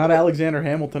significant. Not Alexander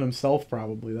Hamilton himself,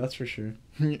 probably. That's for sure.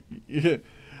 Yeah.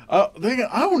 I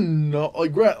don't know. I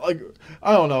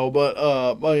don't know,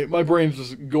 but my brain's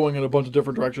just going in a bunch of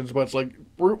different directions. But it's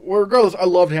regardless, I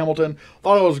loved Hamilton.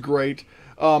 Thought it was great.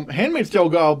 Handmaid's Tale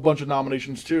got a bunch of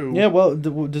nominations too. Yeah, well,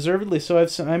 deservedly. So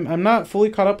I'm not fully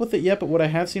caught up with it yet, but what I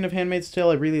have seen of Handmaid's Tale,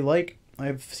 I really like.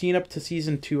 I've seen up to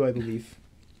season 2, I believe.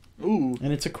 Ooh.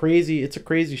 And it's a crazy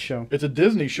show. It's a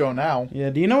Disney show now. Yeah.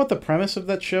 Do you know what the premise of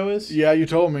that show is? Yeah, you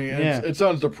told me. Yeah. It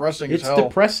sounds depressing as hell. It's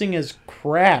depressing as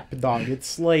crap, dog.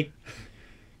 It's like,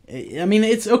 I mean,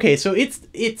 it's okay. So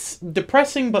it's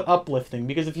depressing but uplifting,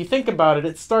 because if you think about it,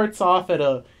 it starts off in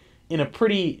a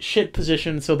pretty shit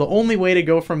position. So the only way to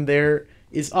go from there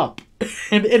is up,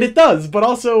 and it does. But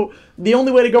also, the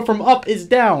only way to go from up is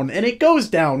down, and it goes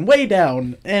down, way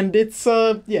down. And it's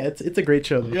it's a great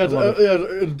show. Yeah,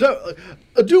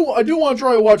 I do want to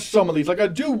try to watch some of these. Like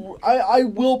I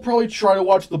will probably try to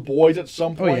watch The Boys at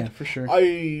some point. Oh yeah, for sure.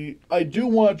 I do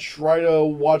want to try to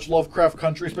watch Lovecraft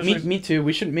Country, especially. Me too.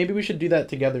 We should do that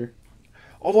together.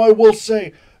 Although I will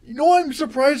say, I'm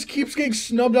surprised keeps getting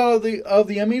snubbed out of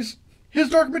the Emmys. His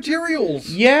Dark Materials.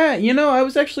 Yeah, I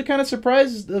was actually kind of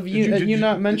surprised of you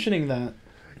not mentioning that.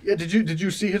 Yeah, did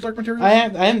you see His Dark Materials? I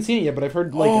haven't seen it yet, but I've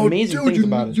heard amazing things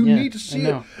about it. You need to see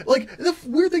it. Like, the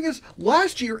weird thing is,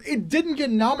 last year it didn't get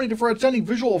nominated for Outstanding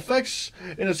Visual Effects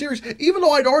in a series, even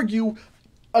though I'd argue,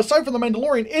 aside from The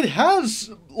Mandalorian, it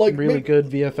has like really good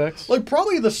VFX. Like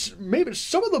probably maybe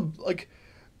some of the like.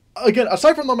 Again,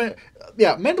 aside from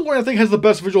Mandalorian, I think has the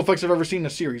best visual effects I've ever seen in a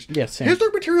series. Yeah, same. His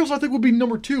Dark Materials, I think, would be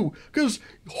number 2, because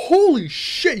holy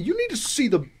shit, you need to see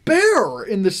the bear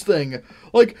in this thing.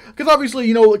 Like, because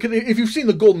obviously, if you've seen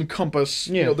the Golden Compass,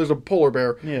 there's a polar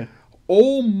bear. Yeah.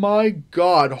 Oh my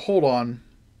God, hold on.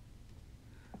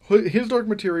 His Dark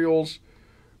Materials.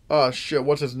 Shit,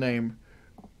 what's his name?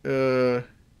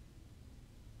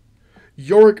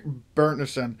 Yorick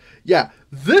Bernison. Yeah,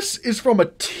 this is from a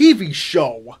TV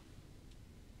show.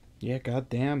 Yeah,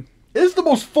 goddamn. It's the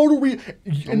most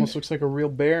almost looks like a real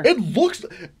bear. It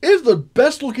is the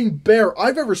best looking bear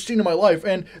I've ever seen in my life,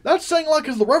 and that's saying a lot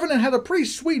because The Revenant had a pretty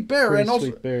sweet bear,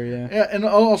 Sweet bear, yeah. Yeah, and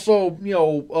also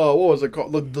what was it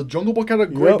called? The Jungle Book had a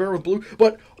great bear with blue,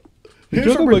 but the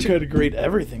Jungle Book had a great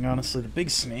everything. Honestly, the big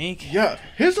snake. Yeah,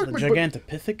 the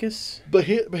Gigantopithecus. But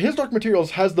his Dark Materials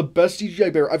has the best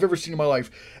CGI bear I've ever seen in my life.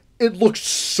 It looks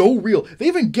so real. They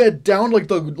even get down like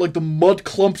the mud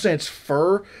clumps and its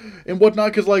fur and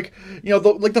whatnot, because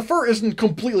the fur isn't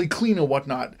completely clean and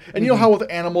whatnot. And you know how with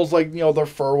animals, their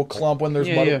fur will clump when there's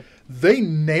mud. Yeah. They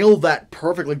nail that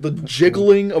perfect, like the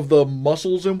jiggling of the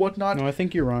muscles and whatnot. No, I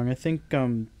think you're wrong. I think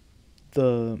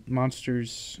the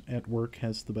Monsters at Work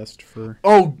has the best fur.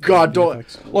 Oh God, don't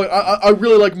look! I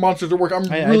really like Monsters at Work.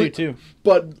 I do too.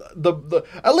 But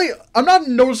at least I'm not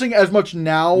noticing as much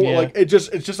now. Yeah. Like it's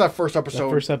just that first episode. That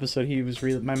first episode,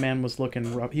 my man was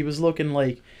looking rough. He was looking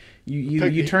like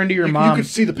you turn to your mom. You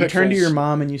could see the pixels. You turn to your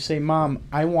mom and you say, "Mom,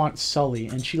 I want Sully,"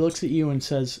 and she looks at you and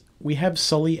says, "We have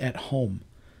Sully at home."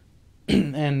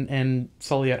 and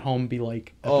Sully at home be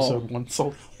like episode 1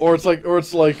 Sully. Or it's like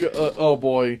oh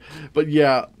boy. But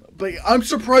yeah. But I'm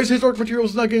surprised His Dark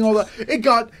Materials is not getting all that. It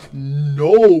got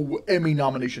no Emmy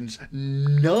nominations.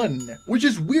 None. Which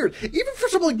is weird. Even for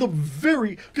something like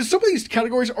because some of these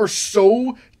categories are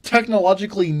so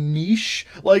technologically niche.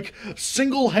 Like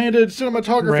single-handed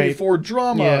cinematography for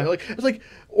drama. Yeah. Like it's like,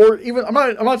 or even I'm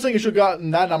not saying it should have gotten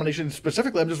that nomination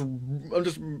specifically. I'm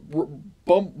just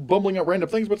bumbling out random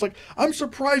things. But it's like, I'm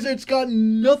surprised it's got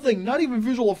nothing. Not even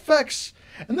visual effects.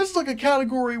 And this is like a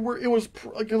category where it was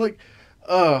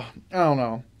I don't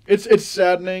know. It's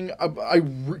saddening.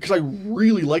 Because I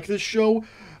really like this show.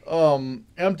 And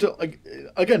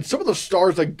again, some of the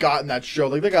stars they got in that show,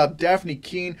 like they got Daphne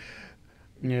Keane.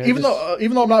 Yeah, even though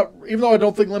I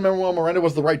don't think Lin-Manuel Miranda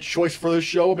was the right choice for this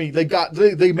show. I mean,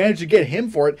 they managed to get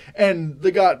him for it, and they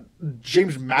got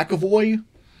James McAvoy.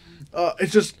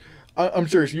 It's just. I'm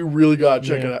serious. You really gotta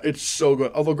check it out. It's so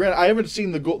good. Although, granted, I haven't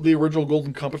seen the original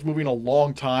Golden Compass movie in a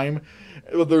long time.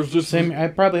 There's just same. I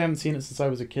probably haven't seen it since I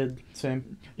was a kid.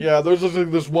 Same. Yeah, there's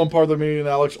this one part that me and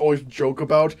Alex always joke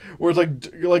about, where it's like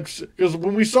because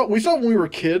when we saw it when we were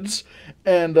kids,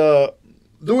 and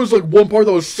there was like one part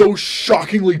that was so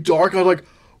shockingly dark. I was like,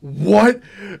 what?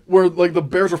 Where like the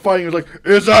bears are fighting. It was like,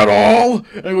 is that all?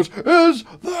 And he goes, is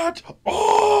that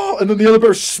all? And then the other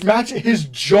bear smacks his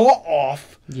jaw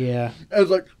off. Yeah. And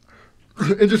it's like,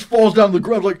 it just falls down the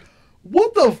ground. Like,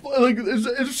 what the like?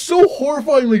 It's so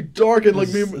horrifyingly dark, and like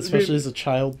especially as a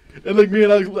child. And like me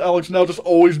and Alex now just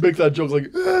always make that joke. Like,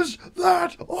 is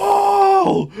that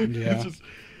all? Yeah.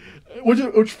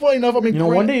 Which funny enough, I mean,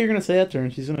 one day you're gonna say that to her,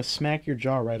 and she's gonna smack your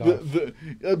jaw right off. But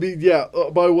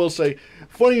I will say,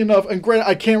 funny enough, and granted,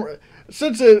 I can't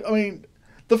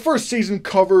the first season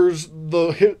covers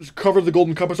the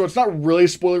Golden Compass, so it's not really a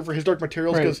spoiler for His Dark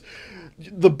Materials because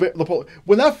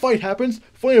when that fight happens,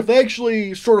 funny if they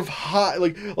actually sort of hide,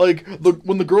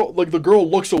 when the girl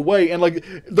looks away and like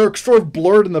they're sort of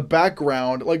blurred in the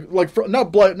background,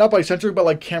 not by censoring but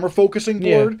like camera focusing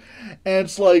blurred, and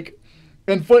it's like.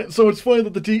 And so it's funny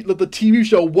that the TV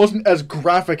show wasn't as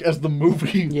graphic as the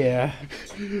movie. Yeah.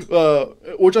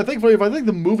 Which I think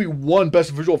the movie won Best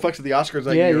Visual Effects at the Oscars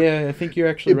that year. Yeah, I think you're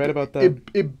actually right about that.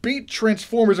 It beat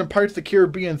Transformers and Pirates of the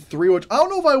Caribbean 3, which I don't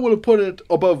know if I would have put it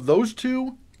above those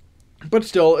two, but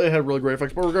still, it had really great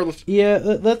effects. But regardless. Yeah,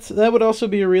 that would also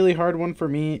be a really hard one for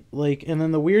me. Like, and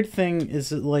then the weird thing is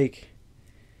that, like,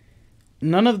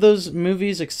 none of those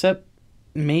movies, except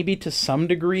maybe to some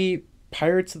degree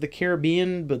Pirates of the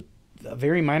Caribbean, but a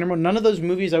very minor one. None of those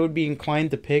movies I would be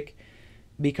inclined to pick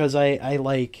because I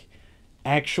like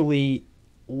actually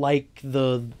like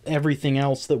the everything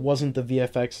else that wasn't the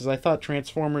VFX. I thought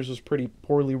Transformers was pretty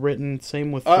poorly written.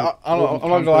 Same with I'm not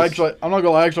gonna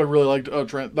lie. I actually really liked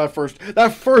that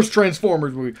first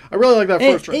Transformers movie. I really like that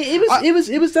first.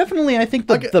 It was definitely, I think,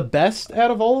 the best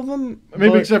out of all of them.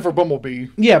 Maybe except for Bumblebee.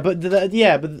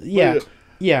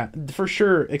 Yeah, for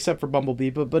sure, except for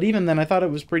Bumblebee. But even then, I thought it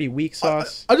was pretty weak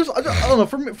sauce. I don't know.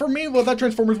 For me, with that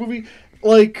Transformers movie,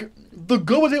 like the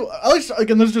good was it. At least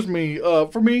again, this is just me.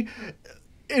 For me,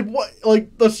 it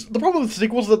like the problem with the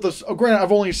sequels is that granted,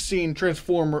 I've only seen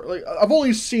I've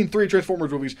only seen 3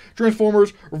 Transformers movies: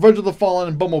 Transformers, Revenge of the Fallen,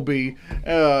 and Bumblebee.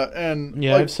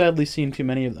 I've sadly seen too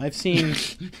many of them. I've seen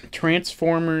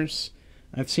Transformers.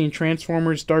 I've seen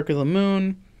Transformers: Dark of the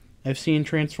Moon. I've seen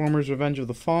Transformers: Revenge of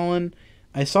the Fallen.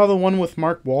 I saw the one with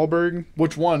Mark Wahlberg.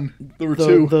 Which one? There were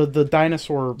 2. The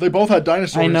dinosaur. They both had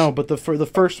dinosaurs. I know, but the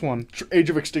first one. Age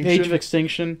of Extinction. Age of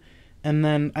Extinction. And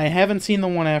then I haven't seen the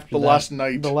one after The Last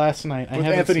Night. The Last Night. With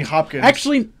Anthony Hopkins.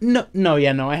 Actually, no,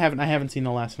 I haven't seen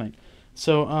The Last Night.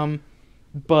 So,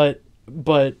 but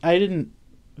I didn't.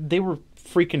 They were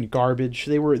freaking garbage.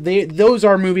 Those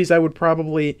are movies I would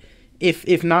probably,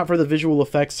 if not for the visual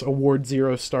effects, award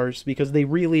 0 stars because they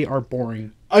really are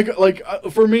boring.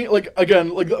 For me with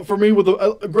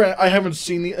the granted, I haven't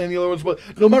seen any other ones, but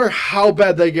no matter how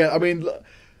bad they get, I mean,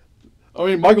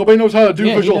 Michael Bay knows how to do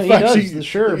visual effects. He does,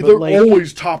 sure, they're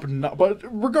always top notch. But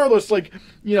regardless, we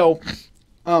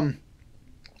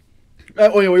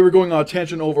were going on a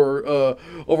tangent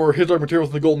over His Dark Materials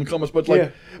and the Golden Compass, but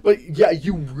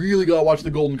you really gotta watch the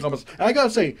Golden Compass. And I gotta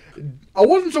say, I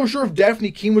wasn't so sure if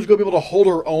Daphne Keane was gonna be able to hold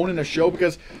her own in a show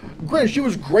because, granted, she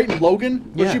was great in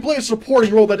Logan, but she played a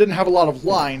supporting role that didn't have a lot of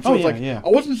lines. So I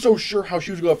wasn't so sure how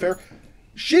she was gonna fare.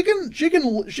 She can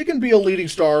be a leading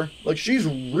star. Like she's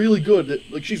really good.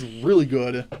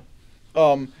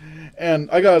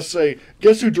 And I gotta say,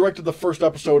 guess who directed the first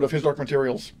episode of His Dark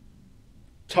Materials?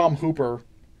 Tom Hooper,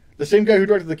 the same guy who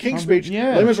directed The King's Speech,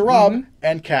 Les Miserables,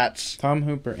 and Cats. Tom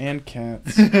Hooper and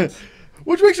Cats.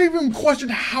 Which makes me even question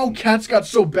how Cats got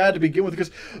so bad to begin with,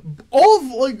 because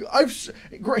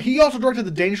he also directed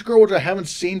The Danish Girl, which I haven't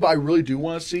seen, but I really do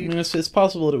want to see. I mean, it's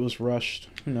possible that it was rushed.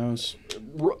 Who knows?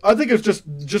 I think it's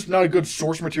just not a good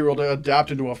source material to adapt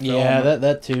into a film. Yeah,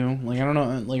 that too. I don't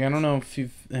know if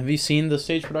have you seen the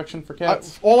stage production for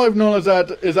Cats? All I've known is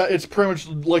that it's pretty much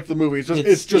like the movie.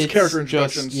 It's just character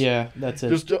introductions. That's it.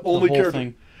 Just the only whole character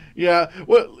thing. Yeah,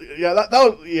 well, yeah, that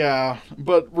was, yeah,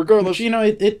 but regardless,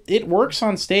 it works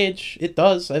on stage. It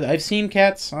does. I've seen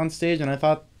Cats on stage, and I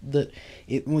thought that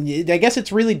I guess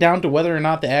it's really down to whether or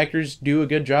not the actors do a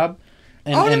good job.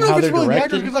 And, I don't know how if it's they're really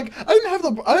directed. because I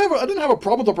didn't have a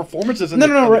problem with the performances.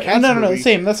 No.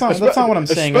 Same. That's not what I'm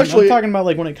saying. I'm talking about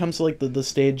when it comes to the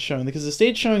stage showing, because the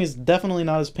stage showing is definitely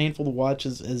not as painful to watch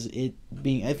as it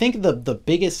being. I think the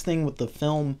biggest thing with the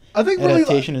film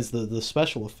adaptation is the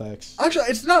special effects. Actually,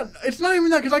 it's not even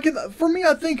that, because for me,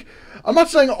 I think I'm not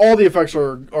saying all the effects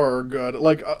are good.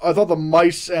 Like I thought the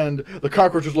mice and the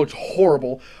cockroaches looked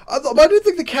horrible. But I do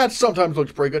think the cat sometimes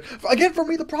looks pretty good. Again, for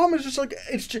me, the problem is just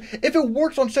if it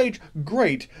works on stage,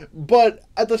 great. But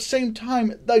at the same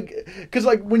time, because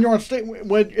when you're on stage,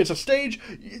 when it's a stage,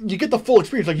 you get the full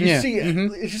experience. Like you see,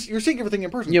 you're seeing everything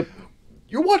in person. Yep.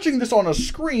 You're watching this on a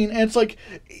screen, and it's like,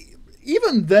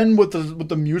 even then with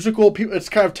the musical, it's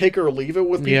kind of take it or leave it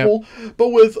with people. Yep. But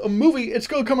with a movie, it's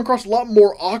going to come across a lot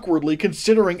more awkwardly,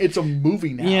 considering it's a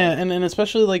movie now. Yeah, and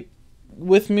especially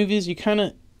with movies, you kind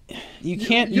of. You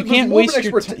can't waste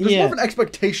your time. There's more of an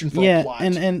expectation for a plot.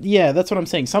 And that's what I'm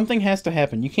saying. Something has to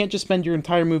happen. You can't just spend your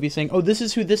entire movie saying, "Oh, this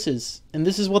is who this is, and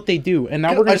this is what they do," and now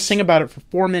we're going to sing about it for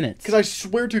 4 minutes. Because I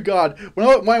swear to God, when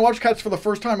I watched Cats for the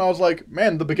first time, I was like,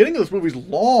 "Man, the beginning of this movie's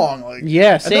long." Like,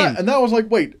 yeah, same. And that was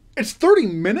like, wait, it's 30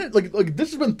 minutes. Like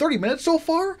this has been 30 minutes so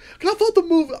far. Because I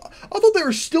thought they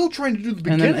were still trying to do the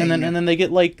beginning. And then they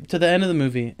get like to the end of the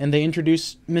movie and they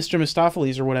introduce Mr.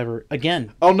 Mistopheles or whatever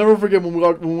again. I'll never forget when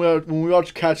we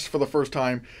watched Cats for the first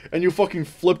time, and you fucking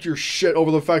flipped your shit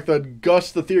over the fact that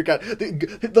Gus, the theater cat,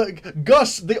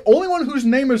 Gus, the only one whose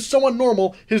name is somewhat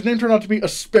normal, his name turned out to be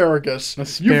Asparagus.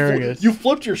 Asparagus. You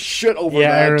flipped your shit over that.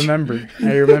 Yeah, I remember.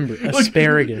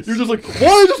 Asparagus. You're just like,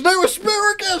 why is his name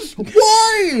Asparagus?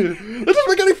 Why? That doesn't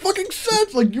make any fucking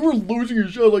sense. Like, you were losing your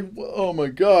shit. Like, oh my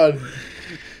god.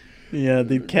 Yeah,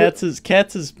 the Cats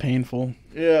is painful.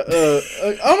 Yeah,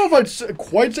 I don't know if I'd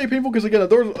quite say painful, because again,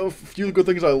 there was a few good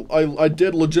things I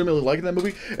did legitimately like in that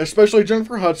movie, especially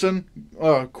Jennifer Hudson,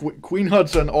 Queen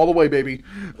Hudson, all the way, baby.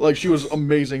 Like, she was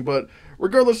amazing. But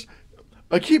regardless,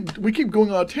 we keep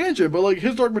going on a tangent, but like,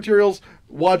 His Dark Materials,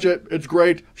 watch it, it's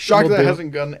great. Shocked that it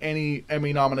hasn't gotten any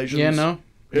Emmy nominations. Yeah, no.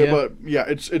 Yeah, but yeah,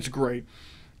 it's great.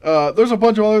 There's a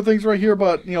bunch of other things right here,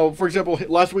 but, you know, for example,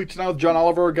 last week tonight, John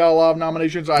Oliver got a lot of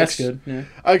nominations. That's good. Yeah.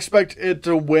 I expect it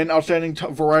to win Outstanding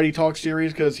Variety Talk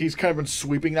Series, because he's kind of been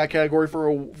sweeping that category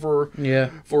for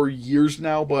years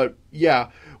now. But yeah,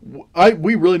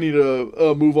 we really need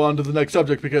to move on to the next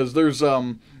subject, because there's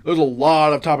a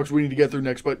lot of topics we need to get through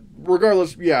next. But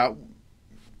regardless, yeah.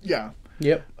 Yep.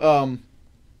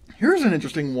 Here's an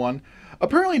interesting one.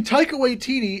 Apparently, Taika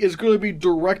Waititi is going to be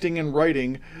directing and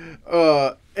writing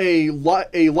a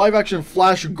live-action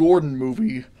Flash Gordon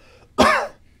movie.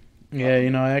 Yeah,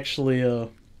 you know, I actually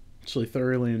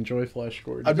thoroughly enjoy Flash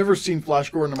Gordon. I've never seen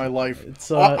Flash Gordon in my life.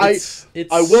 I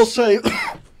will say,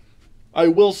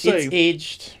 it's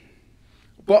aged.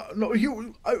 But no,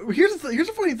 here's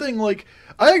the funny thing. Like,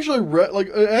 I actually read, like,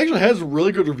 it actually has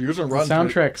really good reviews on Rotten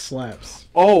Tomatoes. The soundtrack slaps.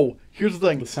 Oh, here's the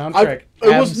thing. The soundtrack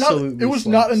absolutely It was slaps.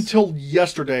 not until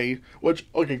yesterday, which,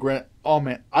 okay, Grant, oh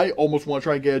man, I almost want to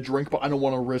try and get a drink, but I don't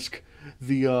want to risk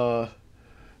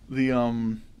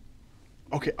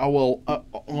okay, I will,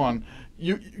 hold on.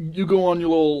 You go on your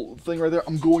little thing right there.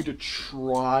 I'm going to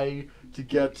try to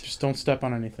get... Just don't step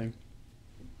on anything.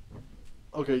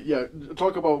 Okay, yeah,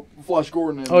 talk about Flash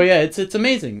Gordon. Oh yeah, it's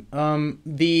amazing.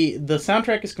 The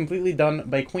soundtrack is completely done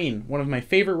by Queen, one of my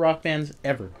favorite rock bands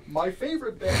ever. My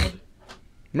favorite band.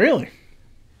 Really?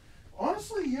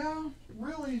 Honestly, yeah,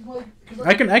 really. Like,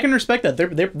 I can respect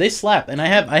that. They slap, and I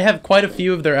have quite a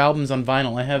few of their albums on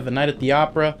vinyl. I have A Night at the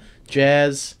Opera,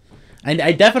 Jazz.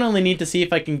 I definitely need to see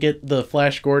if I can get the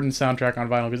Flash Gordon soundtrack on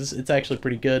vinyl, because it's actually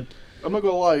pretty good. I'm not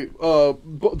gonna lie.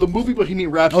 The movie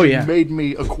Bohemian Rhapsody made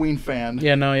me a Queen fan.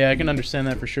 Yeah, no, yeah, I can understand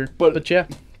that for sure. But yeah.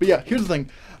 But yeah, here's the thing.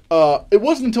 It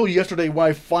wasn't until yesterday when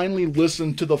I finally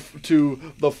listened to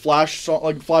the Flash song,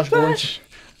 like Flash Gordon.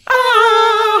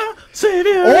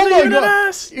 Savior oh my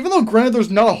god! Even though, granted,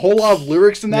 there's not a whole lot of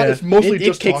lyrics in that, it's mostly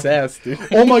just kicks talking. ass, dude.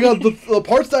 Oh my god, the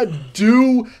parts that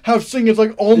do have singing, it's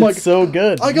like, oh my god, it's so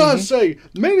good. I gotta say,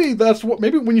 maybe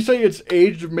when you say it's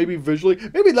aged, maybe visually,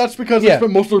 maybe that's because they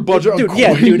spent most of their budget on Queen.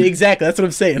 Yeah, dude, exactly. That's what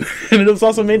I'm saying. And it was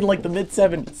also made in like the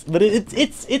mid-70s, but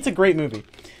it's a great movie.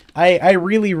 I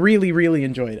really, really, really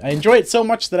enjoy it. I enjoy it so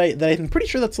much that I'm pretty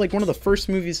sure that's like one of the first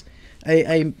movies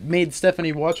I made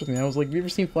Stephanie watch with me. I was like, "Have you ever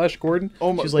seen Flash Gordon?"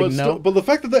 Oh my! She's like, "No." But the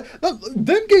fact that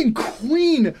them getting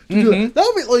Queen to do that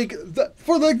would be like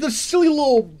for like this silly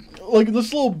little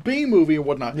B movie and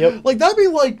whatnot. Yep. Like that'd be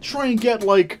like trying to get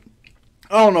like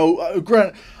I don't know,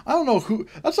 Grant. I don't know who.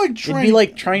 That's like trying. It'd be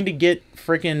like trying to get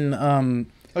freaking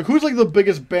Like, who's like the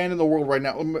biggest band in the world right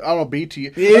now? I don't know, BT.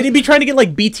 It'd be trying to get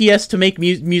like BTS to make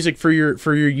music for your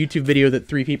YouTube video that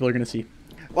 3 people are gonna see.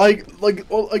 But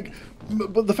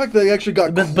the fact that they actually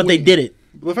got but they did it.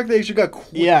 The fact that they actually got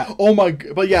Queen. Yeah. Oh my.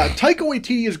 But yeah, Taika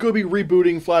Waititi is going to be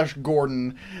rebooting Flash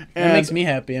Gordon. And that makes me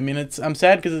happy. I mean, I'm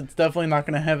sad because it's definitely not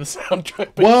going to have a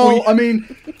soundtrack. Well, I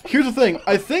mean, here's the thing.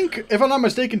 I think, if I'm not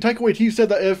mistaken, Taika Waititi said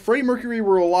that if Freddie Mercury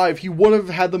were alive, he would have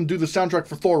had them do the soundtrack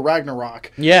for Thor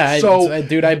Ragnarok. Yeah,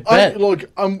 dude, I bet. Look,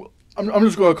 I'm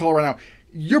just going to call it right now.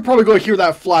 You're probably going to hear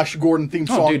that Flash Gordon theme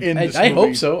song in this movie. I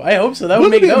hope so. I hope so. That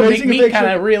would make me kind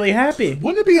of really happy.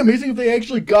 Wouldn't it be amazing if they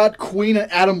actually got Queen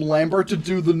and Adam Lambert to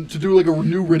do like a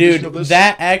new rendition of this?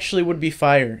 That actually would be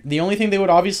fire. The only thing they would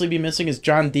obviously be missing is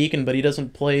John Deacon, but he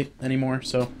doesn't play anymore,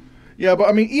 so... Yeah, but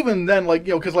I mean, even then, like,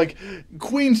 you know, because like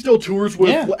Queen still tours with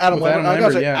Adam Lambert. I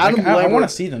gotta say, Adam Lambert. I want to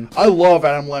see them. I love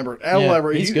Adam Lambert.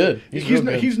 Lambert, he's good.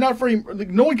 He's not Freddie. Like,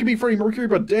 no one can be Freddie Mercury,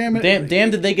 but damn it, damn,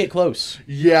 did they get close?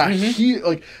 Yeah, he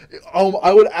like.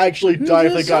 I would actually die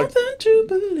if they got. Something to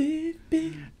believe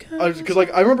because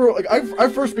like I remember, like I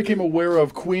first became aware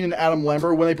of Queen and Adam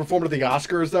Lambert when they performed at the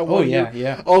Oscars that one year.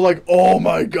 Yeah. I was like, oh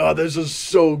my god, this is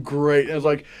so great. And it's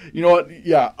like, you know what?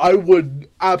 Yeah, I would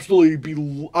absolutely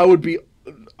be.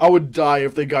 I would die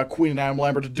if they got Queen and Adam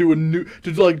Lambert to do a new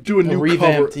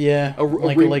revamped, cover. yeah,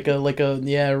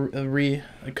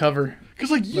 a cover. Because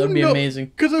like that'd be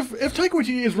amazing. Because if Taika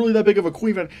Waititi is really that big of a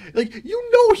Queen fan, like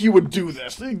he would do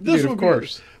this. Like, this Dude, would of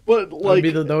course. But like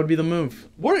that would be the move.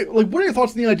 What are your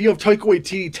thoughts on the idea of Taika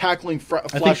Waititi tackling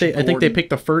Flash? I think they picked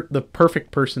the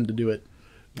perfect person to do it.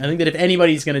 I think that if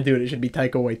anybody's gonna do it, it should be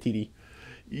Taika Waititi.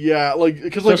 Yeah,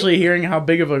 because especially hearing how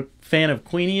big of a fan of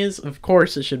Queen he is, of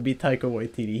course it should be Taika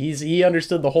Waititi. He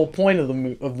understood the whole point of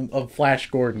of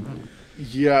Flash Gordon.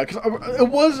 Yeah, because it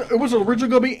was originally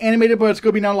going to be animated, but it's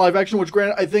going to be now live action. Which,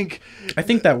 granted, I think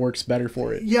that works better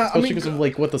for it. Yeah, especially because of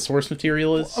like what the source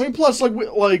material is. I mean, plus what's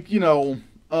the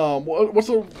how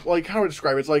do I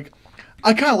describe it? It's like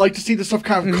I kind of like to see this stuff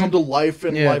kind of come to life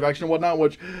in live action and whatnot.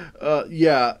 Which,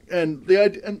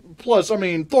 and plus, I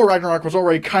mean, Thor Ragnarok was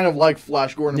already kind of like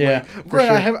Flash Gordon. Yeah,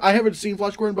 granted, sure. I haven't seen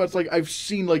Flash Gordon, but it's like I've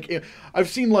seen what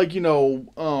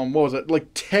was it? Like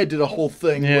Ted did a whole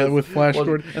thing. Yeah, with Flash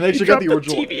Gordon, and they actually got the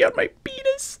original TV on my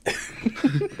penis.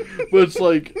 But it's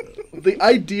like the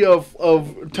idea of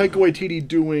Taika Waititi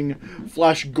doing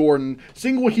Flash Gordon,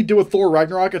 seeing what he did with Thor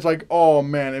Ragnarok, it's like, oh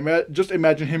man, just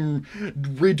imagine him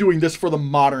redoing this for the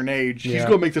modern age. Yeah. He's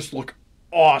gonna make this look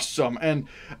awesome. And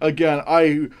again,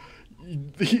 I'm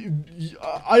pretty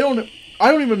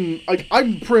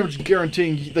much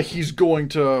guaranteeing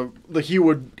that he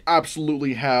would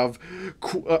absolutely have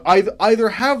either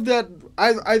have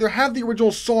the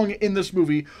original song in this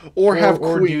movie or have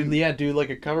Queen. Do like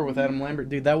a cover with Adam Lambert.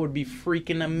 Dude, that would be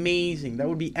freaking amazing. That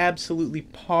would be absolutely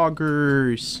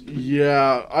poggers.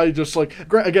 Yeah,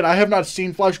 again, I have not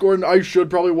seen Flash Gordon. I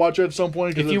should probably watch it at some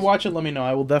point. If you watch it, let me know.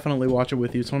 I will definitely watch it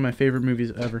with you. It's one of my favorite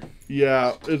movies ever.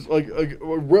 Yeah, it's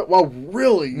wow,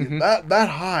 really? Mm-hmm. That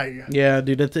high? Yeah,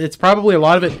 dude, it's probably a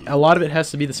lot of it has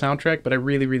to be the soundtrack, but I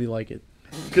really, really like it.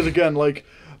 Because again,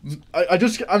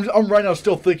 I'm right now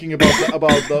still thinking about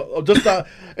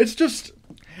it's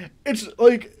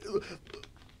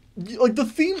like the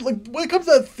theme, like when it comes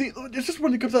to that theme, it's just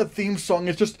when it comes to that theme song,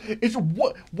 it's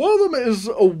what one of them is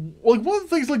one of the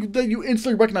things like that you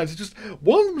instantly recognize. It's just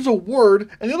one of them is a word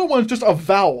and the other one is just a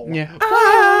vowel. Yeah.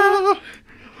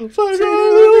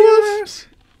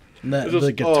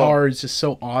 The guitar is just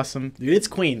so awesome, dude. It's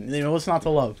Queen. What's not to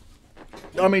love?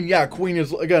 I mean, yeah, Queen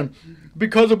is, again,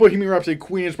 because of Bohemian Rhapsody,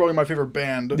 Queen is probably my favorite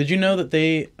band. Did you know that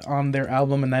they, on their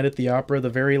album A Night at the Opera, the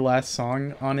very last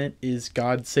song on it is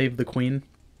God Save the Queen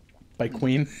by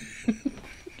Queen?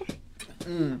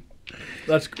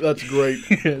 That's great.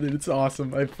 Yeah, dude, it's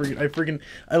awesome. I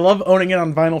love owning it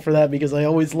on vinyl for that, because I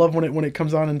always love when it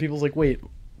comes on and people's like, wait,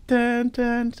 dun,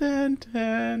 dun, dun,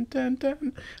 dun, dun,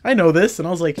 dun. I know this, and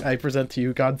I was like, I present to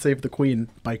you God Save the Queen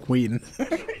by Queen.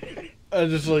 I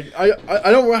just I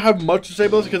don't have much to say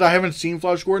about this because I haven't seen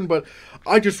Flash Gordon, but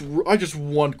I just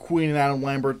want Queen and Adam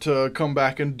Lambert to come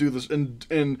back and do this and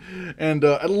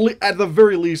at the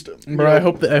very least. Bro, I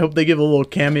hope they give a little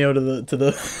cameo to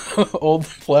the old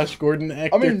Flash Gordon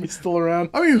actor. I mean, he's still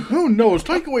around. I mean, who knows?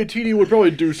 Taika Waititi would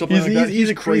probably do something like that.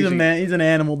 He's crazy. He's an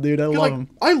animal, dude. I love him.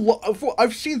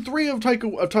 I've seen 3 of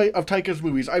Taika's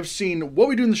movies. I've seen What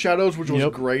We Do in the Shadows, which was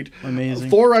great. Amazing.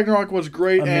 Thor Ragnarok was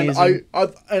great, amazing.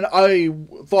 and I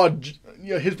thought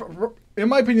in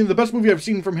my opinion, the best movie I've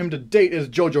seen from him to date is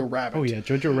Jojo Rabbit. Oh yeah,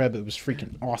 Jojo Rabbit was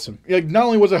freaking awesome. Like, not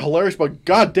only was it hilarious, but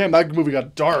goddamn, that movie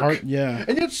got dark. Yeah.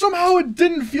 And yet somehow it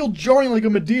didn't feel jarring like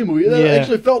a Medea movie. It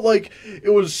actually felt like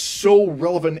it was so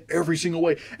relevant in every single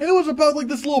way. And it was about like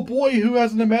this little boy who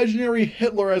has an imaginary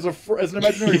Hitler as an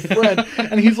imaginary friend,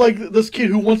 and he's like this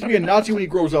kid who wants to be a Nazi when he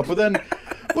grows up. But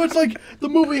it's like the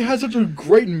movie has such a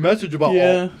great message about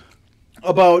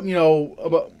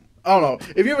I don't know.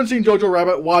 If you haven't seen Jojo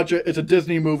Rabbit, watch it. It's a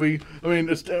Disney movie. I mean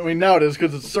now it is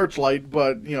because it's Searchlight,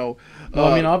 but Well,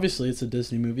 I mean, obviously it's a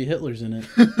Disney movie. Hitler's in it.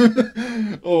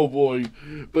 Oh boy,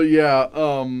 but yeah.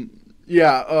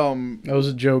 That was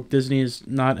a joke. Disney is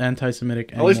not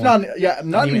anti-Semitic anymore. At least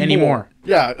not anymore.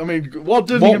 Yeah, I mean, Walt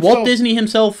Disney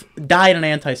himself died an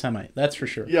anti-Semite. That's for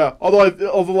sure. Yeah,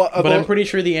 but I'm pretty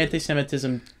sure the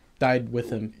anti-Semitism died with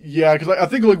him. Yeah, because I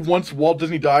think like once Walt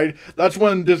Disney died, that's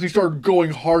when Disney started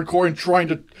going hardcore and trying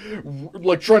to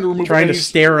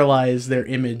sterilize their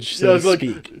image, so to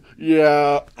speak.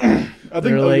 Yeah, I think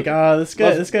they're like, this guy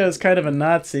is kind of a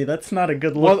Nazi. That's not a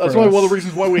good look. That's one of the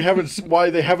reasons why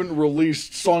they haven't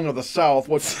released Song of the South.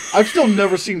 I've still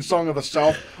never seen Song of the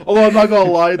South. Although I'm not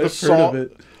gonna lie, the song. Heard of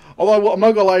it. Although I'm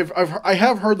not gonna lie, I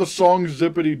have heard the song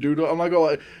Zippity Doodle. I'm not gonna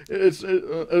lie,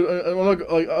 I'm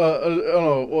not like I don't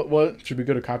know what. Should we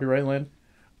go to copyright land?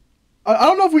 I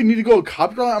don't know if we need to go to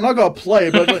copyright. I'm not gonna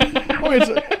play, but I mean,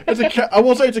 I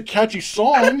won't say it's a catchy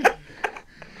song.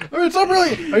 I mean, it's not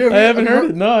really. I haven't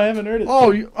heard it. No, I haven't heard it.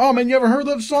 Oh man, you haven't heard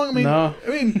that song? I mean, no.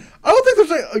 I don't think there's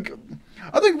like.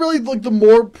 I think really like the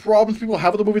more problems people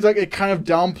have with the movie is like it kind of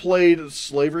downplayed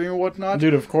slavery and whatnot.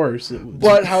 Dude, of course.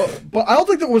 But I don't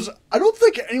think I don't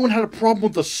think anyone had a problem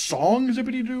with the song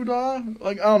Zippity Doo Dah.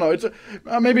 Like I don't know. It's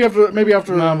maybe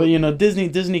after. No, but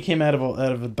Disney came out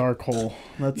of a dark hole.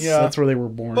 That's where they were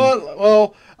born.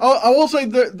 But I will say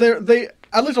they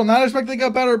at least on that aspect they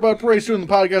got better. But pretty soon in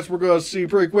the podcast we're going to see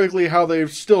pretty quickly how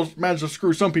they've still managed to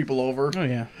screw some people over. Oh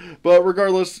yeah. But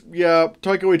regardless, yeah,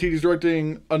 Taika Waititi's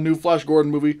directing a new Flash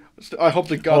Gordon movie. I hope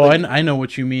to God. Oh, I know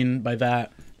what you mean by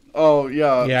that. Oh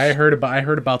yeah. Yeah, I heard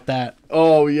about that.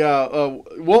 Oh yeah.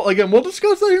 Well, again, we'll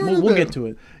discuss that here. We'll get to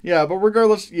it. Yeah, but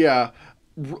regardless, yeah.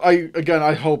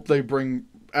 I hope they bring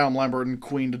Adam Lambert and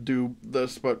Queen to do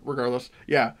this. But regardless,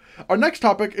 yeah. Our next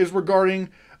topic is regarding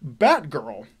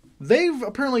Batgirl. They've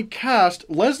apparently cast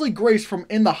Leslie Grace from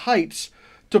In the Heights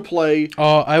to play.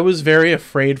 Oh, I was very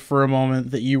afraid for a moment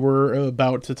that you were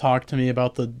about to talk to me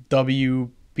about the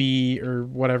WB or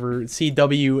whatever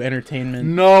CW Entertainment.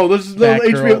 No, this is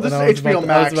HBO. This is HBO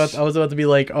Max. I was about to be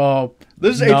like, oh,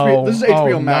 this is HBO. This is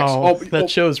HBO Max. No. That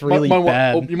show's really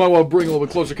bad. You might want to bring a little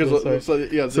bit closer because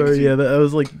I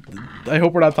was like, I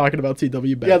hope we're not talking about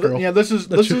CW Batgirl.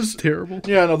 This is terrible.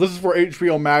 Yeah, no, this is for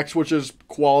HBO Max, which is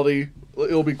quality.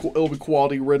 It'll be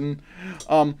quality written.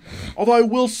 Although I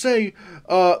will say,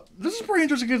 this is pretty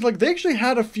interesting because like they actually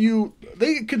had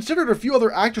they considered a few other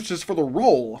actresses for the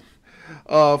role,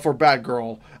 for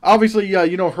Batgirl. Obviously, yeah,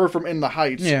 you know her from In the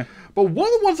Heights. Yeah. But one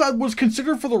of the ones that was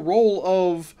considered for the role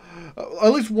of,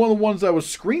 at least one of the ones that was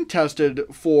screen tested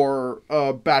for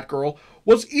Batgirl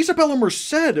was Isabella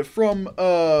Merced from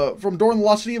Dora and the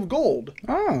Lost City of Gold.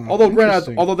 Oh,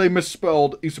 although they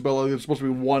misspelled Isabella, it's supposed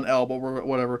to be one L, but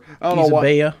whatever. I don't know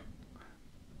why.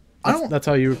 That's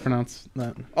how you would pronounce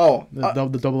that. Oh,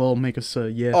 the double L make us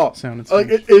sound.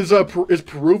 Is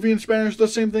Peruvian Spanish the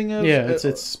same thing as? Yeah,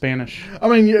 it's Spanish. I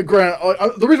mean, yeah,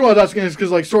 the reason why I was asking is because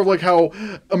like sort of like how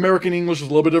American English is a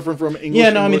little bit different from English.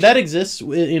 Yeah, no, English. I mean that exists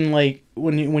in like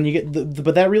when you get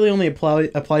but that really only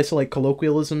applies to like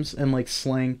colloquialisms and like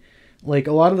slang. Like,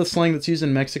 a lot of the slang that's used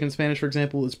in Mexican Spanish, for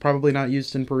example, is probably not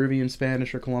used in Peruvian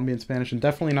Spanish or Colombian Spanish, and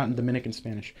definitely not in Dominican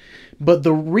Spanish. But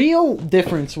the real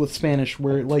difference with Spanish,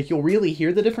 where, like, you'll really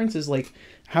hear the difference, is, like,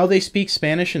 how they speak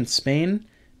Spanish in Spain,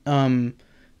 and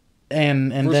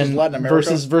versus then... Latin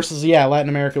America? Versus, yeah, Latin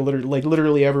America,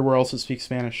 literally everywhere else that speaks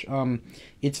Spanish.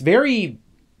 It's very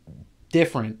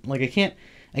different. Like,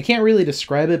 I can't really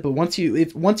describe it, but once you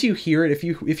hear it, if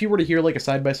you were to hear like a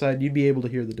side by side, you'd be able to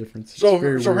hear the difference. So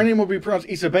her name would be pronounced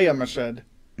Isabella Merced.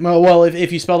 Well,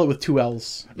 if you spelled it with two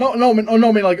L's. What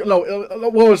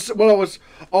was?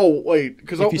 Oh wait,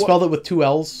 because if you spelled it with two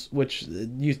L's, which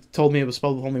you told me it was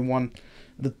spelled with only one,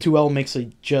 the two L makes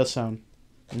a J sound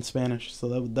in Spanish, so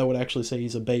that would actually say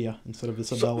Isabella instead of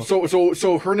Isabella.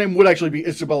 So her name would actually be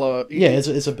Isabella. Yeah, it's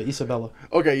Isabella.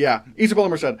 Okay, yeah, Isabella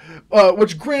Merced.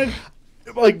 Which granted,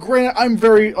 I'm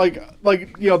very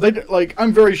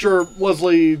I'm very sure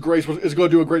Leslie Grace is going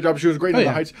to do a great job. She was great in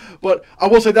The Heights, but I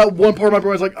will say that one part of my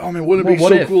brain is like, oh man, wouldn't it be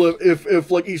so cool if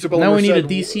like Isabella Merced. Now we need a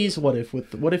DC's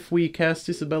what if we cast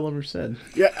Isabella Merced?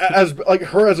 Yeah, as like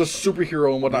her as a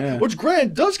superhero and whatnot, which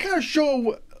granted does kind of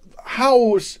show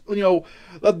how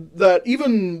that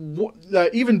even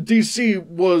DC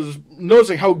was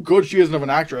noticing how good she is of an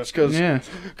actress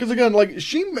because again like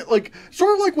she like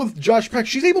sort of like with Josh Peck,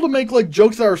 she's able to make like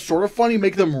jokes that are sort of funny,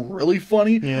 make them really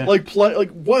funny. Like what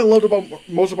I loved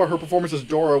most about her performance as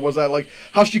Dora was that like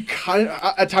how she kind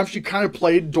of at times she kind of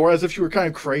played Dora as if she were kind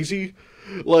of crazy.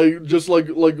 Like just like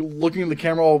looking in the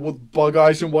camera with bug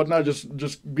eyes and whatnot,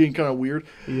 just being kind of weird.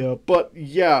 Yeah. But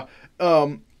yeah.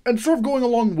 And sort of going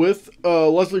along with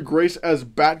Leslie Grace as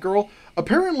Batgirl,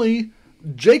 apparently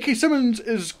J.K. Simmons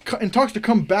is in talks to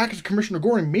come back as Commissioner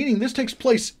Gordon, meaning this takes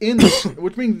place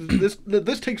which means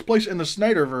this takes place in the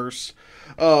Snyderverse.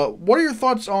 What are your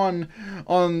thoughts on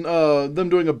them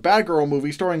doing a Batgirl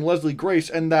movie starring Leslie Grace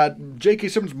and that J.K.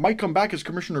 Simmons might come back as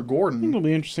Commissioner Gordon? I think it'll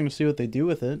be interesting to see what they do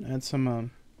with it. Add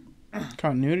some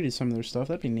continuity to some of their stuff.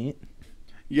 That'd be neat.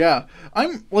 Yeah,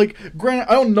 I'm like, granted,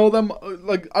 I don't know them.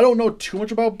 Like, I don't know too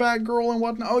much about Batgirl and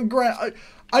whatnot. Granted,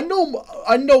 I know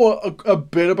a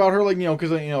bit about her, like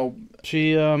because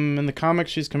she in the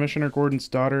comics she's Commissioner Gordon's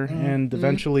daughter, and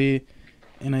eventually.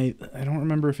 And I don't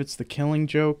remember if it's the Killing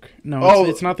Joke. No,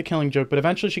 it's not the Killing Joke, but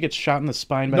eventually she gets shot in the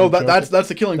spine by the Joker. No, that's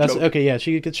the Killing Joke. Okay, yeah,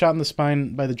 she gets shot in the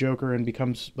spine by the Joker and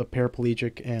becomes a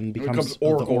paraplegic and becomes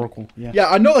Oracle. The Oracle. Yeah,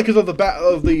 I know that because of the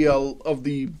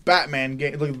Batman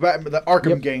game, like the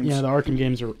Arkham games. Yeah, the Arkham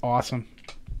games are awesome.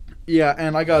 Yeah,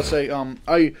 and I gotta say,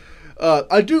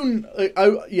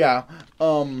 Yeah.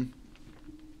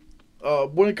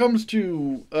 When it comes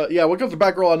to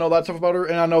Batgirl, I know that stuff about her,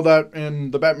 and I know that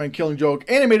in the Batman Killing Joke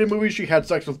animated movie, she had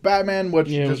sex with Batman, which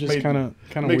just kind of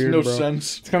makes weird, no bro.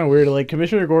 sense. It's kind of weird. Like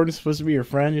Commissioner Gordon's supposed to be your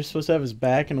friend. You're supposed to have his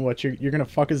back, and you're gonna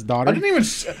fuck his daughter. I don't even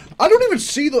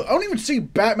see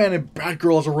Batman and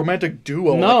Batgirl as a romantic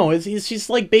duo. No, she's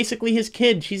like basically his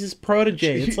kid. She's his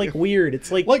protege. It's like weird.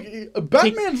 It's like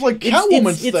Batman's like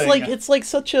Catwoman's thing. It's like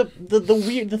such a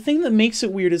the thing that makes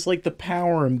it weird is like the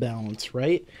power imbalance,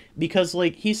 right? Because,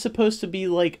 like, he's supposed to be,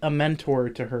 like, a mentor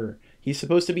to her. He's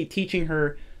supposed to be teaching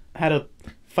her how to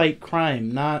fight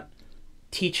crime, not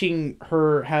teaching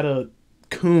her how to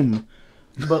coom.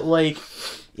 But, like,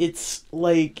 it's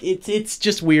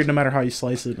just weird no matter how you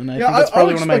slice it. And I think that's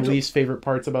probably one of my least favorite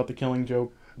parts about the Killing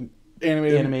Joke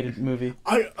animated movie.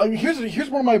 Here's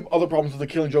one of my other problems with the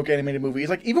Killing Joke animated movie. Is,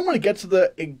 like, even when it gets to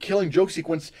the Killing Joke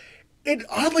sequence, it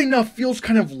oddly enough feels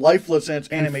kind of lifeless in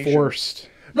its animation. Forced.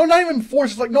 No, not even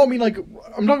forced. It's like, no, I mean, like,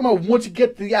 I'm talking about once you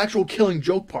get to the actual Killing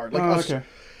Joke part. Like, okay.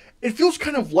 It feels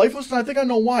kind of lifeless, and I think I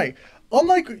know why.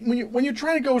 Unlike when you're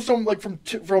trying to go from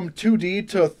 2D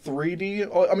to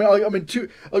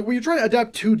 3D, when you're trying to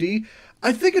adapt 2D,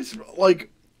 I think it's like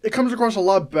it comes across a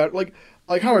lot better. Like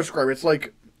how do I describe it? It's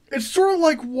like it's sort of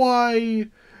like why,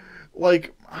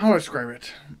 like how do I describe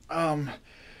it?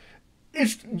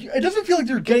 It doesn't feel like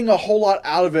you're getting a whole lot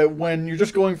out of it when you're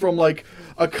just going from like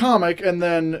a comic and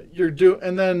then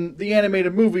the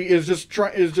animated movie is just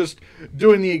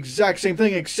doing the exact same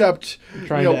thing except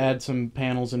trying to add some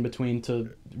panels in between to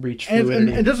reach fluidity. And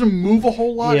it doesn't move a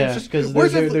whole lot. Yeah, because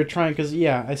they're trying. Because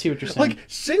I see what you're saying. Like,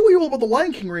 say what you will about the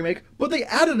Lion King remake, but they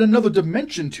added another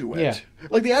dimension to it. Yeah.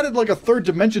 Like they added like a third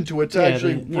dimension to it to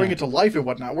actually bring it to life and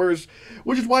whatnot. Which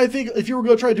is why I think if you were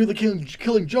going to try to do the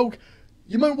Killing Joke,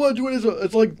 you might want to do it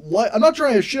I'm not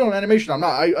trying to shit on animation. I'm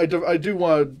not. I do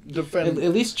want to defend.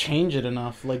 At least change it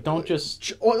enough. Like, don't just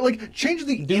change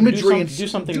the imagery and do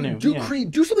something new.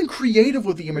 Do something creative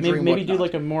with the imagery. Maybe do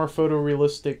like a more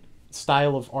photorealistic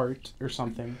style of art or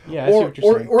something. Yeah, I see what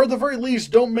you're saying. Or at the very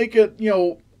least, don't make it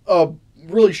a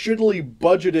really shittily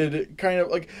budgeted kind of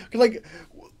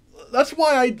that's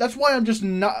why I'm just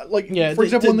not like. Yeah. For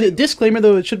example, the disclaimer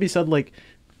though, it should be said like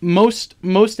most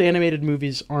animated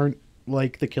movies aren't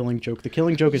like The Killing Joke. The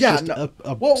Killing Joke is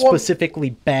specifically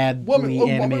badly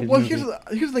animated movie. Here's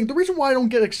the thing. The reason why I don't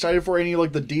get excited for any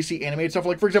like the DC animated stuff,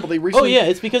 like for example, they recently. Oh yeah,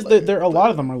 it's because there a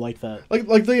lot of them are like that.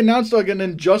 Like they announced like an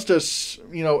Injustice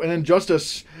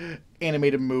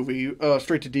animated movie,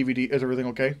 straight to DVD. Is everything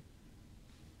okay?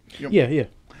 Yeah.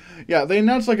 Yeah, they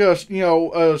announced like a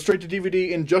straight to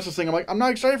DVD Injustice thing. I'm like, I'm not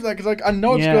excited for that because like I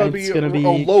know it's gonna be a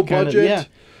low budget. Yeah,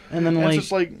 and then it's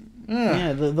just like.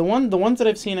 Yeah, the ones that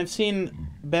I've seen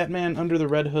Batman Under the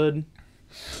Red Hood,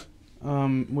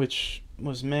 which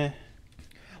was meh.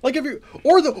 Like if you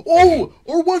or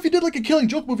what if you did like a Killing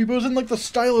Joke movie, but it was in like the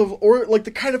style of or like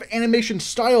the kind of animation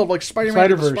style of like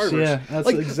Spider-Man and the Spider-Verse. Yeah, that's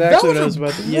exactly what I was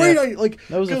about to say.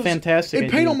 That was a fantastic.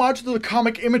 It paid homage to the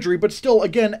comic imagery, but still,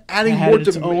 again, adding more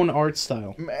its own art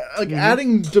style, like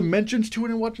adding dimensions to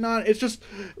it and whatnot. It's just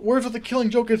whereas with the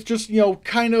Killing Joke, it's just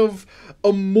kind of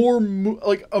a more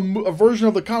a version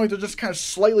of the comic that just kind of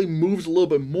slightly moves a little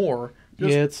bit more.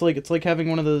 It's like having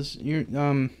one of those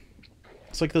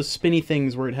It's like those spinny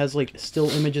things where it has like still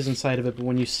images inside of it, but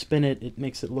when you spin it, it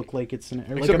makes it look like it's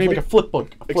like a flip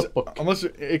book.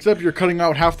 Except you're cutting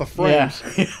out half the frames.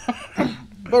 Yeah.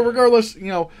 But regardless,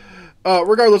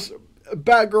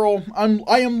 Batgirl.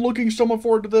 I am looking somewhat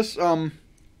forward to this. I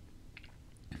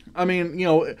am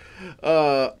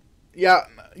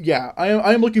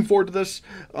looking forward to this.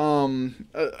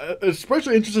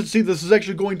 Especially interested to see this is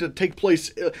actually going to take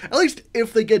place. At least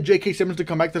if they get J.K. Simmons to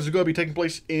come back, this is going to be taking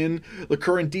place in the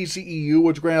current DCEU.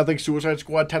 Which, granted, I think Suicide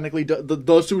Squad technically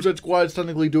the Suicide Squad is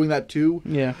technically doing that too.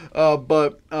 Yeah.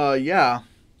 But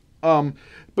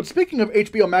speaking of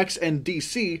HBO Max and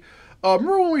DC.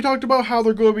 Remember when we talked about how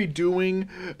they're going to be doing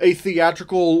a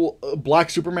theatrical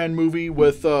Black Superman movie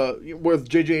with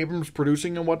J.J. Abrams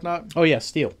producing and whatnot? Oh yeah,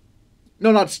 Steel.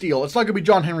 No, not Steel. It's not going to be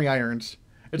John Henry Irons.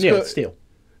 It's Steel.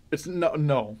 It's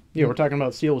no. Yeah, we're talking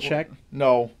about Steel with Shaq?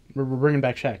 No. We're bringing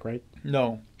back Shaq, right?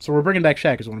 No. So we're bringing back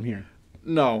Shaq is what I'm hearing.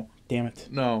 No. Damn it.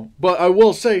 No. But I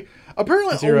will say,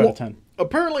 apparently... 0 out of 10.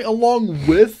 Apparently, along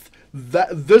with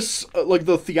this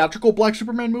the theatrical Black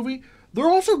Superman movie, they're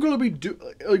also going to be...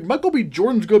 Michael B.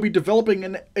 Jordan's going to be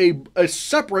developing a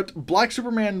separate Black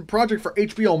Superman project for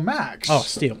HBO Max. Oh,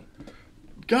 Steel.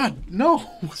 God, no.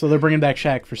 So they're bringing back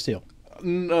Shaq for Steel.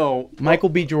 No. Michael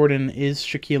B. Jordan is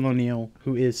Shaquille O'Neal,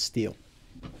 who is Steel.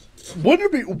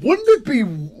 Wouldn't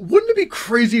it be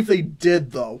crazy if they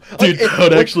did though? Dude, that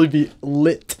would actually be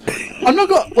lit. I'm not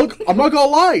gonna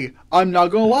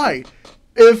lie.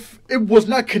 If it was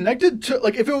not connected to,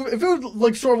 like, if it was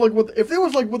like sort of like if it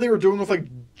was like what they were doing with like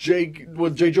J.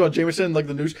 Jonah Jameson, like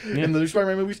in the new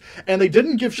Spider-Man movies, and they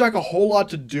didn't give Shaq a whole lot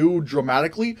to do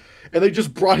dramatically, and they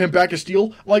just brought him back as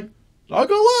Steel, like, not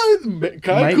gonna lie,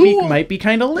 kind of cool. Might be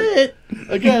kind of lit.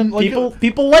 Again, like,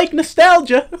 people like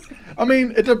nostalgia. I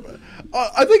mean, I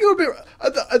think it would be.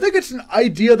 I think it's an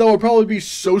idea that would probably be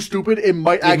so stupid it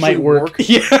might actually work.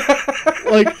 Yeah,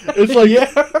 like it's like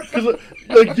because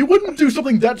like you wouldn't do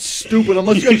something that stupid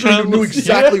unless you actually knew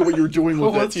exactly what you were doing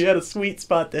with it. Once you had a sweet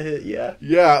spot to hit, yeah.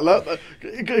 Yeah,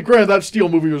 granted, that Steel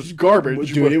movie was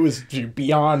garbage. Dude, it was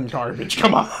beyond garbage.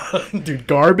 Come on, dude,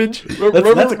 garbage.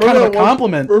 That's a kind of a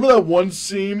compliment. Remember that one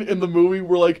scene in the movie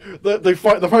where like they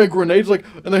find grenades, like,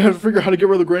 and they have to figure out how to get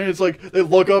rid of the grenades. Like they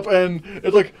look up and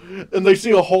it's like, and they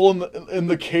see a hole in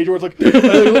the cage where it's like,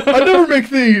 I never make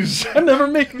these. I never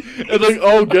make. And like,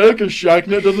 oh, get it, because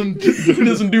Shacknet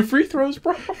doesn't do free throws,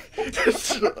 bro. I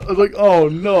was like, oh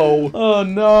no. Oh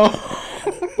no.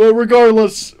 But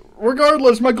regardless,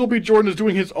 Michael B. Jordan is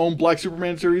doing his own Black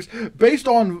Superman series based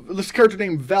on this character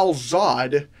named Val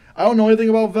Zod. I don't know anything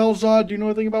about Val Zod. Do you know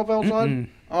anything about Val Zod? Mm-mm.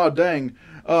 Oh, dang.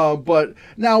 But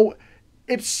now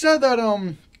it's said that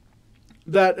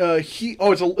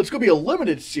it's gonna be a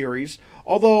limited series.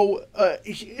 Although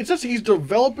it says he's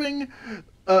developing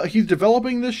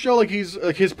this show, like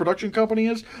his production company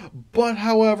is. But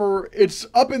however, it's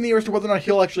up in the air as to whether or not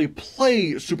he'll actually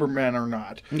play Superman or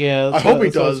not. Yeah, I hope he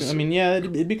does. I mean, yeah,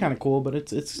 it'd be kind of cool, but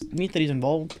it's neat that he's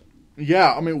involved.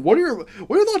 Yeah, I mean, what are your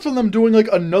thoughts on them doing like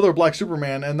another Black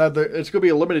Superman and that it's going to be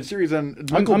a limited series? And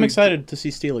I'm excited to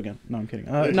see Steel again. No, I'm kidding.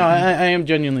 No, I am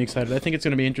genuinely excited. I think it's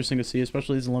going to be interesting to see,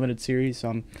 especially as a limited series.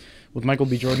 With Michael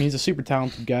B. Jordan, he's a super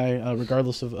talented guy,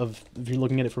 regardless of if you're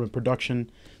looking at it from a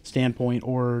production standpoint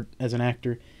or as an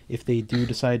actor. If they do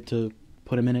decide to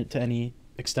put him in it to any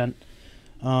extent,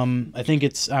 I think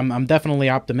I'm definitely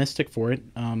optimistic for it.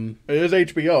 It is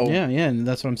HBO. Yeah, and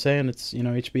that's what I'm saying. It's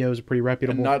HBO is a pretty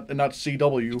reputable. And not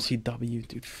CW. CW,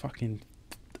 dude, fucking.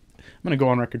 I'm gonna go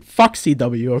on record. Fuck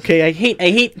CW. Okay, I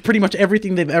hate pretty much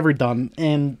everything they've ever done,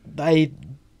 and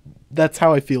that's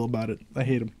how I feel about it. I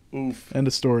hate them. Oof. End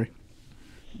of story.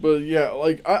 But yeah,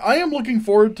 like I am looking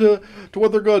forward to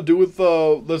what they're gonna do with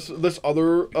this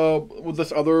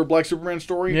other Black Superman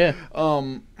story. Yeah.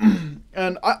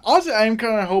 And honestly, I am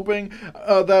kind of hoping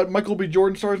that Michael B.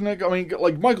 Jordan stars in it. I mean,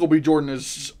 like, Michael B. Jordan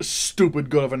is stupid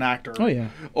good of an actor. Oh yeah.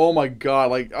 Oh my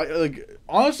god,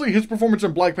 honestly, his performance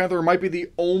in Black Panther might be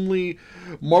the only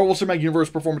Marvel Cinematic Universe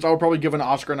performance I would probably give an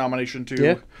Oscar nomination to.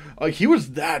 Yeah. Like, he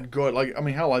was that good. Like, I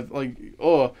mean, hell,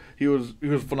 he was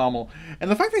phenomenal. And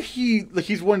the fact that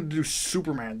he's wanting to do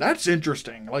Superman, that's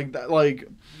interesting. Like that,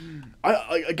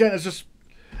 again, it's just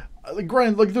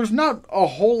granted, like, there's not a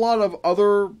whole lot of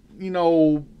other,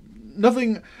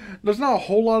 nothing. There's not a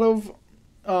whole lot of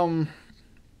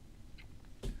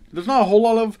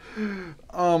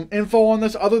info on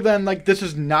this other than, like, this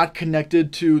is not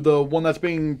connected to the one that's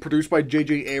being produced by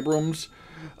J.J. Abrams.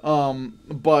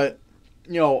 But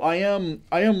I am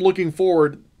looking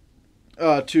forward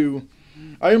to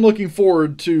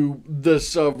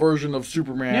this version of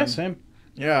Superman. Yeah, same.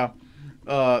 Yeah.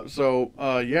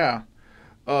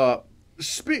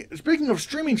 Speaking of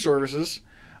streaming services,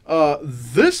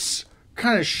 this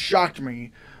kind of shocked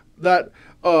me that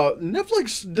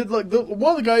Netflix did, like,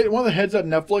 one of the heads at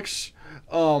Netflix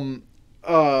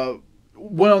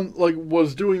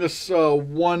was doing this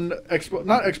it's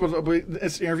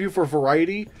an interview for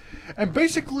Variety, and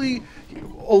basically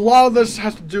a lot of this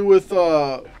has to do with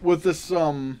this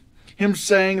him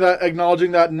saying that,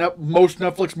 acknowledging that most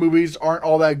Netflix movies aren't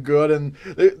all that good, and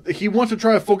he wants to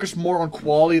try to focus more on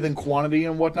quality than quantity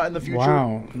and whatnot in the future.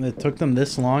 Wow, it took them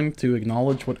this long to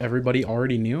acknowledge what everybody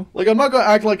already knew? Like, I'm not going to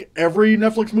act like every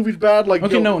Netflix movie's bad. Like,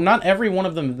 okay, no, not every one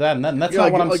of them is bad, and that's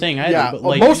not what I'm saying either. Yeah, but,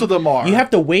 like, most of them are. You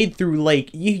have to wade through, like,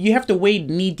 you have to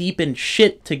wade knee deep in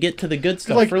shit to get to the good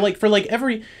stuff. For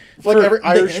every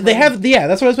Irishman. They have, yeah,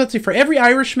 that's what I was about to say. For every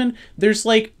Irishman, there's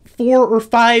like 4 or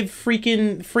 5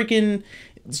 freaking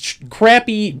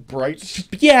crappy Brights.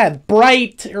 Yeah,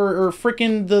 Bright or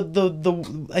freaking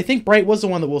the I think Bright was the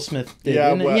one that Will Smith did.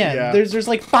 Yeah, and, yeah. There's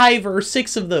like 5 or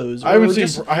 6 of those. I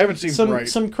haven't seen Bright.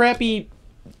 Some crappy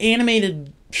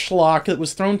animated schlock that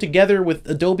was thrown together with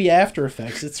Adobe After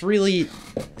Effects. It's like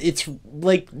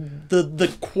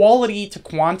the quality to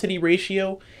quantity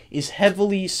ratio is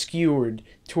heavily skewed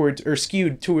toward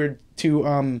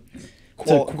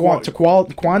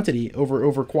quantity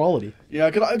over quality. Yeah,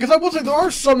 because I will say there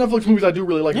are some Netflix movies I do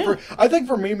really like. Yeah. I think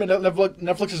for me,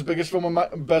 Netflix's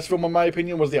best film in my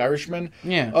opinion was The Irishman.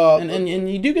 Yeah, and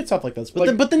you do get stuff like this,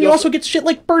 but then you also get shit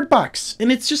like Bird Box,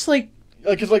 and it's just like.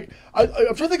 I'm trying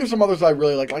to think of some others I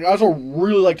really like. Like I also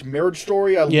really liked Marriage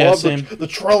Story. I love the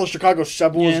Trial of Chicago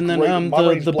 7 was and then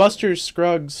great. the Buster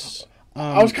Scruggs.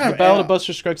 I was kind of the Ballad of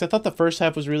Buster Scruggs. I thought the first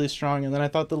half was really strong, and then I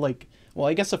thought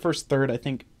I guess the first third I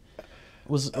think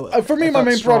was for me my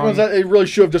main problem is that it really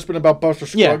should have just been about Buster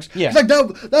Scruggs. Yeah. It's like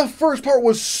that first part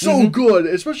was so good,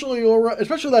 especially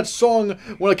that song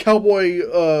when a cowboy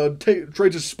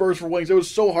trades his spurs for wings. It was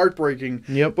so heartbreaking.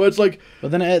 Yep. But it's like, but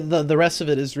then the rest of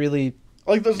it is really.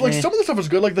 Like some of the stuff was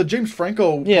good. Like the James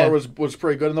Franco part was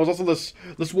pretty good, and there was also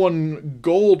this one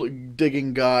gold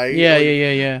digging guy.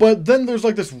 Yeah. But then there's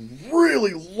like this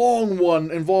really long one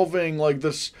involving like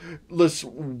this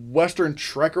Western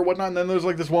trek or whatnot, and then there's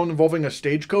like this one involving a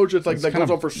stagecoach. It's like that goes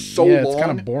on for so long. It's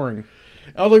kind of boring.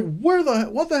 And I was like,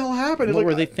 what the hell happened? What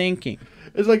were they thinking?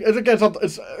 It's like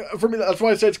it's for me. That's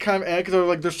why I say it's kind of because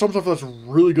like there's some stuff that's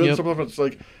really good, and some stuff that's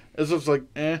like it's just like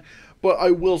eh. But I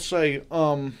will say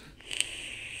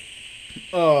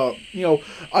I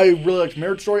really liked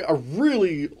Marriage Story. I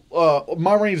really,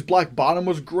 Ma Rainey's Black Bottom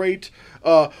was great.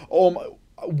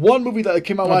 One movie that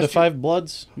came out last year. The Five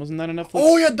Bloods, wasn't that enough?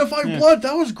 Oh yeah, The Five Bloods,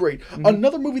 that was great. Mm-hmm.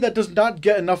 Another movie that does not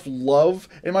get enough love,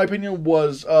 in my opinion,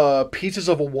 was Pieces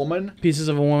of a Woman. Pieces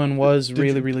of a Woman was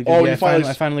really good. Oh, yeah,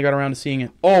 I finally got around to seeing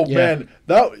it. Oh man,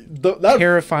 that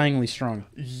terrifyingly strong.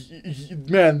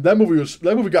 Man, that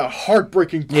movie got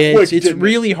heartbreaking quick. Yeah, it's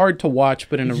really hard to watch,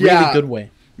 but in a really good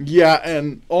way. Yeah,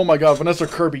 and oh my god, Vanessa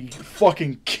Kirby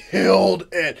fucking killed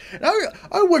it. And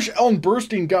I wish Ellen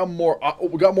Burstyn got more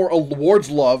awards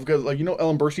love because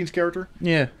Ellen Burstyn's character.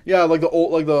 Yeah, like the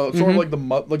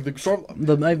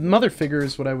mother figure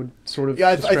is what I would sort of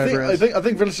I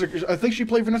think she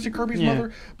played Vanessa Kirby's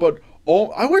mother, but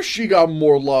I wish she got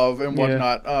more love and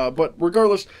whatnot. But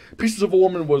regardless, Pieces of a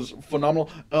Woman was phenomenal.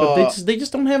 But they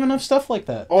just don't have enough stuff like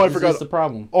that. Oh, I forgot. That's the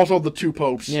problem. Also, the Two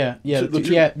Popes. Yep.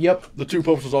 The Two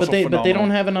Popes was also phenomenal. But they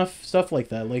don't have enough stuff like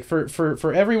that. Like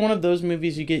for every one of those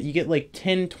movies, you get like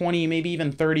 10, 20, maybe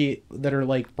even 30 that are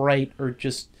like bright or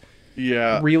just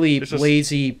really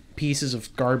lazy pieces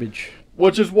of garbage.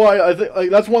 Which is why I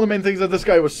think that's one of the main things that this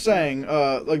guy was saying.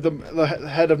 Like the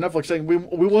head of Netflix saying we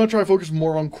want to try to focus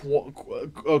more on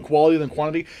quality than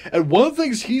quantity. And one of the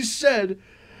things he said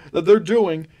that they're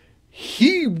doing,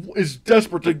 he is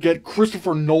desperate to get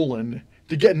Christopher Nolan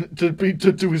to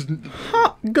do his.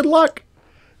 Good luck.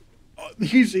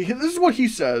 This is what he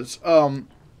says.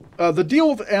 The deal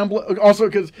with Amblin, also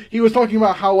because he was talking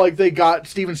about how like they got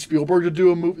Steven Spielberg to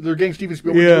do a movie. They're getting Steven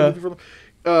Spielberg to do a movie for them.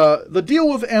 The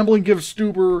deal with Amblin gives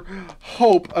Stuber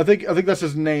hope. I think that's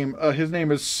his name. His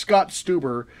name is Scott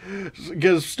Stuber.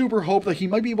 Gives Stuber hope that he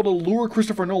might be able to lure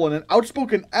Christopher Nolan, an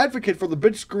outspoken advocate for the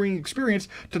big screen experience,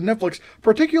 to Netflix,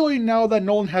 particularly now that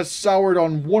Nolan has soured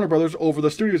on Warner Brothers over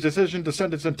the studio's decision to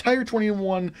send its entire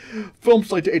 21 film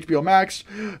slate to HBO Max.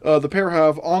 The pair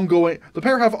have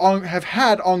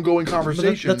had ongoing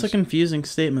conversations. That's a confusing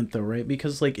statement, though, right?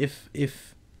 Because like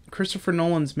if Christopher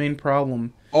Nolan's main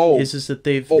problem is that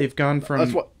they've gone from.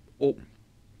 That's what.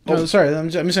 Sorry, I'm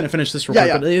just going to finish this real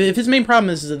quick. But if his main problem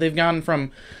is that they've gone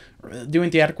from doing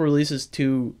theatrical releases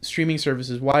to streaming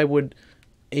services, why would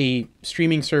a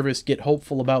streaming service get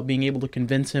hopeful about being able to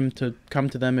convince him to come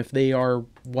to them if they are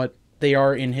what they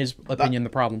are, in his opinion, the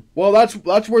problem? Well,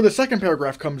 that's where the second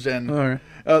paragraph comes in. All right.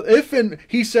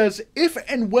 He says, if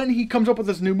and when he comes up with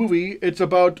this new movie, it's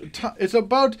about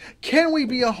can we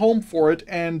be a home for it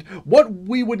and what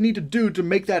we would need to do to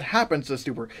make that happen, says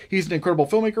Stuber. He's an incredible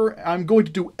filmmaker. I'm going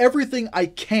to do everything I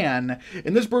can.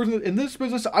 In this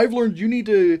business, I've learned you need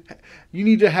to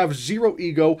have zero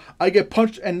ego. I get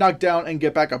punched and knocked down and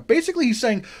get back up. Basically, he's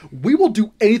saying we will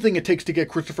do anything it takes to get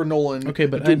Christopher Nolan to do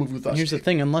a movie with us. Here's the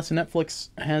thing, unless Netflix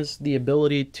has the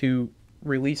ability to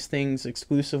release things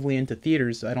exclusively into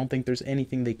theaters, I don't think there's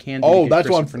anything they can do to get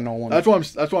Christopher Nolan. That's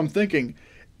what I'm thinking.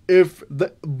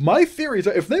 My theory is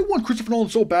that if they want Christopher Nolan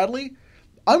so badly,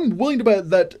 I'm willing to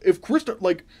bet that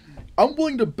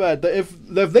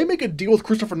if they make a deal with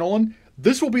Christopher Nolan,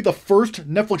 this will be the first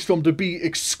Netflix film to be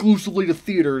exclusively to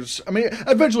theaters. I mean,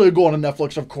 eventually it'll go on to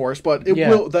Netflix, of course, but it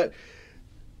will that.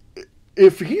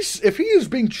 If he is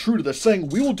being true to this, saying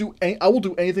I will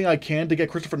do anything I can to get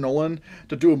Christopher Nolan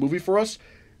to do a movie for us,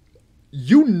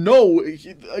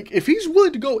 if he's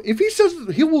willing to go, if he says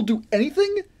he will do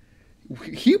anything,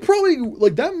 he probably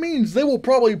that means they will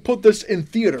probably put this in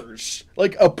theaters,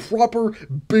 like a proper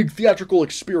big theatrical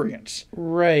experience.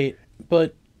 Right,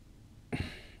 but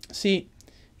see,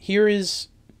 here's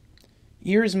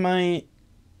my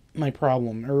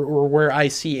problem, or where I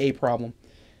see a problem.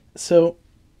 So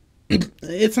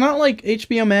it's not like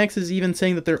HBO Max is even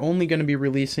saying that they're only going to be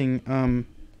releasing.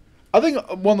 I think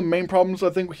one of the main problems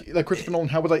that Christopher Nolan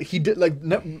had was he did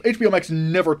HBO Max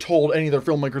never told any of their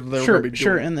filmmakers that they were going to be doing.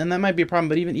 Sure, and that might be a problem.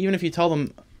 But even if you tell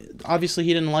them, obviously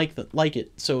he didn't like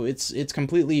it, so it's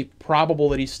completely probable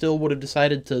that he still would have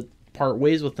decided to part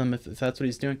ways with them if that's what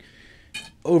he's doing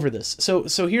over this. So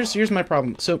here's my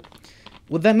problem. So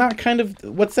would that not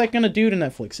what's that going to do to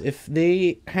Netflix if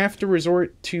they have to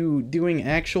resort to doing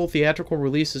actual theatrical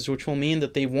releases, which will mean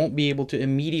that they won't be able to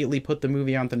immediately put the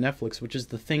movie onto Netflix, which is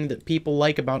the thing that people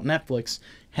like about Netflix,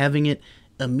 having it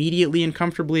immediately and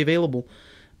comfortably available.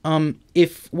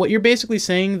 If what you're basically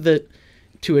saying that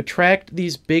to attract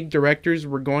these big directors,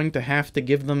 we're going to have to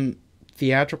give them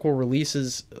theatrical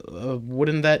releases,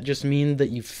 wouldn't that just mean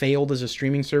that you failed as a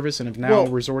streaming service and have now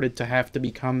resorted to have to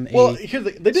become a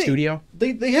studio?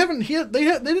 They didn't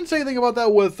say anything about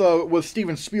that with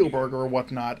Steven Spielberg or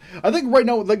whatnot. I think right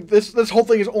now this whole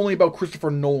thing is only about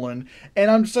Christopher Nolan, and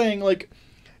I'm saying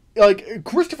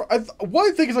Christopher.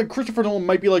 What I think is Christopher Nolan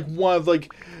might be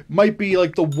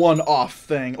the one-off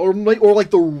thing, or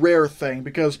the rare thing,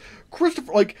 because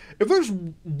Christopher, if there's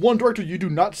one director you do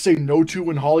not say no to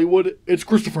in Hollywood, it's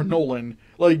Christopher Nolan.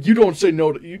 You don't say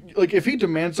no to, if he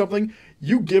demands something,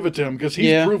 you give it to him because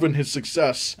he's proven his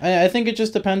success. I think it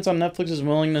just depends on Netflix's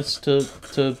willingness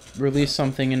to release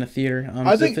something in a theater.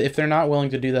 I think if they're not willing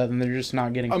to do that, then they're just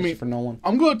not getting Christopher Nolan.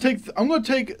 I'm gonna take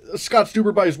Scott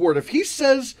Stuber by his word. If he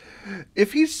says,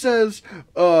 if he says,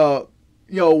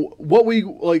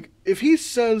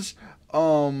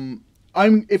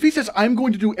 I'm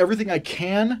going to do everything I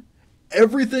can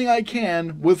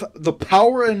with the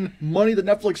power and money that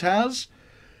Netflix has,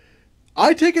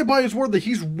 I take it by his word that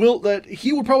that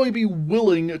he would probably be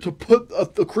willing to put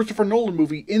a Christopher Nolan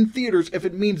movie in theaters if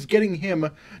it means getting him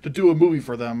to do a movie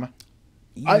for them.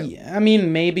 I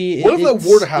mean, maybe. What if that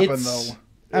were to happen, though?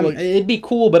 It'd be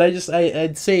cool, but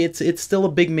I'd say it's still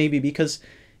a big maybe, because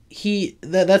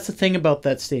that's the thing about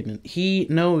that statement. He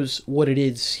knows what it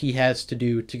is he has to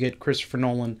do to get Christopher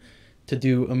Nolan to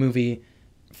do a movie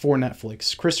for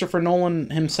Netflix. Christopher Nolan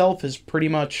himself has pretty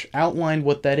much outlined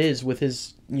what that is with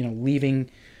his, leaving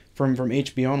from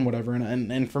HBO and whatever.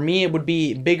 And for me, it would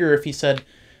be bigger if he said,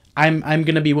 I'm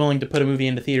going to be willing to put a movie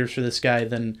into theaters for this guy,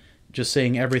 than just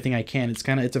saying everything I can.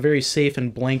 It's a very safe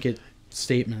and blanket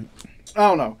statement. I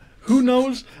don't know. Who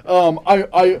knows?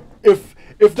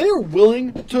 If they are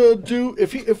willing to do,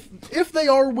 if they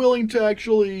are willing to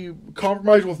actually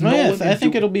compromise with Nolan, I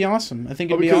think it'll be awesome. I think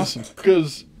it'll be awesome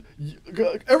because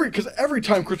every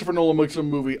time Christopher Nolan makes a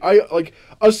movie,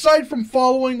 aside from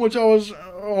Following, which I was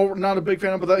not a big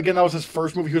fan of, but that was his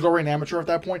first movie. He was already an amateur at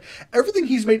that point. Everything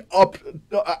he's made up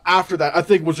after that, I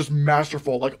think, was just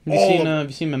masterful. Have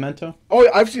you seen Memento? Oh, yeah,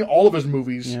 I've seen all of his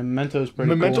movies. Yeah, Memento's pretty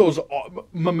cool.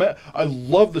 I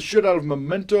love the shit out of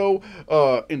Memento,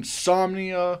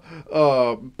 Insomnia,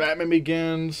 Batman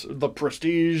Begins, The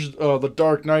Prestige, The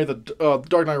Dark Knight, The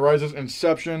Dark Knight Rises,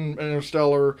 Inception,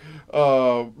 Interstellar,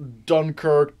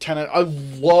 Dunkirk, Tenet.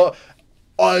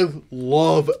 I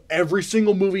love every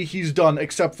single movie he's done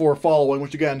except for Following,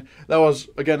 which that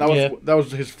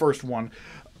was his first one.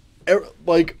 And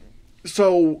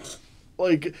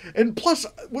plus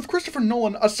with Christopher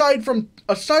Nolan, aside from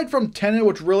Tenet,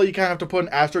 which really you kind of have to put an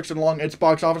asterisk along its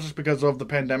box office just because of the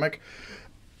pandemic,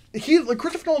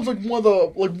 Christopher Nolan's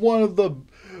one of the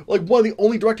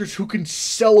only directors who can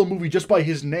sell a movie just by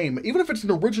his name, even if it's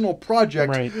an original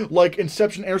project, right, like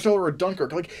Inception, Interstellar, or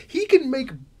Dunkirk. He can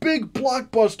make big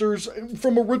blockbusters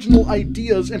from original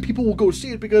ideas, and people will go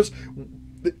see it because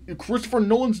Christopher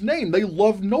Nolan's name. They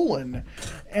love Nolan,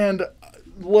 and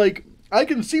I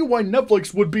can see why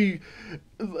Netflix would be.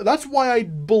 That's why I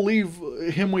believe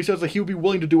him when he says that he would be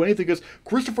willing to do anything, because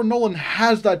Christopher Nolan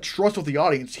has that trust with the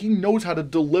audience. He knows how to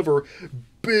deliver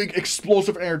big,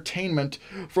 explosive entertainment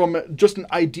from just an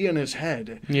idea in his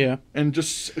head. Yeah. And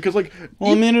just, because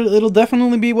it'll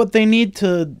definitely be what they need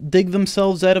to dig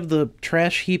themselves out of the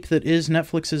trash heap that is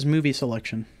Netflix's movie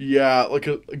selection. Yeah,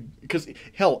 because,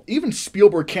 hell, even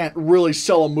Spielberg can't really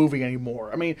sell a movie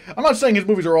anymore. I mean, I'm not saying his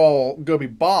movies are all going to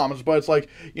be bombs, but it's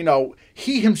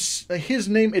his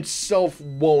name itself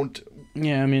won't.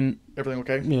 Yeah, I mean. Everything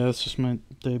okay? Yeah, it's just my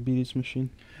diabetes machine.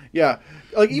 Yeah.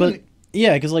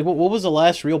 Yeah, because what was the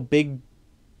last real big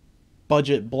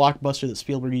budget blockbuster that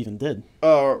Spielberg even did?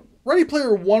 Ready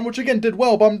Player One, which again did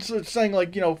well, but I'm just saying,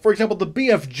 for example, the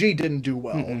BFG didn't do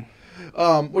well. Mm-mm.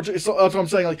 That's what I'm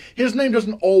saying. His name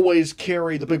doesn't always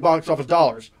carry the big box office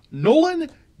dollars. Nolan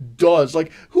does.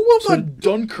 Who else on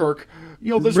Dunkirk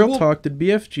you know, this Real talk, did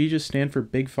BFG just stand for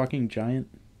Big Fucking Giant?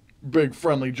 Big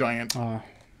Friendly Giant. I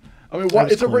mean, why?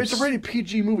 It's a rated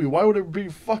PG movie. Why would it be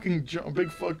fucking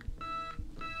big fuck?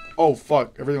 Oh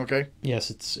fuck! Everything okay? Yes,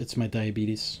 it's my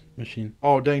diabetes machine.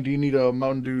 Oh dang! Do you need a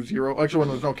Mountain Dew Zero? Actually, when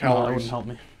there's no No, calories. that wouldn't help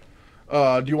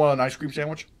me. Do you want an ice cream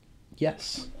sandwich?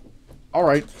 Yes. All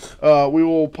right. We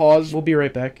will pause. We'll be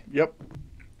right back. Yep.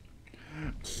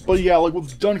 But yeah, like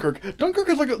with Dunkirk. Dunkirk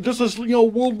is like just this,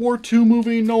 World War II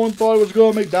movie. No one thought it was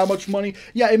going to make that much money.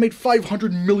 Yeah, it made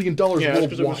 $500 million Yeah, worldwide.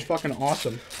 because it was fucking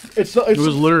awesome. It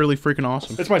was literally freaking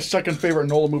awesome. It's my second favorite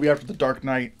Nolan movie after The Dark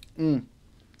Knight.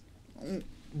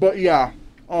 But yeah,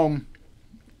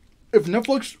 if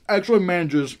Netflix actually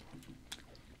manages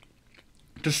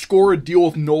to score a deal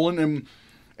with Nolan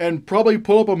and probably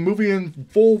put up a movie in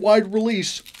full wide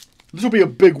release, this will be a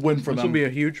big win for them. This will be a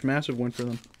huge, massive win for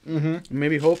them. Mm-hmm.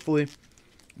 Maybe, hopefully,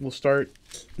 we'll start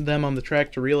them on the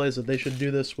track to realize that they should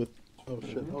do this with... Oh,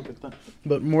 shit. I'll get that.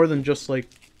 But more than just, like,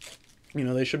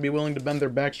 they should be willing to bend their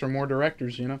backs for more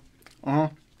directors, Uh-huh.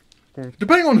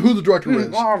 Depending on who the director is.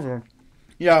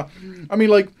 Yeah. I mean,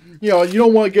 like, you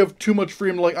don't want to give too much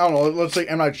freedom to, like, I don't know, let's say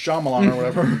M. Night Shyamalan or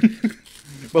whatever.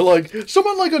 But, like,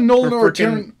 someone like a Nolan or a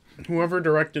Tarantino... Whoever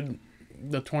directed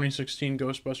the 2016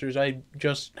 Ghostbusters, I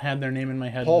just had their name in my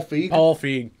head. Paul Feig? Paul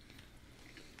Feig.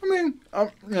 I mean,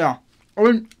 yeah. I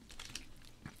mean,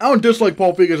 I don't dislike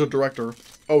Paul Feig as a director.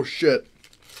 Oh, shit.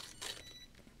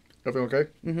 Everything okay?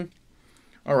 Mm-hmm.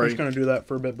 All right. I'm just going to do that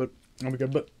for a bit, but I'll be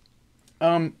good. But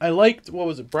I liked, what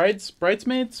was it,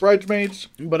 Bridesmaids? Bridesmaids.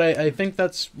 But I think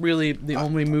that's really the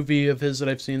only movie of his that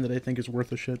I've seen that I think is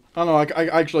worth a shit. I don't know, I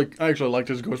actually liked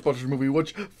his Ghostbusters movie,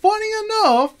 which, funny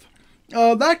enough,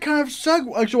 that kind of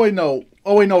segue... Actually, wait, no.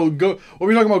 Oh, wait, no. We'll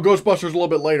be talking about Ghostbusters a little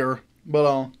bit later.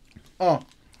 But,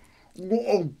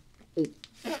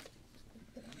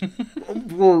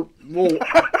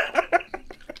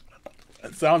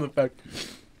 That sound effect.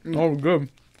 Oh, good.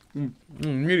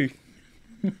 Meaty.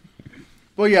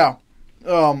 But yeah,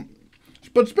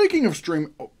 but speaking of streaming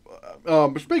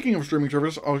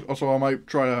service, also I might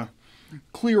try to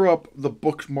clear up the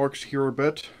bookmarks here a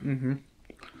bit.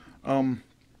 Mm-hmm.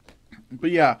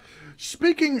 But yeah,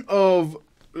 speaking of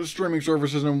streaming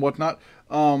services and whatnot,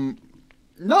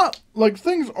 not like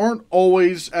things aren't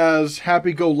always as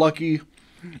happy-go-lucky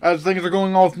as things are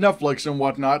going on with Netflix and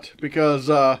whatnot, because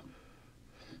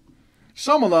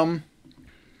some of them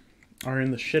are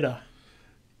in the shitta.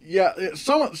 Yeah,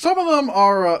 some of them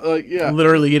are, yeah.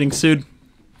 Literally getting sued.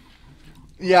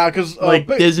 Yeah, because... like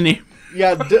Disney.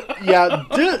 Yeah,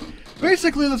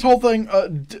 basically this whole thing,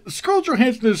 Scarlett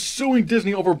Johansson is suing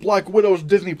Disney over Black Widow's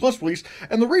Disney Plus release,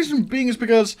 and the reason being is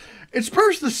because it's pretty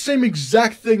much the same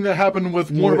exact thing that happened with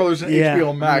Warner Brothers and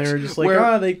HBO Max. They were just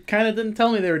like, they kind of didn't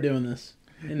tell me they were doing this.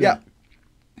 Yeah.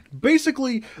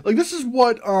 Basically, like, this is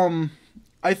what,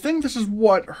 I think this is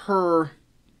what her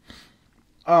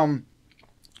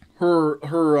what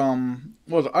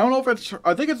was it? I don't know if it's her,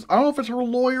 I don't know if it's her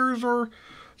lawyers or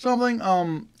something,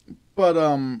 but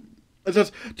it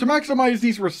says, to maximize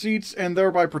these receipts and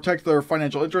thereby protect their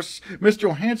financial interests, Ms.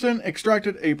 Johansson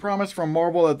extracted a promise from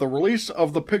Marvel that the release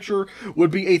of the picture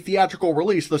would be a theatrical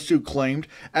release, the suit claimed.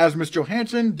 As Ms.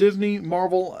 Johansson, Disney,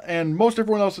 Marvel, and most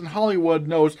everyone else in Hollywood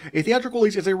knows, a theatrical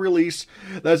release is a release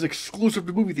that is exclusive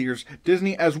to movie theaters.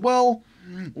 Disney as well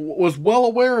was well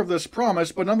aware of this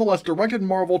promise, but nonetheless directed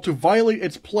Marvel to violate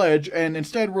its pledge and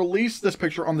instead release this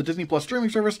picture on the Disney Plus streaming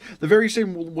service the very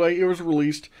same way it was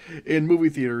released in movie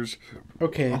theaters.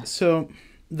 Okay, so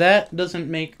that doesn't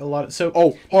make a lot of...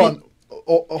 So, hold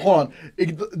on.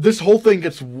 This whole thing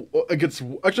gets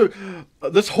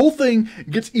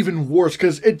even worse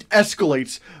because it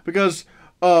escalates because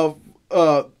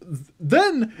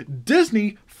then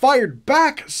Disney fired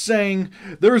back, saying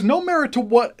there is no merit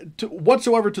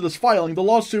whatsoever to this filing. The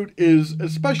lawsuit is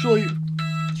especially...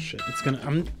 Shit, it's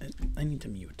gonna... I need to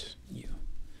mute you.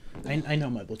 I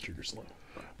know my blood sugar's low.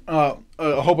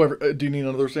 Do you need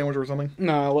another sandwich or something?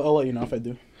 No, I'll let you know if I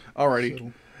do. Alrighty.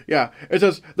 So. Yeah, it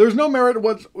says, there's no merit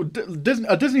a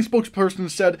Disney spokesperson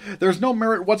said, there's no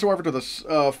merit whatsoever to this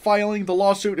filing. The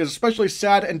lawsuit is especially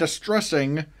sad and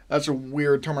distressing, that's a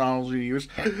weird terminology to use,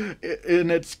 in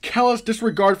its callous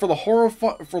disregard for the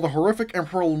horrific and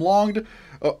prolonged...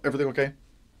 Oh, everything okay?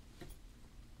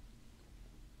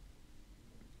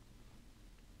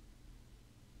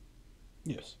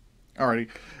 Yes. Alrighty,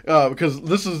 because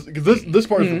this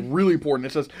part is really important.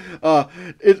 It says,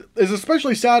 it is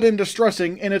especially sad and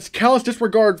distressing in its callous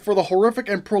disregard for the horrific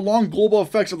and prolonged global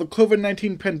effects of the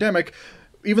COVID-19 pandemic.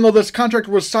 Even though this contract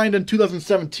was signed in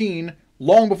 2017,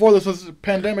 long before this was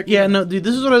pandemic. Yeah, no, dude,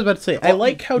 this is what I was about to say. I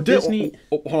like how Disney...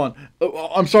 hold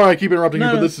on. I'm sorry I keep interrupting you,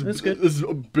 but this is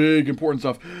big, important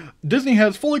stuff. Disney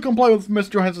has fully complied with Ms.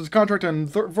 Johansson's contract,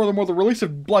 and furthermore, the release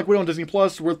of Black Widow on Disney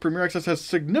Plus with Premier Access has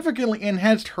significantly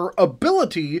enhanced her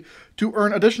ability to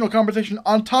earn additional compensation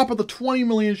on top of the $20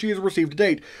 million she has received to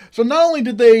date. So not only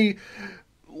did they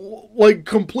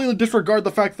completely disregard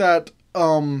the fact that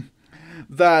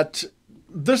that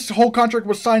this whole contract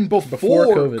was signed before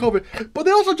COVID, but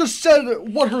they also just said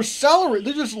what her salary.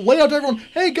 They just laid out to everyone,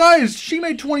 "Hey guys, she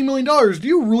made $20 million. Do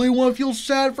you really want to feel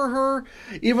sad for her?"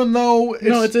 Even though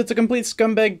it's a complete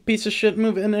scumbag piece of shit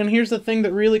move. And here's the thing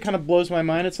that really kind of blows my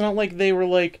mind. It's not like they were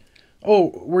like,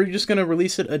 "Oh, we're just gonna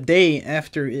release it a day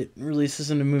after it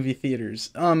releases into movie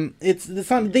theaters." It's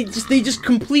not. They just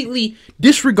completely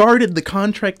disregarded the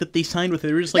contract that they signed with it.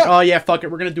 They were just like, "Oh yeah, fuck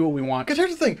it, we're gonna do what we want." Because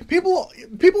here's the thing: people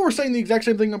were saying the exact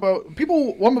same thing about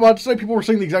people. What I'm about to say, people were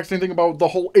saying the exact same thing about the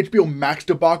whole HBO Max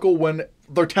debacle when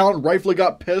their talent rightfully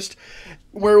got pissed.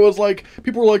 Where it was like,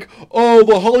 people were like, "Oh,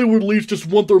 the Hollywood elites just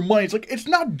want their money." It's like, it's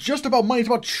not just about money, it's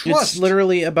about trust. It's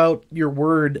literally about your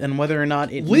word and whether or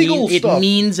not it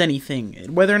means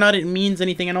anything. Whether or not it means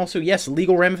anything, and also, yes,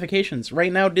 legal ramifications.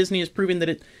 Right now, Disney has proven that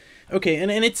it... Okay, and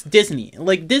it's Disney.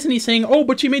 Like, Disney saying, "Oh,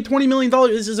 but she made $20 million.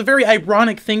 This is a very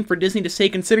ironic thing for Disney to say,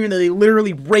 considering that they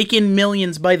literally rake in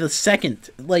millions by the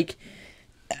second. Like,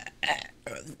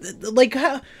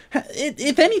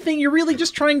 if anything, you're really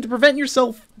just trying to prevent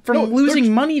yourself from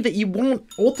losing money that you won't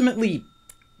ultimately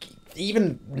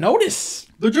even notice.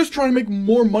 They're just trying to make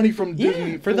more money from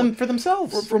Disney for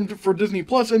themselves for Disney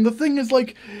Plus. And the thing is,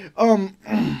 like how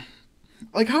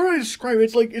do I describe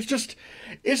it?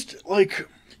 It's like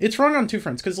it's wrong on two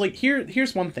fronts. Because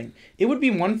here's one thing. It would be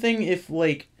one thing if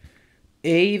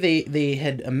they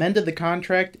had amended the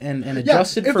contract and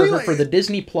adjusted for the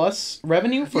Disney Plus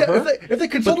revenue for her. If they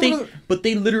consulted but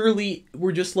they literally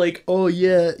were just like, "Oh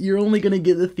yeah, you're only gonna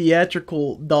get the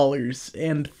theatrical dollars,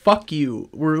 and fuck you,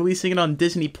 we're releasing it on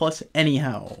Disney Plus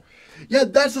anyhow." Yeah,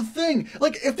 that's the thing.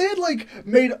 Like, if they had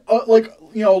made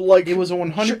it was a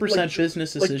 100%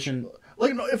 business decision.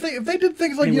 If they did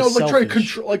things like try to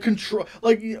control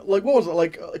what was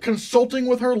it, consulting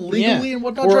with her legally and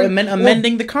whatnot, or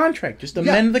amending the contract,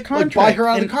 amend the contract, buy her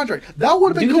out of the contract. That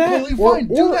would have been completely fine.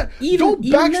 Do that. Don't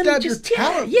backstab your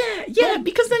talent. Yeah.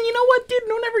 Because then, you know what, dude?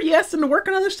 Whenever you ask them to work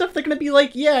on other stuff, they're gonna be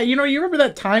like, "Yeah, you remember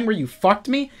that time where you fucked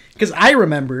me?" Because I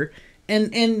remember.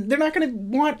 And they're not going to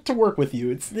want to work with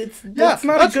you. That's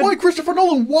why Christopher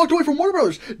Nolan walked away from Warner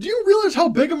Brothers. Do you realize how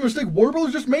big of a mistake Warner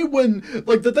Brothers just made when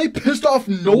that they pissed off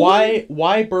Nolan?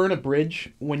 Why burn a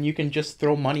bridge when you can just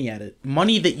throw money at it?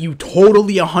 Money that you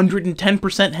totally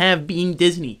 110% have being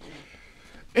Disney.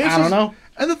 I don't know.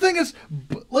 And the thing is,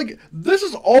 this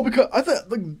is all because I thought,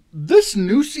 this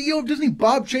new CEO of Disney,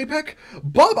 Bob Chapek,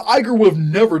 Bob Iger would have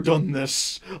never done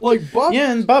this.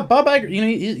 Yeah, and Bob Iger,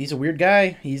 he's a weird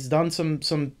guy. He's done some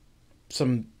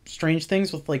strange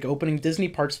things with opening Disney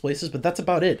parks places, but that's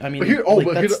about it. I mean, here's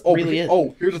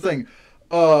the thing.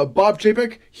 Bob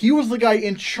Chapek, he was the guy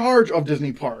in charge of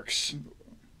Disney parks.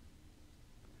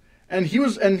 And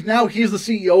now he's the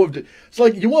CEO of. So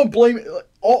you want to blame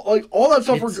all that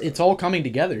stuff? It's all coming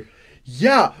together.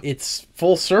 Yeah, it's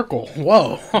full circle.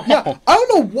 Whoa. Yeah, I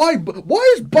don't know why.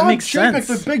 Why is Bob Chapek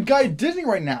the big guy at Disney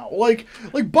right now? Bob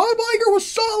Iger was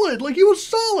solid. He was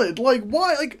solid.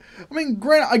 Why? I mean,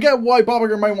 granted, I get why Bob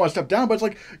Iger might want to step down, but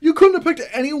it's you couldn't have picked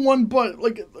anyone but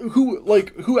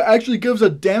who actually gives a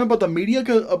damn about the media,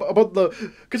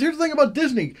 because here's the thing about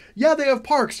Disney. Yeah, they have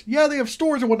parks. Yeah, they have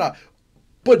stores and whatnot.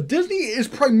 But Disney is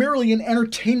primarily an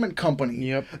entertainment company.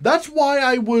 Yep. That's why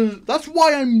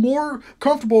I'm more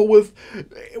comfortable with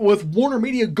Warner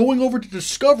Media going over to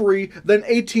Discovery than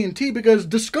AT&T, because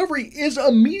Discovery is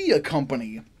a media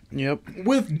company. Yep.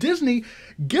 With Disney,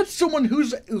 get someone who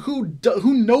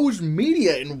knows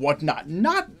media and whatnot,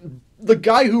 not the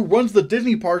guy who runs the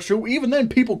Disney parks, who even then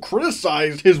people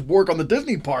criticized his work on the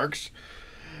Disney parks.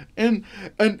 And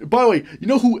by the way, you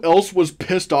know who else was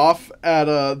pissed off at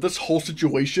this whole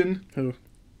situation? Who?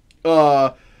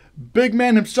 Big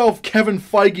man himself, Kevin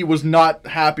Feige, was not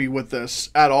happy with this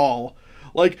at all.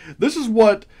 This is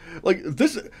what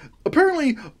this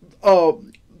apparently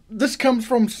this comes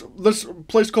from this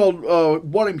place called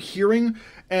What I'm Hearing,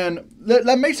 and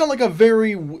that may sound like a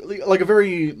very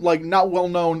not well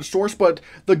known source, but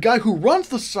the guy who runs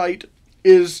the site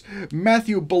is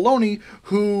Matthew Baloney,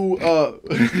 who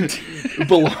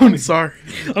Baloney.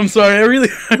 I'm sorry. I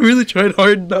really tried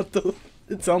hard not to.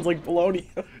 It sounds like baloney.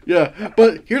 Yeah,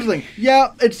 but here's the thing.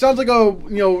 Yeah, it sounds like a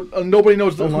nobody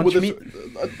knows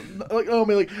like I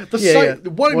mean, like the Yeah, site. yeah.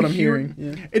 What I'm I'm hearing,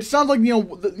 hearing, yeah. it sounds like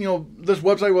this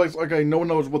website was like, okay, no one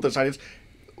knows what the site is.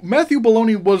 Matthew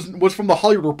Bologna was from the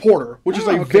Hollywood Reporter, which is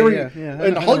okay, very yeah. I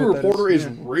and know Hollywood what that Reporter is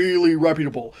yeah. really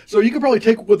reputable. So you could probably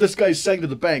take what this guy's saying to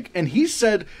the bank. And he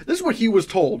said this is what he was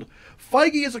told.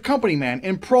 Feige is a company man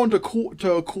and prone to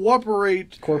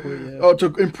cooperate,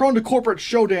 and prone to corporate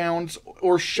showdowns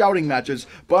or shouting matches.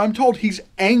 But I'm told he's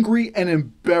angry and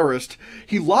embarrassed.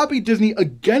 He lobbied Disney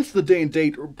against the day and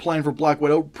date plan for Black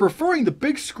Widow, preferring the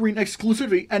big screen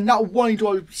exclusivity and not wanting to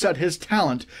upset his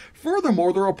talent.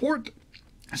 Furthermore, the report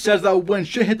says that when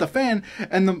shit hit the fan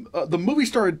and the movie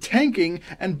started tanking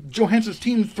and Johansson's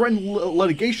team threatened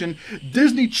litigation,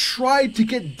 Disney tried to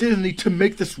get Disney to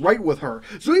make this right with her.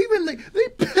 So even they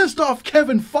pissed off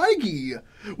Kevin Feige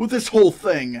with this whole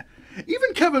thing.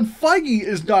 Even Kevin Feige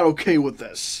is not okay with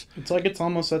this. It's like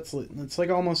almost that's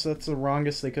the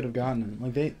wrongest they could have gotten.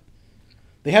 Like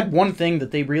they had one thing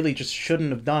that they really just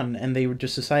shouldn't have done, and they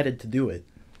just decided to do it.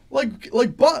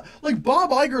 Like Bob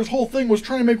Iger's whole thing was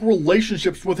trying to make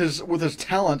relationships with his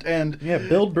talent and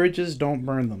build bridges, don't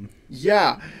burn them.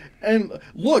 Yeah, and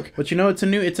look, but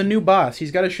it's a new boss.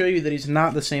 He's got to show you that he's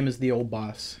not the same as the old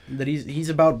boss. That he's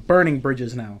about burning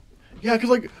bridges now. Yeah,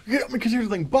 because here's the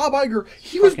thing, Bob Iger,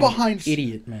 he was behind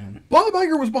idiot man. Bob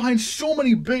Iger was behind so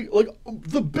many big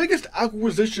the biggest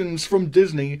acquisitions from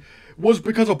Disney was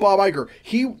because of Bob Iger.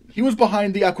 He was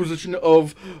behind the acquisition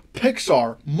of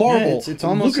Pixar, Marvel, it's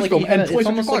almost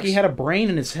Lucasfilm, like he had a brain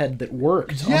in his head that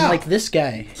worked. Yeah. Unlike this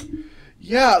guy.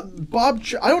 Yeah,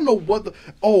 I don't know what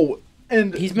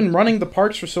and he's been running the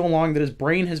parks for so long that his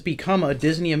brain has become a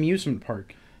Disney amusement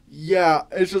park. Yeah,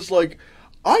 it's just like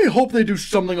I hope they do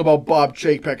something about Bob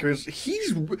Chapek because he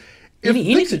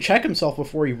needs to check himself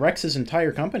before he wrecks his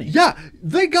entire company. Yeah,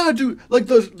 they gotta do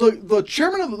the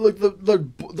chairman of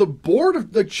the board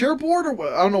of the chair board or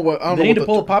I don't know. They need to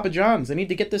pull a Papa John's. They need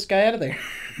to get this guy out of there.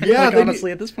 Yeah,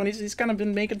 honestly, at this point, he's kind of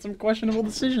been making some questionable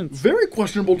decisions. Very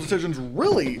questionable decisions,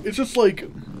 really. It's just like,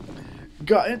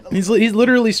 God, he's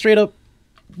literally straight up.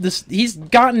 He's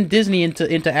gotten Disney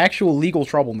into actual legal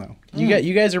trouble now.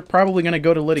 You guys are probably going to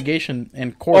go to litigation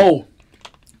and court. Oh,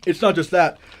 it's not just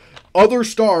that. Other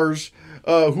stars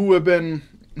who have been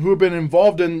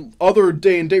involved in other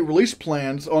day and date release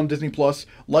plans on Disney Plus,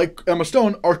 like Emma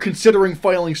Stone, are considering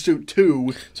filing suit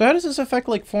too. So how does this affect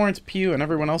like Florence Pugh and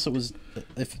everyone else that was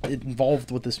involved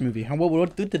with this movie?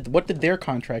 What did their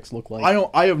contracts look like?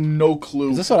 I have no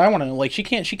clue. Is this what I want to know? Like she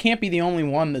can't be the only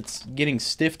one that's getting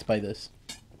stiffed by this.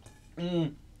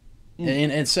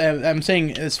 And so I'm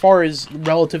saying as far as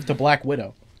relative to Black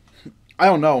Widow. I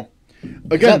don't know.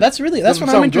 Again, that's what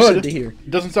I'm interested to hear.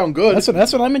 It doesn't sound good.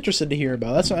 That's what I'm interested to hear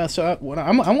about.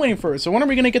 I'm waiting for it. So when are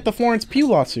we going to get the Florence Pugh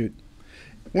lawsuit?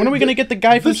 When are we going to get the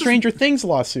guy from Stranger Things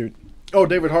lawsuit? Oh,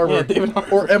 David Harbour. Yeah, David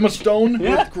Harbour. Or Emma Stone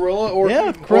with Cruella.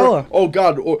 With Cruella. Oh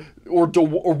God. Or what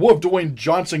if Dwayne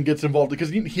Johnson gets involved because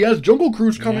he has Jungle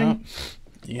Cruise coming.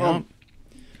 Yeah.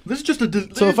 This is just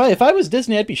a. So if I was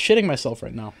Disney, I'd be shitting myself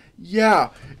right now. Yeah,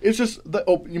 it's just that.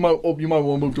 You might want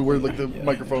to move to where like the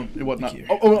microphone and whatnot.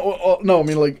 No, I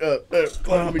mean like.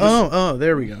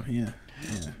 There we go. Yeah.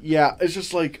 Yeah, it's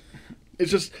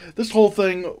just this whole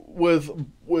thing with.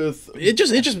 It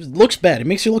just looks bad. It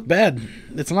makes you look bad.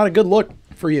 It's not a good look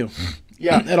for you.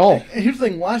 Yeah, at all. And here's the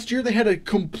thing: last year they had a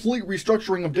complete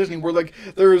restructuring of Disney, where like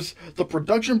there's the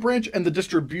production branch and the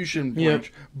distribution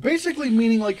branch. Basically,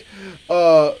 meaning like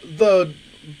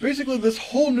basically this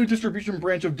whole new distribution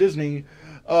branch of Disney.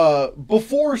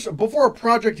 Before a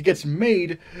project gets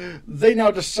made, they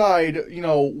now decide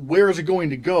where is it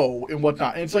going to go and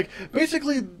whatnot. And it's like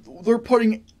basically they're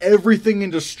putting everything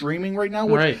into streaming right now.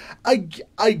 Which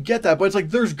I get that, but it's like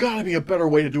there's got to be a better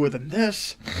way to do it than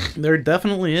this. There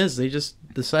definitely is. They just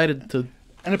decided to.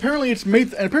 And apparently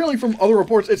from other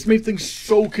reports, it's made things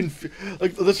so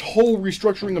like this whole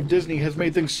restructuring of Disney has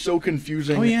made things so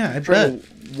confusing. Oh yeah, I bet.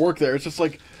 To work there. It's just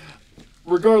like,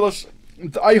 regardless.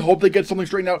 I hope they get something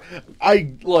straightened out.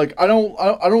 I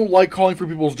don't like calling for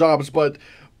people's jobs, but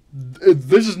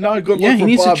this is not a good look for Bob. Yeah, he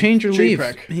needs to change or leave.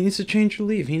 Chapek. He needs to change or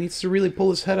leave. He needs to really pull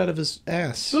his head out of his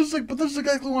ass. This is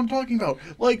exactly what I'm talking about.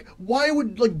 Like, why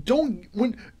would don't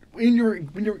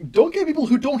get people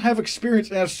who don't have experience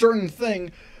in a certain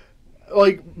thing,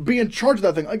 like be in charge of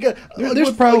that thing. Again,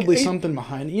 there's probably something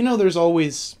behind it. There's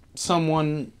always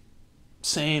someone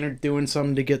saying or doing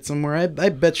something to get somewhere. I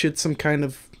bet you it's some kind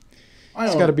of.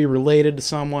 It's got to be related to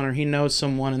someone, or he knows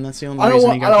someone, and that's the only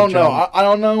reason he got the job. I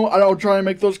don't know. I don't try and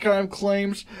make those kind of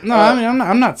claims. No, I mean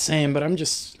I'm not saying, but I'm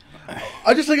just.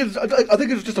 I think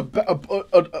it's just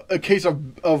a case of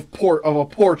a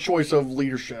poor choice of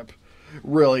leadership.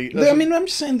 Really, I'm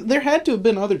just saying there had to have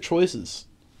been other choices.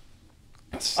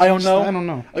 I don't know. I don't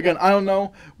know. Again, I don't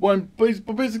know. But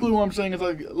basically what I'm saying is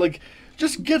like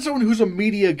just get someone who's a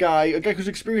media guy, a guy who's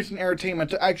experienced in entertainment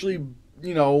to actually,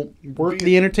 you know, work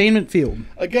the entertainment field.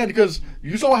 Again, because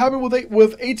you saw what happened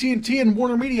with AT&T and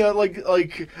Warner Media.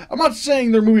 Like I'm not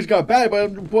saying their movies got bad,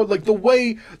 but like the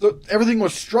way everything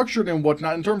was structured and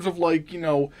whatnot in terms of like, you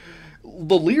know,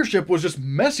 the leadership was just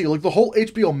messy. Like the whole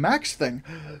HBO Max thing.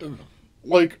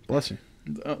 Like, bless you.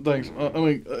 Thanks. I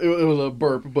mean, it was a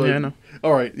burp, but yeah, I know.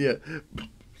 All right, yeah.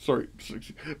 Sorry,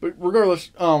 but regardless,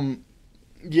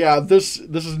 yeah, this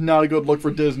is not a good look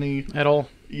for Disney At all.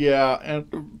 Yeah,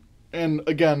 and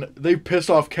again, they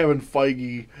pissed off Kevin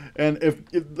Feige, and if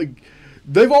like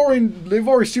they've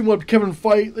already seen what Kevin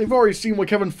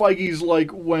Feige's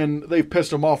like when they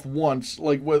pissed him off once,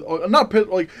 like with not pissed,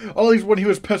 like at least when he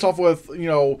was pissed off with, you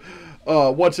know,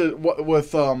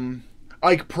 with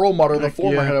Ike Perlmutter, the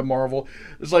former head of Marvel.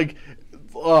 It's like,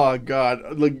 oh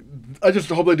god, like I just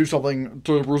hope they do something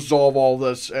to resolve all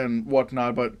this and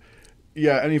whatnot. But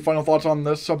yeah, any final thoughts on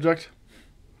this subject?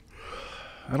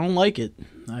 I don't like it.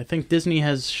 I think Disney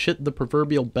has shit the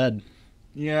proverbial bed.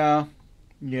 Yeah.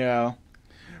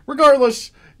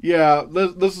 Regardless, yeah,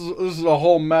 this is a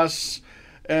whole mess,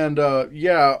 and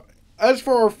yeah. As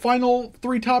for our final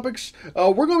 3 topics,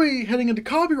 we're going to be heading into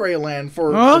copyright land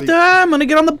for... I'm going to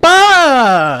get on the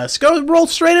bus! Go roll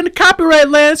straight into copyright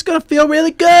land. It's going to feel really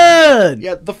good!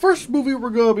 Yeah, the first movie we're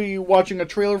going to be watching a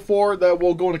trailer for that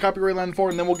we'll go into copyright land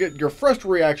for, and then we'll get your first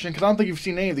reaction, because I don't think you've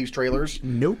seen any of these trailers.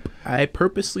 Nope. I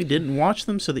purposely didn't watch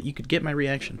them so that you could get my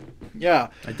reaction. Yeah.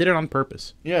 I did it on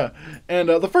purpose. Yeah. And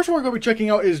the first one we're going to be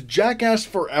checking out is Jackass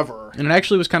Forever. And it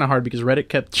actually was kind of hard because Reddit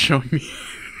kept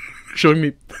showing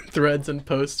me threads and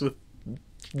posts with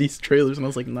these trailers, and I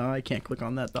was like, nah, I can't click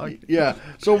on that, dog. Yeah,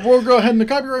 so we'll go ahead into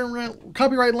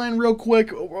copyright land real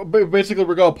quick. Basically,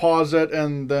 we're going to pause it,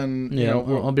 and then, you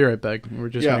know... I'll be right back. We're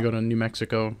just going to go to New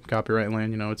Mexico copyright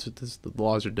land. You know, the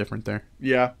laws are different there.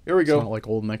 Yeah, here we go. It's not like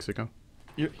old Mexico.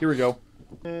 Here we go.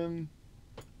 And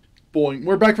boing,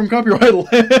 we're back from copyright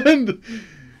land.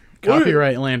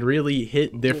 Copyright land really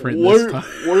hit different this time.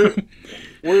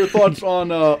 What are your thoughts on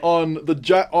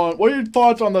what are your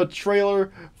thoughts on the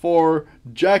trailer for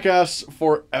Jackass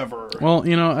Forever? Well,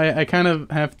 you know, I kind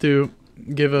of have to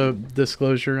give a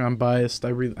disclosure. I'm biased. I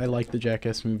like the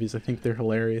Jackass movies. I think they're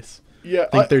hilarious. Yeah,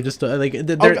 I think they're just like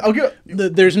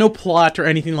there's no plot or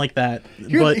anything like that.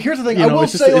 Here's the thing. You know, I will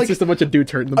say it's just a bunch of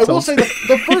dudes hurting themselves. I will say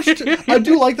the first. I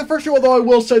do like the first two, although I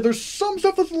will say there's some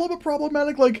stuff that's a little bit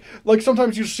problematic. Like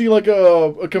sometimes you see like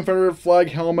a Confederate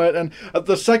flag helmet, and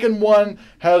the second one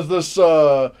has this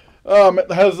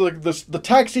has like the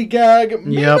taxi gag.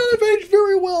 May not have aged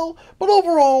very well, but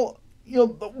overall, you know,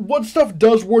 what stuff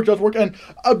does work, and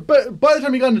by the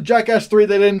time you got into Jackass 3,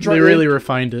 they didn't try. They really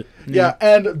refined it. Yeah,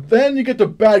 and then you get to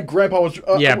Bad Grandpa.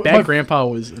 Bad Grandpa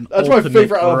was that's my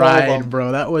favorite out of all of them,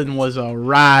 bro. That one was a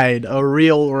ride, a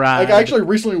real ride. Like, I actually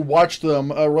recently watched them,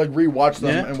 rewatched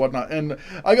them and whatnot, and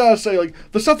I gotta say, like,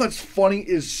 the stuff that's funny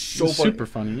is so funny. Super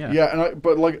funny, yeah. Yeah,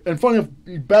 and funny,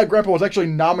 Bad Grandpa was actually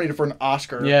nominated for an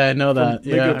Oscar. Yeah, I know that.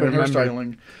 Yeah, and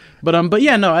hairstyling. But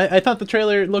yeah, no, I thought the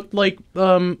trailer looked like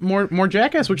more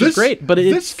Jackass, which is great. But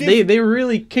they were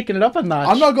really kicking it up a notch.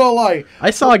 I'm not gonna lie. I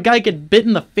saw a guy get bit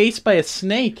in the face by a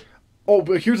snake. Oh,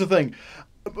 but here's the thing.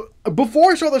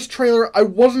 Before I saw this trailer, I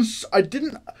wasn't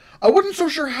so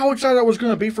sure how excited I was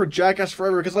gonna be for Jackass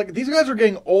Forever, because like these guys are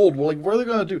getting old. Well, like, what are they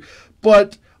gonna do?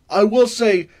 But I will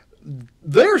say,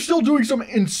 they're still doing some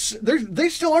they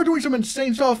still are doing some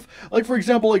insane stuff. Like, for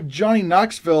example, like Johnny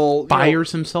Knoxville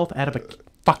fires himself out of a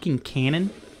fucking cannon.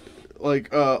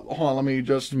 Like, hold on, let me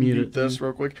just mute this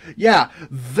real quick. Yeah,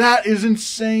 that is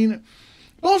insane.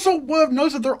 Also, what I've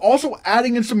noticed that they're also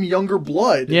adding in some younger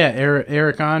blood. Yeah,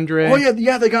 Eric Andre. Oh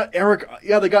yeah, they got Eric.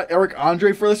 Yeah, they got Eric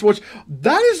Andre for this, which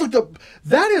that is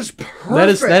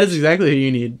perfect. That is exactly who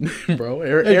you need, bro.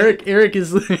 Eric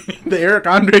is the Eric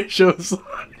Andre shows.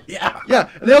 Yeah,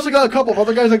 and they also got a couple of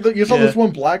other guys. Like you saw this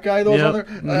one black guy that was on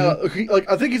there.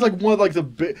 I think he's like one of like the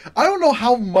big. I don't know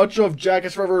how much of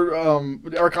Jackass Forever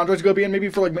Eric Andre's gonna be in. Maybe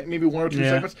for like maybe 1 or 2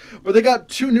 segments. But they got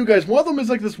 2 new guys. One of them is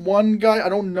like this one guy. I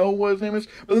don't know what his name is.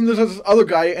 But then there's this other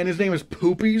guy, and his name is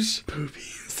Poopies.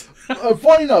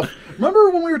 Funny enough,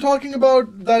 remember when we were talking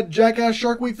about that Jackass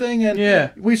Shark Week thing,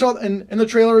 and we saw in the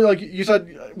trailer, like you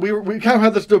said, we kind of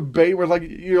had this debate where like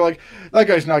you're like, that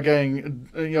guy's not getting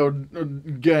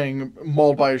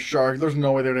mauled by a shark. There's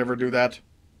no way they'd ever do that.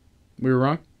 We were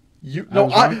wrong. You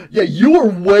were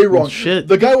way wrong. Well, shit.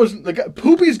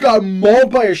 Poopy's got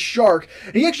mauled by a shark,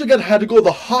 and he actually had to go to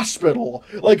the hospital,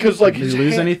 like because like did he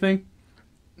lose anything?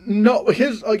 No,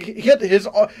 his like he had his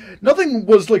nothing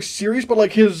was like serious, but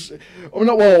like his. Oh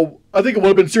no, well, I think it would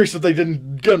have been serious if they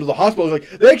didn't get him to the hospital. Like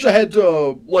they actually had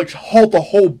to like halt the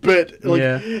whole bit, like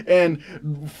and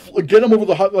get him over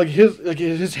the like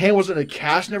his hand was in a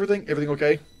cast and everything. Everything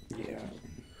okay? Yeah.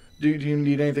 Do you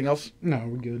need anything else? No,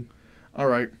 we're good. All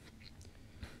right.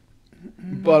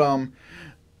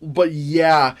 But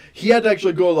yeah, he had to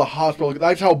actually go to the hospital.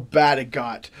 That's how bad it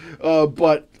got.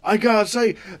 But I gotta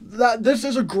say that this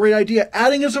is a great idea,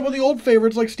 adding in some of the old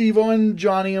favorites like Steve-O and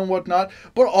Johnny and whatnot,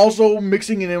 but also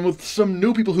mixing it in with some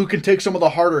new people who can take some of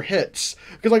the harder hits.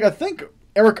 Because like I think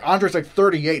Eric Andre's like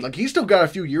 38, like he's still got a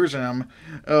few years in him.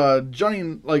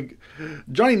 Johnny,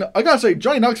 I gotta say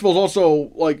Johnny Knoxville's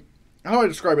also like, how do I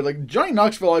describe it? Like Johnny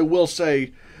Knoxville, I will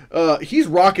say. He's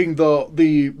rocking the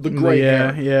gray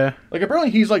hair. Yeah. Like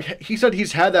apparently he said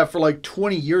he's had that for like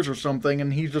 20 years or something,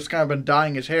 and he's just kind of been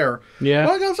dyeing his hair. Yeah.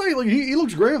 But I gotta say, like he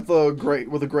looks great with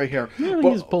the gray hair. Yeah,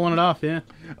 he's pulling it off. Yeah.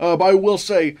 But I will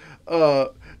say,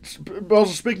 also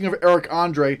speaking of Eric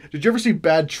Andre, did you ever see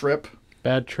Bad Trip?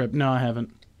 Bad Trip? No, I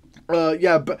haven't.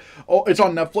 Yeah, but it's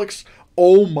on Netflix.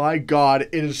 Oh my god,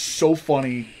 it is so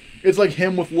funny. It's like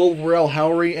him with Lil Rel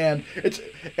Howery and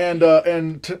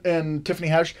Tiffany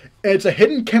Haddish. And it's a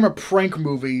hidden camera prank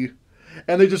movie,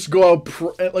 and they just go out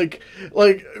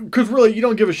because really you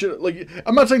don't give a shit. Like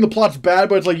I'm not saying the plot's bad,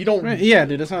 but it's like you don't. Right, yeah,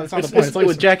 dude, that's not the point. It's like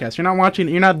with Jackass. You're not watching.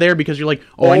 You're not there because you're like,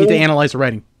 I need to analyze the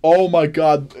writing. Oh my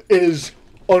god, it is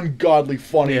ungodly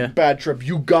funny. Yeah. Bad Trip.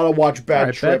 You gotta watch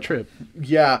Bad Trip. Bad Trip.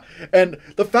 Yeah, and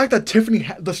the fact that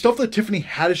the stuff that Tiffany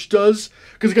Haddish does,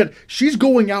 because again, she's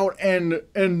going out and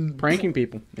pranking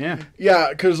people. Yeah.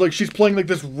 Yeah, because like she's playing like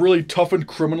this really toughened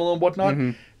criminal and whatnot.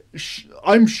 Mm-hmm.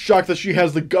 I'm shocked that she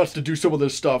has the guts to do some of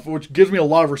this stuff, which gives me a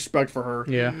lot of respect for her.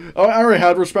 Yeah. I already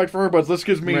had respect for her, but this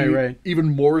gives me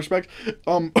even more respect.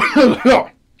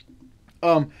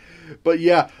 But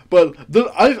yeah, when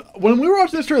we were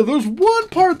watching this trailer, there was one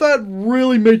part that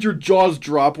really made your jaws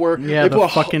drop where they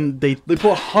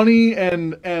put honey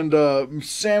and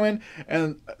salmon,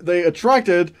 and they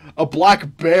attracted a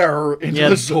black bear into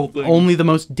this whole thing. Only the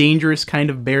most dangerous kind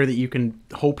of bear that you can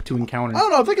hope to encounter. I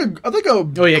don't know. I think a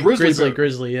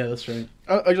grizzly. Yeah, that's right.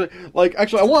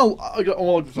 Actually, I want to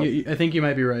look this up. I think you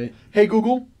might be right. Hey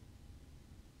Google,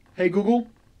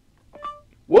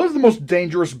 what is the most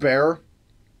dangerous bear?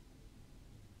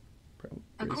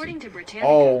 According to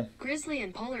Britannica, grizzly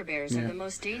and polar bears are the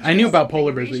most dangerous. I knew about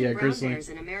polar bears, but yeah, grizzly. Brown bears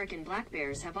and American black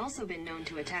bears have also been known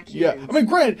to attack humans. Yeah, I mean,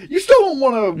 granted, you still don't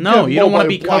want to. No, you don't want to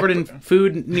be covered in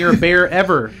food near a bear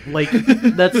ever. Like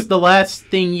that's the last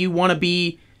thing you want to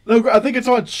be. No, I think it's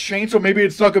on a chain, so maybe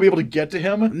it's not gonna be able to get to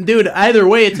him. Dude, either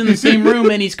way, it's in the same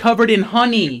room, and he's covered in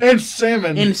honey and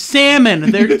salmon.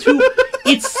 They're two.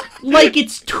 It's like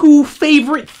it's two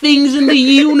favorite things in the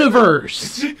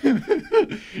universe.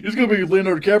 He's gonna be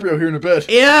Leonardo DiCaprio here in a bit.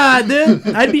 Yeah, dude,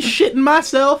 I'd be shitting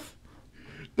myself.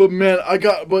 But man,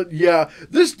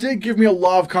 this did give me a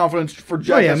lot of confidence for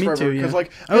Jackass Forever. Too, yeah.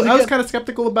 I was kind of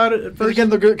skeptical about it at first. Again,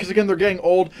 they're geting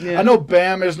old. Yeah. I know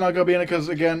Bam is not going to be in it because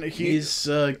again he's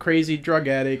a crazy drug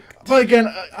addict. But again,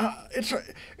 how do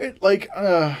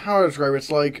I describe it? It's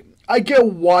like I get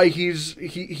why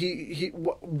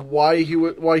why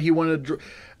he wanted.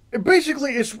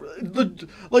 Basically, it's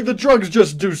the drugs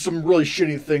just do some really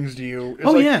shitty things to you.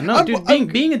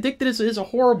 It's being addicted is a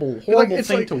horrible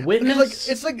thing to witness.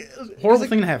 It's like horrible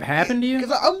thing to have happen to you.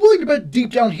 Because I'm willing to bet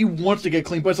deep down he wants to get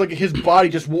clean, but it's like his body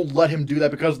just won't let him do that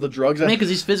because of the drugs. Because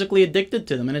he's physically addicted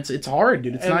to them, and it's hard,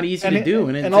 dude. It's not easy to do,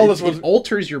 and it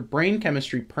alters your brain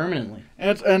chemistry permanently.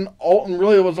 And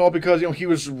really it was all because he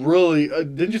was really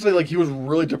didn't you say like he was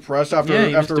really depressed after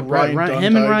Ryan Dunn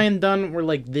him died? And Ryan Dunn were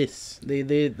like this.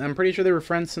 They I'm pretty sure they were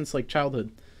friends since like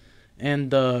childhood,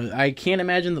 and I can't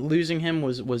imagine that losing him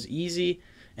was easy.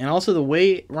 And also the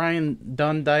way Ryan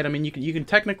Dunn died. I mean, you can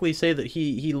technically say that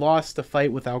he lost a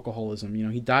fight with alcoholism.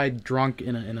 He died drunk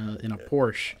in a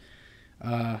Porsche.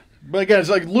 But again, it's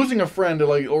like losing a friend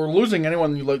or losing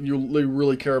anyone you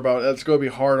really care about. That's going to be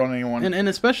hard on anyone. And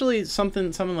especially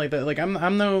something like that. Like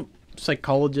I'm no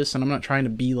psychologist, and I'm not trying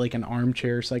to be like an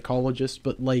armchair psychologist,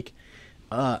 but like.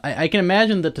 I can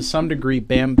imagine that to some degree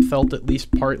Bam felt at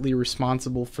least partly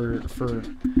responsible for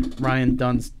Ryan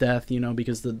Dunn's death,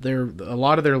 because a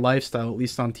lot of their lifestyle, at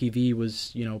least on TV,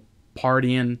 was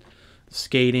partying,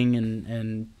 skating,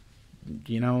 and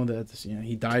he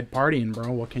died partying,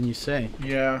 bro. What can you say?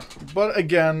 Yeah, but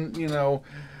again,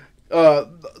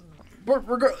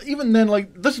 but even then,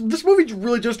 like this movie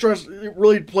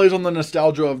really plays on the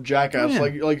nostalgia of Jackass,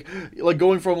 like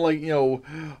going from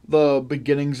the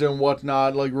beginnings and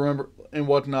whatnot. Like remember, and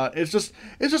whatnot. It's just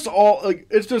all like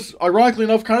it's just ironically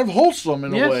enough kind of wholesome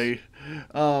in a way.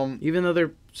 Even though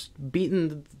they're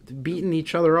beating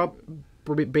each other up,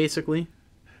 basically.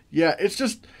 Yeah, it's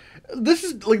just this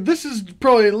is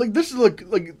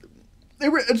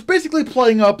it's basically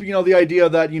playing up, the idea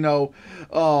that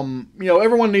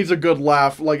everyone needs a good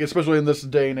laugh, like especially in this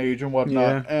day and age and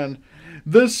whatnot. Yeah. And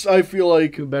this, I feel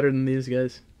like, who better than these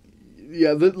guys?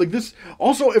 Yeah, this.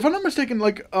 Also, if I'm not mistaken,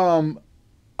 like I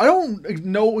don't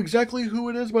know exactly who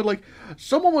it is, but like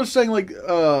someone was saying, like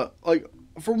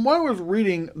from what I was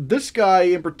reading, this guy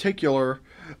in particular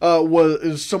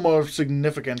is somewhat of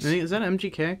significance. Is that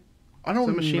MGK? I don't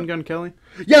know. Machine Gun Kelly?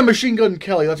 Yeah, Machine Gun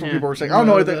Kelly. That's what people were saying. I don't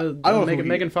know. I don't know.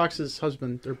 Megan Fox's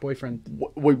husband or boyfriend.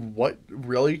 Wait, what?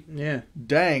 Really? Yeah.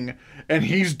 Dang. And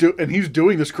he's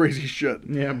doing this crazy shit.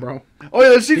 Yeah, bro. Oh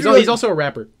yeah, he's also a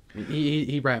rapper.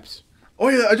 He raps. Oh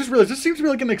yeah, I just realized this seems to be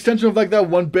like an extension of like that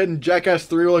one bit in Jackass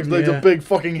 3, where, like the big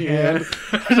fucking hand.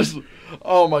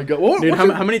 Oh my god. Dude,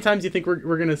 how many times do you think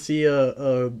we're gonna see the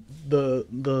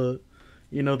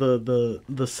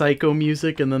psycho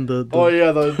music and then the oh yeah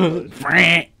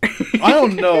I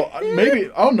don't know.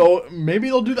 Maybe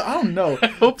they'll do that. I don't know. I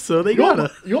hope so. They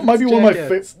gotta. Might be one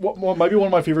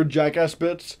of my favorite Jackass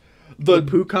bits. The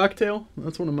poo cocktail?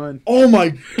 That's one of mine. Oh my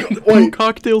god! Poo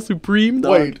cocktail supreme.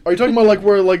 Dog. Wait, are you talking about like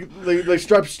where like they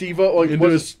strap Steve up like into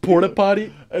his porta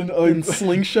potty and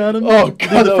slingshot him? Oh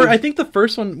god! I think the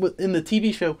first one in the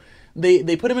TV show,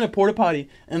 they put him in a porta potty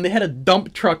and they had a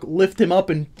dump truck lift him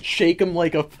up and shake him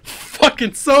like a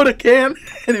fucking soda can,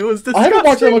 and it was disgusting. I haven't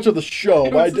watched that much of the show.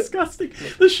 It was disgusting.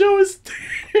 The show is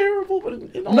terrible,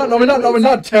 but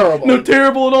not terrible. No,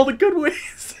 terrible in all the good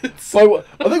ways. So,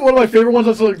 I think one of my favorite ones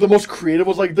that's like the most creative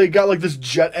was like they got like this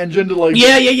jet engine to like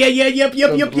yep.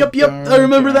 I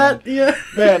remember that. Yeah,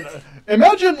 man.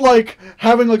 Imagine like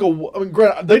having like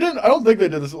granted, they didn't. I don't think they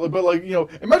did this, but like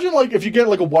imagine like if you get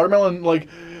like a watermelon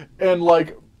and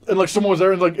someone was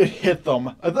there and like it hit them.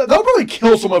 That would probably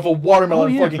kill someone if a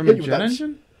watermelon fucking hit you with that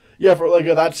engine. Yeah, for like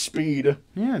that speed.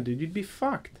 Yeah, dude, you'd be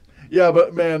fucked. Yeah,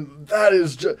 but man, that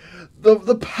is just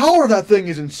the power of that thing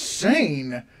is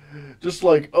insane. Just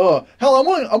like, hell, I'm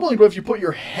willing to if you put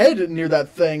your head near that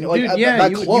thing, like, dude,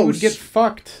 that close. You would get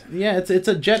fucked. Yeah, it's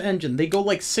a jet engine. They go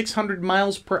like 600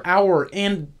 miles per hour,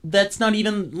 and that's not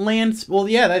even land. Well,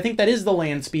 yeah, I think that is the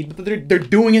land speed, but they're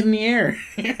doing it in the air.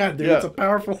 Yeah, dude, it's a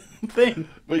powerful thing.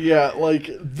 But yeah, like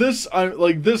this,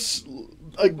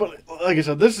 but like I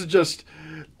said, this is just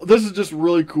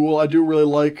really cool. I do really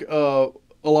like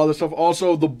a lot of the stuff.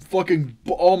 Also, the fucking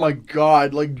oh my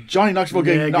god, like Johnny Knoxville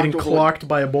getting clocked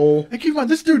by a bowl. Hey, keep in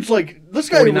mind, this guy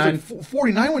 49. Was like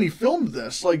 49 when he filmed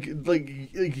this. Like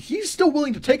he's still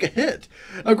willing to take a hit.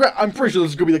 Now, I'm pretty sure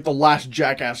this is gonna be like the last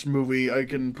Jackass movie. I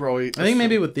think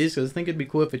maybe with these guys, I think it'd be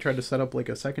cool if they tried to set up like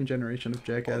a second generation of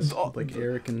Jackass with like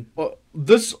Eric and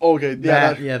this. Okay,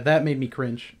 that made me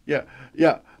cringe. Yeah.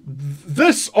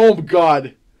 This. Oh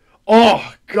god.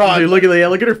 Oh god! Dude, look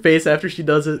at her face after she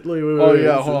does it. Wait,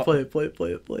 yeah, play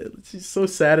it. She's so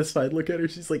satisfied. Look at her.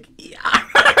 She's like, yeah.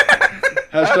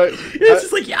 Hashtag. It's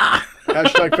just like, yeah.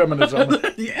 Hashtag feminism.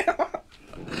 Yeah.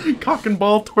 Cock and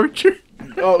ball torture.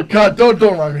 Oh god! Don't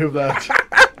remind me of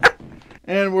that.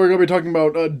 And we're gonna be talking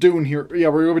about Dune here. Yeah,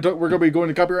 we're gonna be going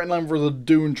to copyright line for the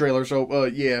Dune trailer. So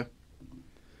yeah.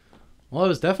 Well, I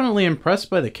was definitely impressed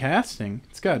by the casting.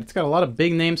 It's got a lot of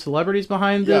big name celebrities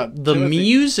behind it. The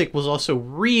music was also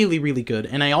really, really good,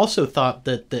 and I also thought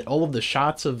that all of the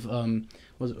shots of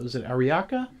was it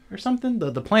Ariaka or something?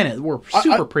 The planet were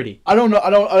super pretty. I don't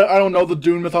know the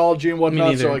Dune mythology and whatnot.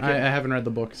 Me neither. So I haven't read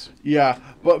the books. Yeah,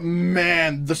 but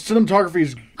man, the cinematography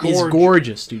is gorgeous. It's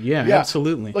gorgeous, dude. Yeah,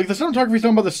 absolutely. Like the cinematography is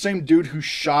done by the same dude who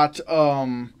shot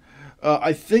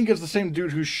I think it's the same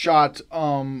dude who shot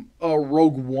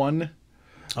Rogue One.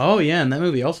 Oh yeah, and that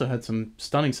movie also had some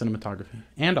stunning cinematography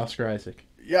and Oscar Isaac.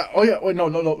 Yeah. Oh yeah. Wait, no.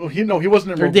 He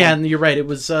wasn't in Rogue One. You're right. It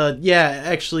was. He was in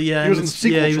the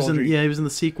sequels. He was in the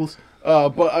sequels.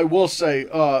 But I will say,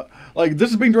 like this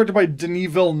is being directed by Denis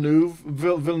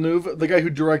Villeneuve, the guy who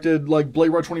directed like Blade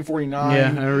Runner 2049.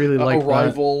 Yeah, I really like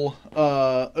Arrival,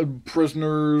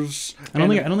 Prisoners. I don't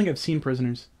think I've seen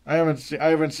Prisoners. I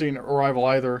haven't seen Arrival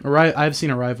either. I've seen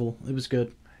Arrival. It was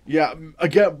good. Yeah,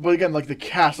 again, like the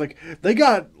cast, like they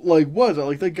got like what is it?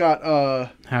 Like they got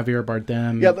Javier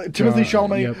Bardem. Yeah, Timothy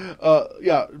Chalamet.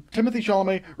 Yep. Timothy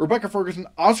Chalamet, Rebecca Ferguson,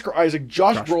 Oscar Isaac,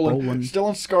 Josh Brolin,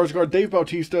 Stellan Skarsgård, Dave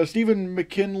Bautista, Stephen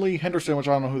McKinley Henderson, which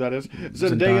I don't know who that is.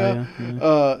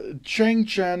 Zendaya, Chang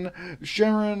Chen,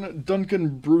 Sharon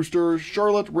Duncan Brewster,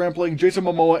 Charlotte Rampling, Jason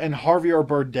Momoa, and Javier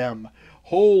Bardem.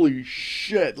 Holy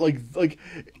shit! Like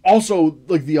also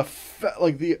like the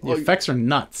effects are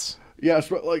nuts. Yes,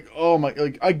 but like, oh my,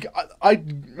 like I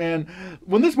man,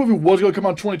 when this movie was gonna come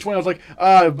out in 2020, I was like,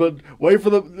 but wait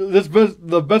for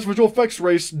the best visual effects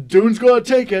race, Dune's gonna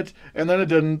take it, and then it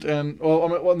didn't, and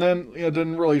then it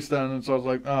didn't release then, and so I was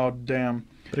like, oh damn.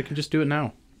 But it can just do it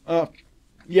now.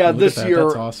 Yeah, this year,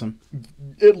 that's awesome.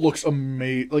 It looks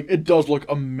amazing. Like, it does look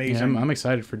amazing. Yeah, I'm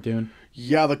excited for Dune.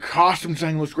 Yeah, the costume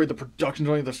design looks great. The production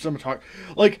design, the cinematography.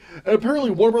 Like, apparently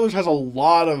Warner Brothers has a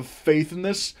lot of faith in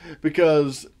this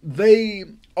because they're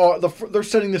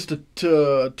sending this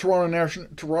to Toronto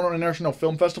International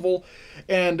Film Festival,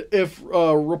 and if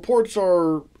reports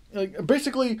are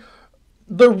basically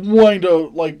they're wanting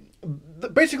to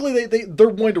they're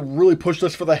wanting to really push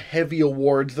this for the heavy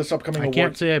awards this upcoming awards. I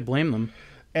can't say I blame them.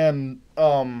 And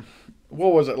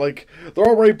what was it, like they're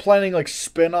already planning like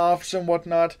spin-offs and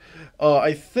whatnot.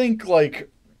 I think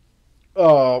like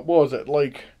what was it,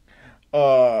 like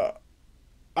dang,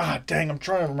 I'm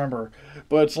trying to remember,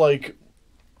 but it's like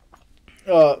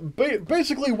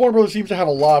basically Warner Brothers seems to have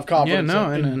a lot of confidence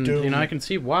in Dune. You know, I can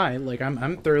see why. Like,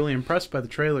 I'm thoroughly impressed by the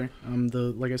trailer.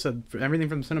 Like I said, everything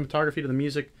from the cinematography to the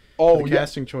music, to the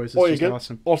casting choice is just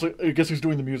awesome. Also, I guess who's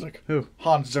doing the music? Who?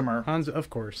 Hans Zimmer. Of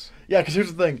course. Yeah, because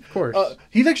here's the thing. Of course.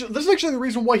 This is actually the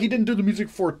reason why he didn't do the music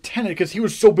for Tenet, because he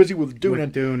was so busy with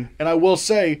Dune. And I will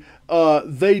say,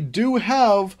 they do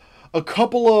have a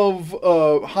couple of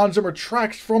Hans Zimmer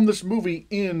tracks from this movie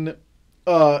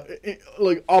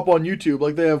like up on YouTube.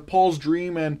 Like, they have Paul's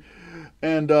Dream and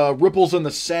Ripples in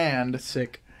the Sand.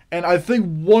 Sick. And I think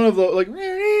one of the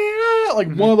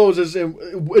one of those is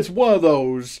it's one of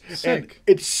those. Sick. And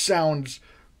it sounds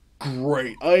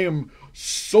great. I am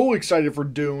so excited for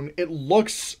Dune. It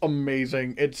looks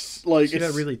amazing. It's like See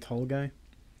that really tall guy?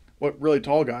 What really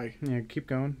tall guy? Yeah, keep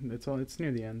going. It's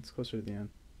near the end. It's closer to the end.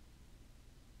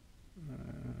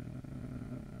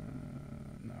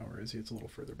 No, where is he? It's a little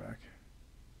further back.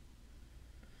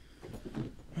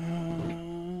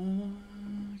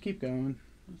 Keep going.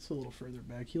 It's a little further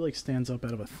back. He like stands up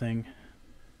out of a thing.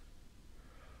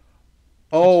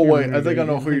 Oh wait, I think I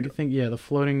know who you think. Yeah,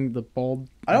 the bald.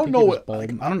 I don't know what. I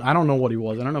don't know what he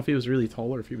was. I don't know if he was really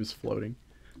tall or if he was floating.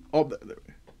 Oh.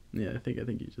 Yeah, I think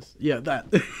he just. Yeah, that.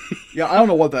 Yeah, I don't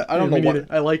know what that. I don't know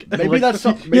what. I like. Maybe that's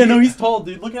something. Yeah, no, he's tall,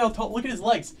 dude. Look at how tall. Look at his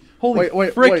legs.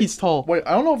 Holy frick, he's tall. Wait,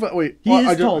 I don't know if wait. He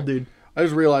is tall, dude. I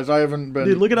just realized I haven't been.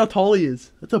 Dude, look at how tall he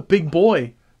is. That's a big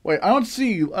boy. Wait, I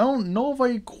don't know if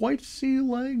I quite see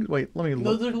legs. Wait, let me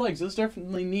look. Those are legs. Those are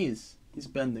definitely knees. He's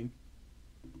bending.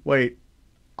 Wait,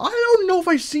 I don't know if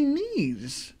I see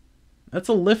knees. That's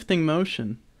a lifting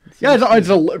motion. Yeah, it's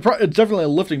definitely a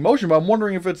lifting motion, but I'm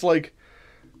wondering if it's like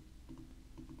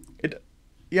it.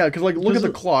 Yeah, because like look at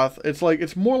the cloth. It's like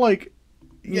it's more like.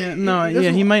 Yeah, no, yeah,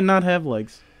 he might not have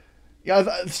legs.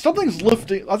 Yeah, something's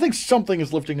lifting. I think something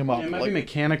is lifting him up. Yeah, it might be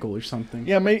mechanical or something.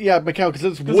 Yeah, mechanical, because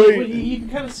it's way. Like, you can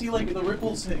kind of see like the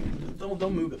ripples.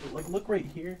 Don't move it. But, like, look right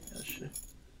here. Oh, shit.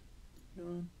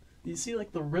 You see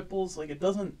like the ripples. Like, it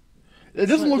doesn't. It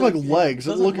doesn't look like legs. It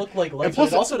doesn't look like legs.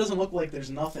 Plus, it also doesn't look like there's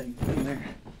nothing in there.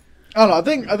 I don't know.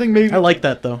 I think maybe. I like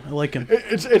that though. I like him.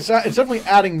 It's definitely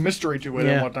adding mystery to it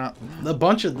and whatnot.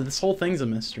 This whole thing's a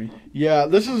mystery. Yeah,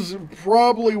 this is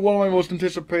probably one of my most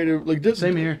anticipated. Like this.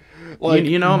 Same here. Like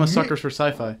you know, I'm a sucker for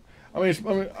sci-fi.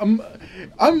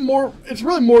 I'm more. It's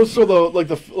really more so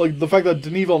the fact that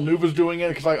Denis Villeneuve is doing it,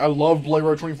 because I love Blade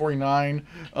Runner 2049.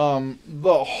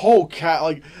 The whole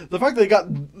like the fact that they got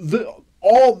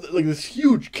this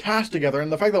huge cast together,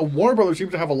 and the fact that Warner Brothers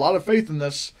seems to have a lot of faith in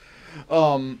this.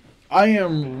 I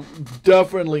am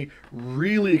definitely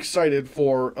really excited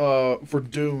for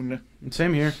Dune.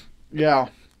 Same here. Yeah.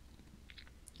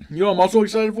 You know what I'm also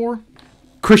excited for?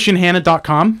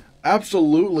 ChristianHannah.com.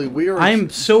 Absolutely. I am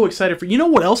so excited for. You know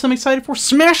what else I'm excited for?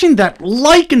 Smashing that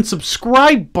like and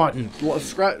subscribe button.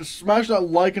 Smash that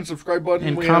like and subscribe button.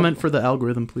 And comment for the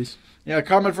algorithm, please. Yeah,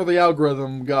 comment for the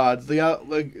algorithm gods. We have in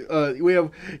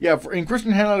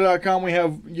ChristianHannah.com we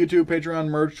have YouTube, Patreon,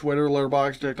 merch, Twitter,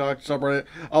 Letterboxd, TikTok, subreddit.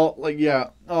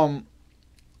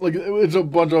 It's a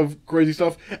bunch of crazy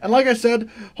stuff. And like I said,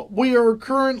 I'm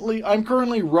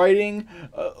currently writing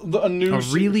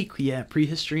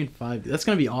prehistory in 5D. That's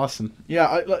gonna be awesome. Yeah,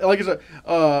 like I said,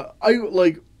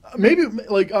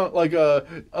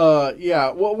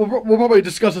 we'll probably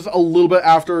discuss this a little bit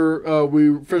after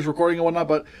we finish recording and whatnot,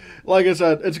 but like I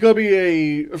said, it's going to be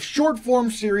a short form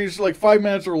series, like 5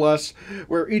 minutes or less,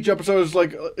 where each episode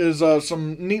is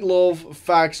some neat little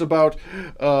facts about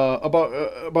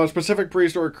a specific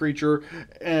prehistoric creature,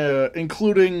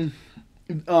 including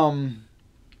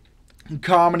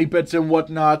comedy bits and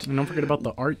whatnot. And don't forget about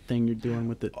the art thing you're doing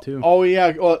with it too. Oh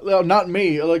yeah, well, not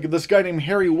me. Like this guy named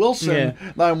Harry Wilson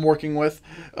that I'm working with.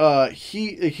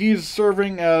 He's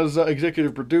serving as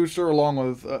executive producer along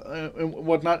with and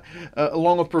whatnot,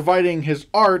 along with providing his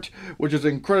art, which is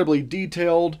incredibly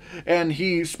detailed, and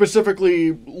he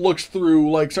specifically looks through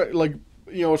like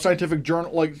scientific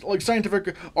journal, like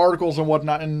scientific articles and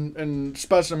whatnot, and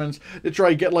specimens to try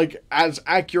to get like as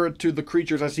accurate to the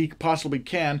creatures as he possibly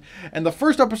can. And the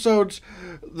first episodes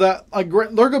that there are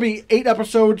going to be 8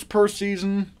 episodes per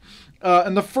season.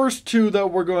 And the first 2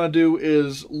 that we're going to do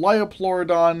is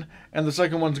Lioplorodon, and the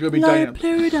second one's going to be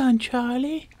Lioplorodon,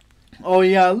 Charlie. Oh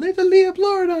yeah, little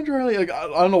Lioplorodon, Charlie. Like I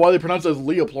don't know why they pronounce it as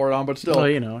Lioplorodon, but still. Well,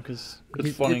 you know, because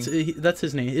it's funny. That's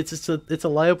his name. It's a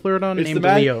Lioplorodon named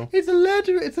Leo. It's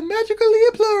a magical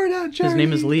Lioplorodon, Charlie. His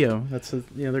name is Leo.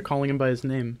 They're calling him by his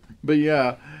name. But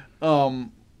yeah,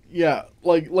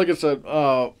 like I said,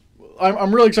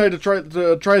 I'm really excited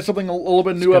to try something a little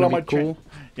bit new out on my channel.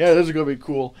 Yeah, this is gonna be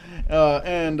cool.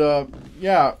 And I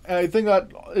think that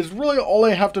is really all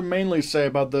I have to mainly say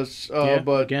about this.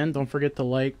 But again, don't forget to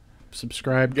like,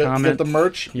 subscribe, comment, get the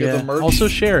merch. Yeah. Get the merch. Also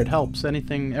share. It helps.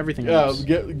 Everything helps.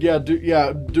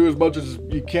 Do as much as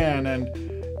you can, and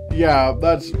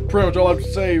that's pretty much all I have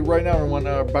to say right now, everyone.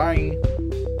 Bye.